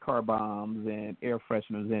and car bombs and air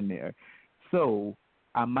fresheners in there. So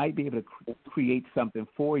I might be able to create something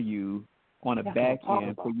for you on a back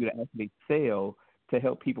end for you to actually sell to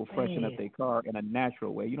help people freshen up their car in a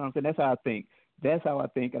natural way. You know what I'm saying? That's how I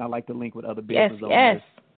think, and I like to link with other business owners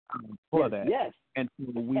for that. Yes. And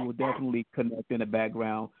so we will definitely connect in the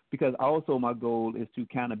background because also my goal is to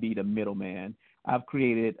kind of be the middleman. I've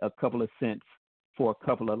created a couple of scents for a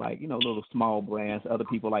couple of, like, you know, little small brands, other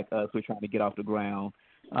people like us who are trying to get off the ground.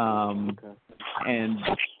 And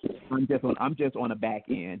I'm just on the back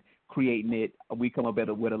end creating it. We come up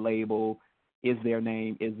with a label, is their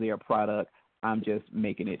name, is their product. I'm just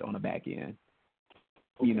making it on the back end.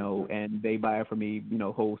 You know, and they buy it from me, you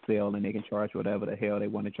know, wholesale, and they can charge whatever the hell they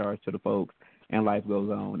want to charge to the folks, and life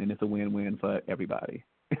goes on, and it's a win-win for everybody.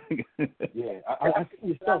 Yeah, I see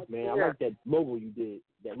your stuff, man. I like that logo you did.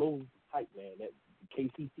 That logo type, man. That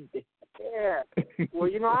KCC thing. Yeah. Well,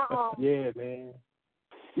 you know, yeah, man.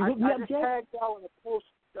 I just tagged y'all in a post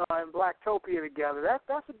in Blacktopia together.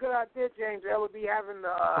 That's a good idea, James. That would be having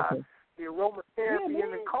the aromatherapy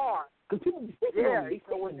in the car. Because people be sitting on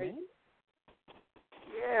it.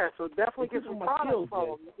 Yeah, so definitely get some products from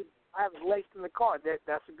them. You can have it laced in the car.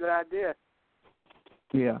 That's a good idea.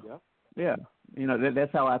 Yeah. You know,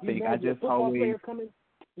 that's how I think. I just always. Coming,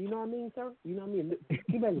 you know what I mean, sir? You know what I mean? Can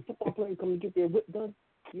you imagine a football player coming to get their whip done?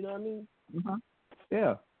 You know what I mean? Uh-huh.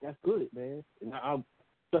 Yeah. That's good, man. And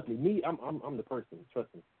trust me, I'm the person. Trust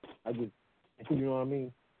me. I just, you know what I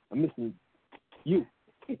mean? I'm missing you.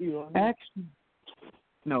 You know what I mean? Actually,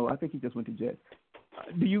 no, I think he just went to Jets.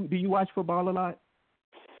 Do you watch football a lot?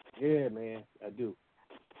 Yeah, man, I do.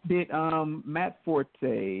 Did Matt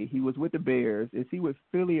Forte, he was with the Bears, is he with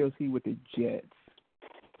Philly or is he with the Jets?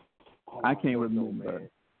 I can't remember.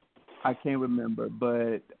 I can't remember,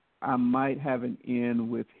 but I might have an in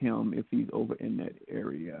with him if he's over in that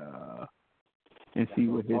area and see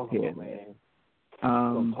what his head is.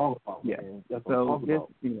 Yeah. So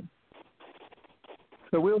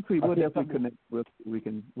we'll see. We'll definitely connect with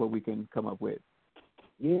what we can come up with.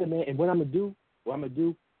 Yeah, man. And what I'm gonna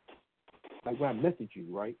do, like when I message you,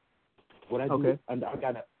 right? What I do, I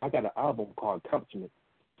got an album called Accomplishments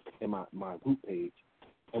in my group page,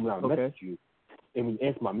 and when I message you, and when you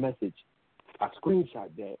answer my message, I screenshot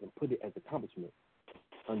that and put it as accomplishment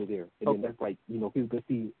under there, and then that's like, you know, people can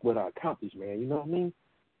see what I accomplished, man. You know what I mean?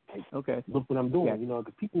 Like, look what I'm doing. You know,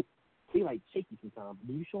 because people they like shaky sometimes,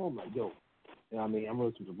 but you show them like, yo, you know what I mean? I'm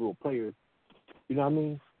really some real players. You know what I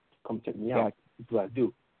mean? Come check me out. That's what I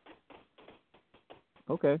do.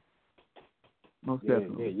 Okay. Most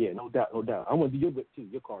definitely. Yeah, no doubt. I want to do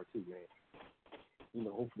your car too, man. You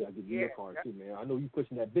know, hopefully I get your car too, man. I know you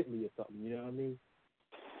pushing that Bentley or something, you know what I mean?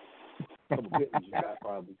 A couple Bentleys you got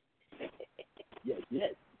probably. Yes. You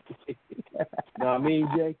know what I mean,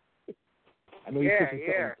 Jay? I I know you're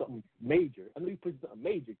pushing something major. I know you're pushing something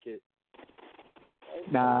major, kid.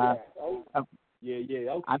 Nah. Yeah.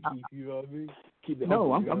 Okay, Keith, you know what I mean? Keep it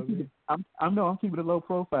I'm keeping a low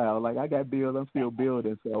profile. Like I got bills, I'm still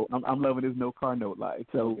building, so I'm loving this no car note life.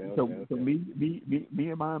 So me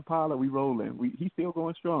and my Impala, we rolling. He's still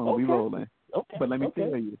going strong. We rolling. Okay. But let me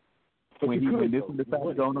tell you, when this one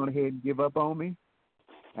decides going on ahead and give up on me,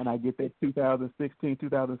 and I get that 2016,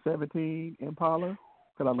 2017 Impala,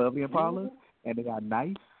 because I love the Impalas, and they are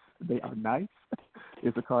nice.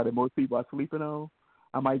 It's a car that most people are sleeping on.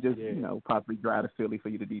 I might just, possibly drive to Philly for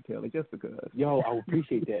you to detail it just because. Yo, I would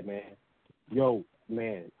appreciate that, man. Yo,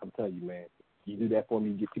 man, I'm telling you, man. You do that for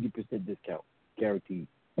me, you get 50% discount. Guaranteed.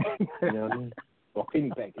 You know what I mean? Or penny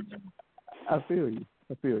package. I feel you.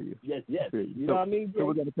 Yes. You know what I mean? So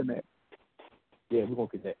we're going to connect. Yeah, we're going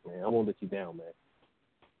to connect, man. I won't let you down, man.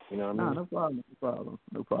 You know what I mean?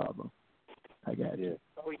 No problem. I got you.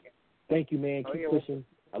 Oh, yeah. Thank you, man. Keep pushing.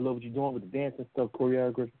 I love what you're doing with the dancing stuff,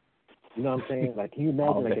 choreography. You know what I'm saying? Like, can you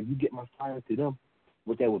imagine, if you get my flyer to them,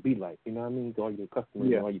 what that would be like? You know what I mean? To all your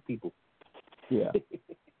customers and all your people. Yeah.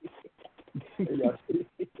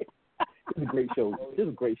 It's a great show. This is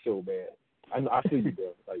a great show, man. I feel you,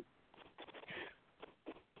 bro. Like,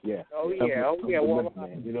 yeah. Oh, yeah. Well,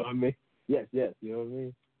 man. You know what I mean? Yes. You know what I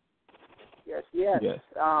mean? Yes.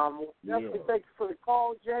 Definitely thank you for the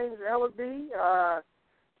call, James Ellerby.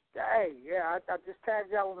 I just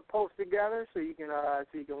tagged y'all on the post together so you can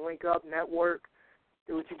link up, network,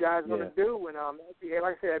 do what you guys want to do, and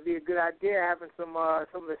like I said, it'd be a good idea having some of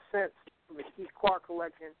the scents from the Keith Clark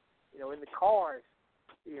collection, in the cars.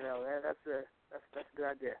 That's a good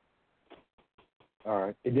idea. All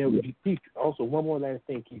right, and then Keith, also one more last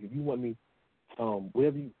thing, Keith, if you want me,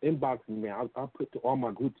 whatever you inbox me, man, I'll put to all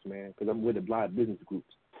my groups, man, because I'm with the Blind Business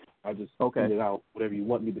groups. I'll just send it out, whatever you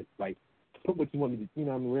want me to, like, put what you want me to,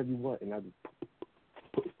 wherever you want, and I'll just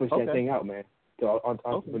push that thing out, man, to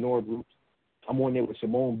entrepreneur groups. I'm on there with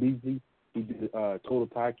Shimon Beasley. He did Total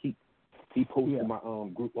Tire Keep. He posted my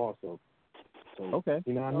group also. So,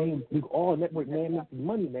 you know what I mean? We all network, man, make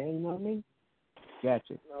money, man, you know what I mean?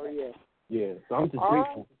 Gotcha. Oh, yeah. Yeah, so I'm just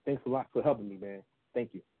grateful. Thanks a lot for helping me, man.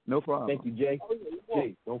 Thank you. No problem. Thank you, Jay. Oh, yeah,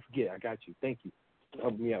 Jay, don't forget, I got you. Thank you for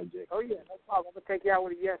helping me out, Jay. Oh, yeah, no problem. I'm going to take you out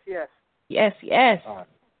with a yes. Yes.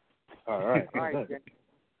 All right. Jay.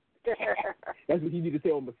 That's what you need to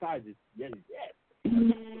say on massages. Yes.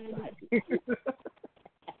 You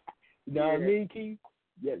know what I mean, Keith?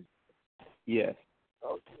 Yes.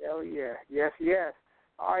 Oh, yeah. Yes.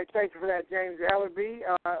 All right, thank you for that, James Ellerby.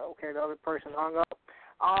 Okay, the other person hung up.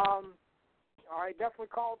 All right, definitely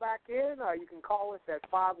call back in. You can call us at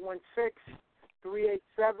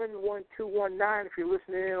 516-387-1219 if you're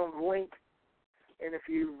listening in on the link. And if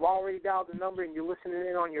you've already dialed the number and you're listening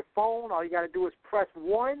in on your phone, all you got to do is press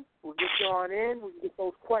 1. We'll get you on in. We can get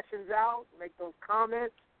those questions out, make those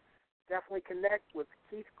comments. Definitely connect with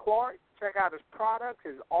Keith Clark. Check out his products,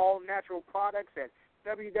 his all-natural products at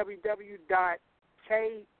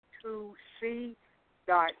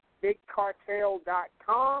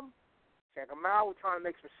www.k2c.bigcartel.com. Check them out. We're trying to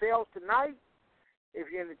make some sales tonight.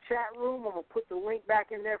 If you're in the chat room, I'm going to put the link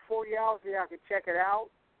back in there for y'all so y'all can check it out.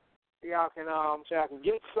 Y'all can so I can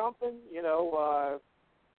get something,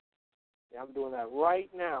 I'm doing that right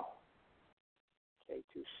now.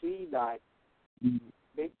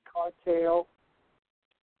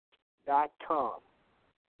 K2C.bigcartel.com.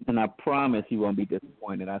 And I promise you won't be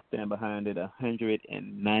disappointed. I stand behind it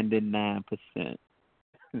 199%.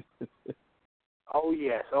 Oh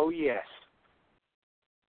yes.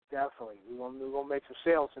 Definitely. We're gonna make some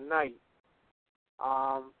sales tonight.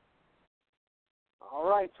 All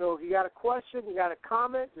right, so if you got a question, you got a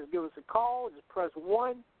comment, just give us a call. Just press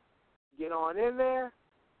 1. Get on in there.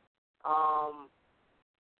 Oh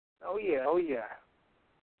yeah.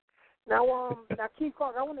 Now, Keith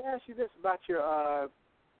Clark, I want to ask you this about your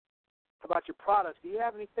products. Do you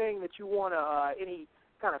have anything that you want any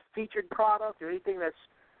kind of featured product or anything that's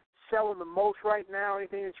selling the most right now?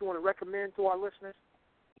 Anything that you want to recommend to our listeners?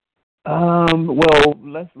 Well,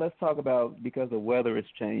 let's talk about, because the weather is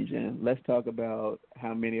changing, let's talk about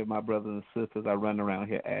how many of my brothers and sisters are running around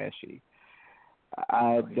here ashy.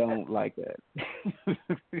 I don't like that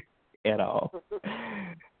at all.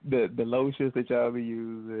 The lotions that y'all be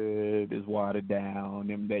using is watered down,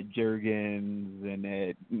 and that Jergens and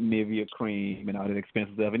that Nivea cream and all that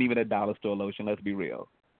expensive stuff, and even a dollar store lotion, let's be real.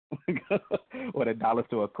 Or that dollar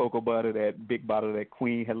store cocoa butter, that big bottle of that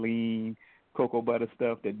Queen Helene cocoa butter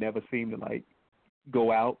stuff that never seemed to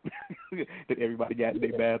go out that everybody got in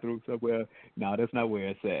their bathroom somewhere. No, that's not where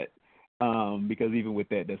it's at. Because even with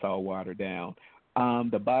that, that's all watered down.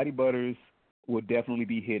 The body butters, will definitely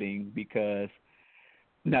be hitting because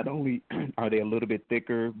not only are they a little bit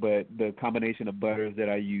thicker, but the combination of butters that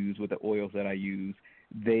I use with the oils that I use,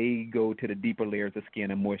 they go to the deeper layers of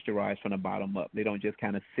skin and moisturize from the bottom up. They don't just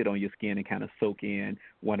kind of sit on your skin and kind of soak in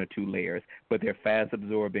 1 or 2 layers, but they're fast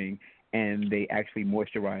absorbing and they actually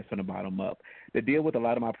moisturize from the bottom up. The deal with a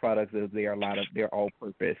lot of my products is they're all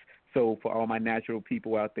purpose. So for all my natural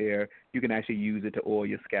people out there, you can actually use it to oil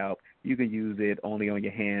your scalp. You can use it only on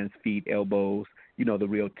your hands, feet, elbows, the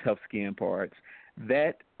real tough skin parts.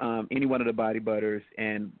 That, any one of the body butters,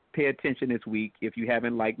 and pay attention this week. If you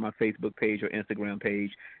haven't liked my Facebook page or Instagram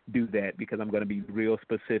page, do that because I'm going to be real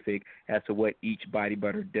specific as to what each body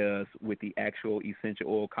butter does with the actual essential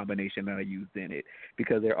oil combination that I used in it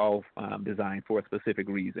because they're all designed for a specific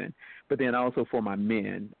reason. But then also for my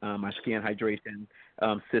men, my skin hydration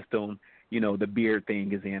system, the beard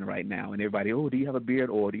thing is in right now. And everybody, do you have a beard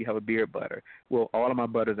oil? Do you have a beard butter? Well, all of my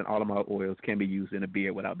butters and all of my oils can be used in a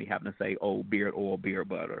beard without me having to say, beard oil, beard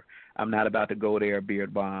butter. I'm not about to go there,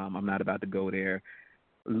 beard balm. I'm not about to go there.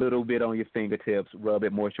 A little bit on your fingertips, rub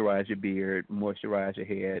it, moisturize your beard, moisturize your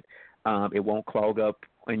head. It won't clog up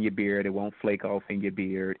in your beard. It won't flake off in your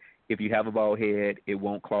beard. If you have a bald head, it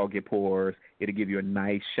won't clog your pores. It'll give you a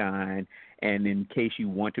nice shine. And in case you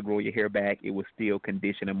want to grow your hair back, it will still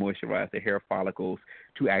condition and moisturize the hair follicles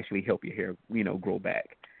to actually help your hair, grow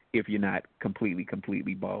back if you're not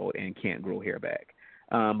completely bald and can't grow hair back.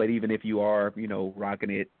 But even if you are, rocking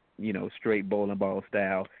it, straight bowling ball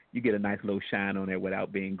style, you get a nice little shine on there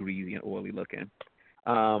without being greasy and oily looking.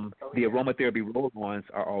 The aromatherapy roll-ons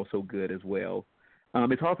are also good as well.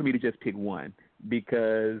 It's hard for me to just pick one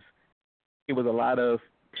because it was a lot of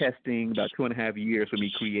testing, about 2.5 years for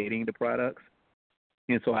me creating the products.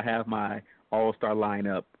 And so I have my all-star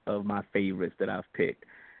lineup of my favorites that I've picked.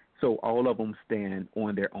 So all of them stand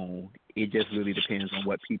on their own. It just really depends on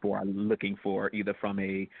what people are looking for, either from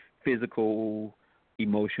a physical,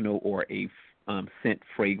 emotional, or a scent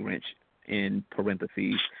fragrance, in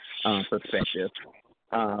parentheses, perspective.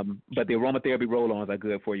 But the aromatherapy roll-ons are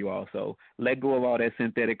good for you also. Let go of all that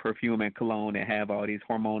synthetic perfume and cologne that have all these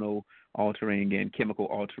hormonal altering and chemical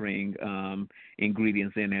altering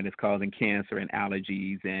ingredients in there that's causing cancer and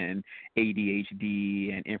allergies and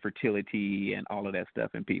ADHD and infertility and all of that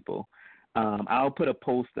stuff in people. I'll put a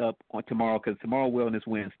post up on tomorrow because tomorrow Wellness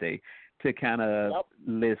Wednesday to kind of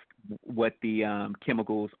list what the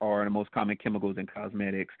chemicals are, the most common chemicals in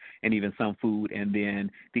cosmetics and even some food, and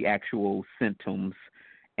then the actual symptoms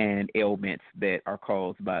and ailments that are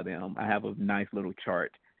caused by them. I have a nice little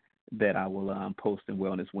chart that I will post in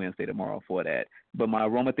Wellness Wednesday tomorrow for that. But my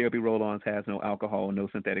aromatherapy roll-ons has no alcohol, no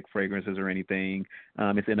synthetic fragrances or anything.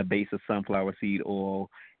 It's in a base of sunflower seed oil,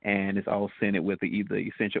 and it's all scented with either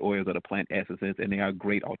essential oils or the plant essences, and they are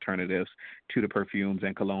great alternatives to the perfumes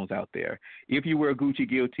and colognes out there. If you wear Gucci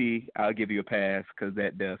Guilty, I'll give you a pass because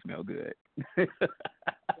that does smell good.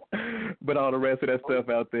 But all the rest of that stuff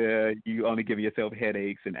out there, you only give yourself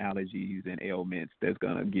headaches and allergies and ailments that's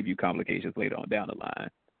going to give you complications later on down the line.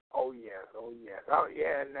 Oh, yes.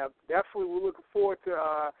 And definitely we're looking forward to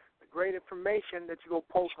the great information that you're going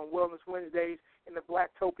to post on Wellness Wednesdays in the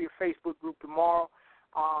Blacktopia Facebook group tomorrow.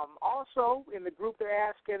 Also, in the group they're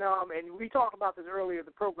asking, and we talked about this earlier in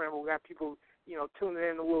the program, but we got people, tuning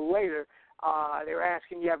in a little later. They were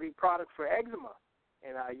asking you have any product for eczema.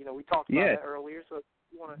 And, we talked about that earlier. So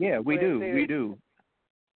you want to we do.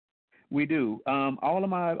 We do. All of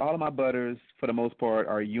my butters, for the most part,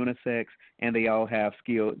 are unisex, and they all have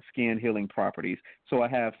skin healing properties. So I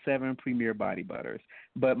have 7 premier body butters.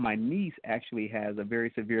 But my niece actually has a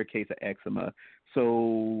very severe case of eczema.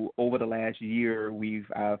 So over the last year,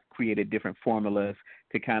 I've created different formulas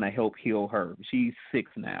to kind of help heal her. She's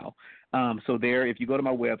 6 now. So there, if you go to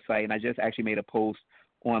my website, and I just actually made a post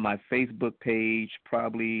on my Facebook page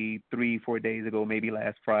probably 3-4 days ago, maybe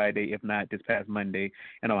last Friday, if not this past Monday,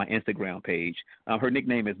 and on my Instagram page. Her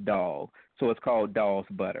nickname is Doll, so it's called Doll's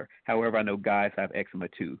Butter. However, I know guys have eczema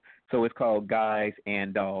too. So it's called Guys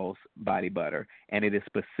and Dolls Body Butter, and it is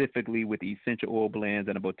specifically with the essential oil blends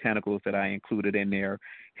and the botanicals that I included in there.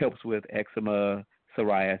 Helps with eczema,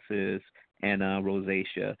 psoriasis, and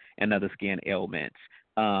rosacea and other skin ailments.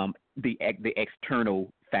 The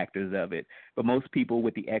external factors of it. But most people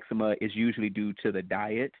with the eczema is usually due to the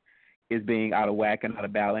diet is being out of whack and out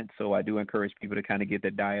of balance. So I do encourage people to kind of get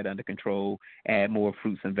their diet under control, add more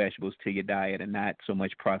fruits and vegetables to your diet and not so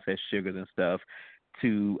much processed sugars and stuff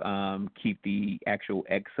to keep the actual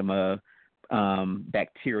eczema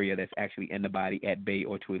bacteria that's actually in the body at bay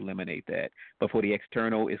or to eliminate that. But for the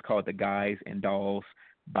external, it's called the Guys and Dolls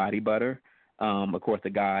Body Butter. Of course, the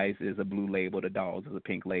Guys is a blue label, the Dolls is a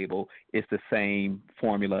pink label. It's the same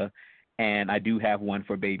formula. And I do have one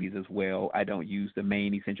for babies as well. I don't use the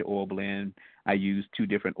main essential oil blend. I use 2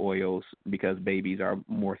 different oils because babies are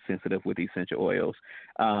more sensitive with essential oils.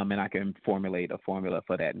 And I can formulate a formula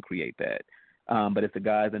for that and create that. But it's the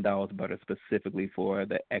Guys and Dolls butter specifically for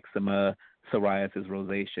the eczema, psoriasis,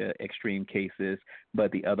 rosacea, extreme cases,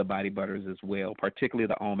 but the other body butters as well, particularly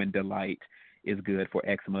the Almond Delight is good for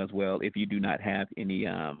eczema as well if you do not have any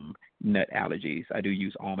nut allergies. I do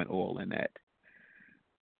use almond oil in that.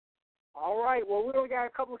 All right. Well, we only got a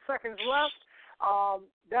couple of seconds left.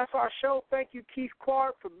 That's our show. Thank you, Keith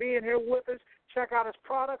Clark, for being here with us. Check out his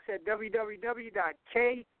products at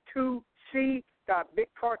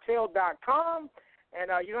www.k2c.bigcartel.com. And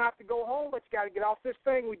you don't have to go home, but you got to get off this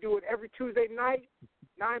thing. We do it every Tuesday night,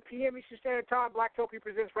 9 p.m. Eastern Standard Time. Blacktopia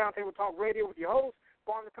presents Roundtable Talk Radio with your hosts,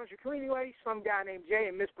 Bar the Country Cleaning Lady, some guy named Jay,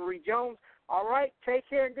 and Miss Marie Jones. All right. Take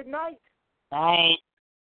care and good night. Bye.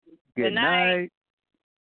 Good night.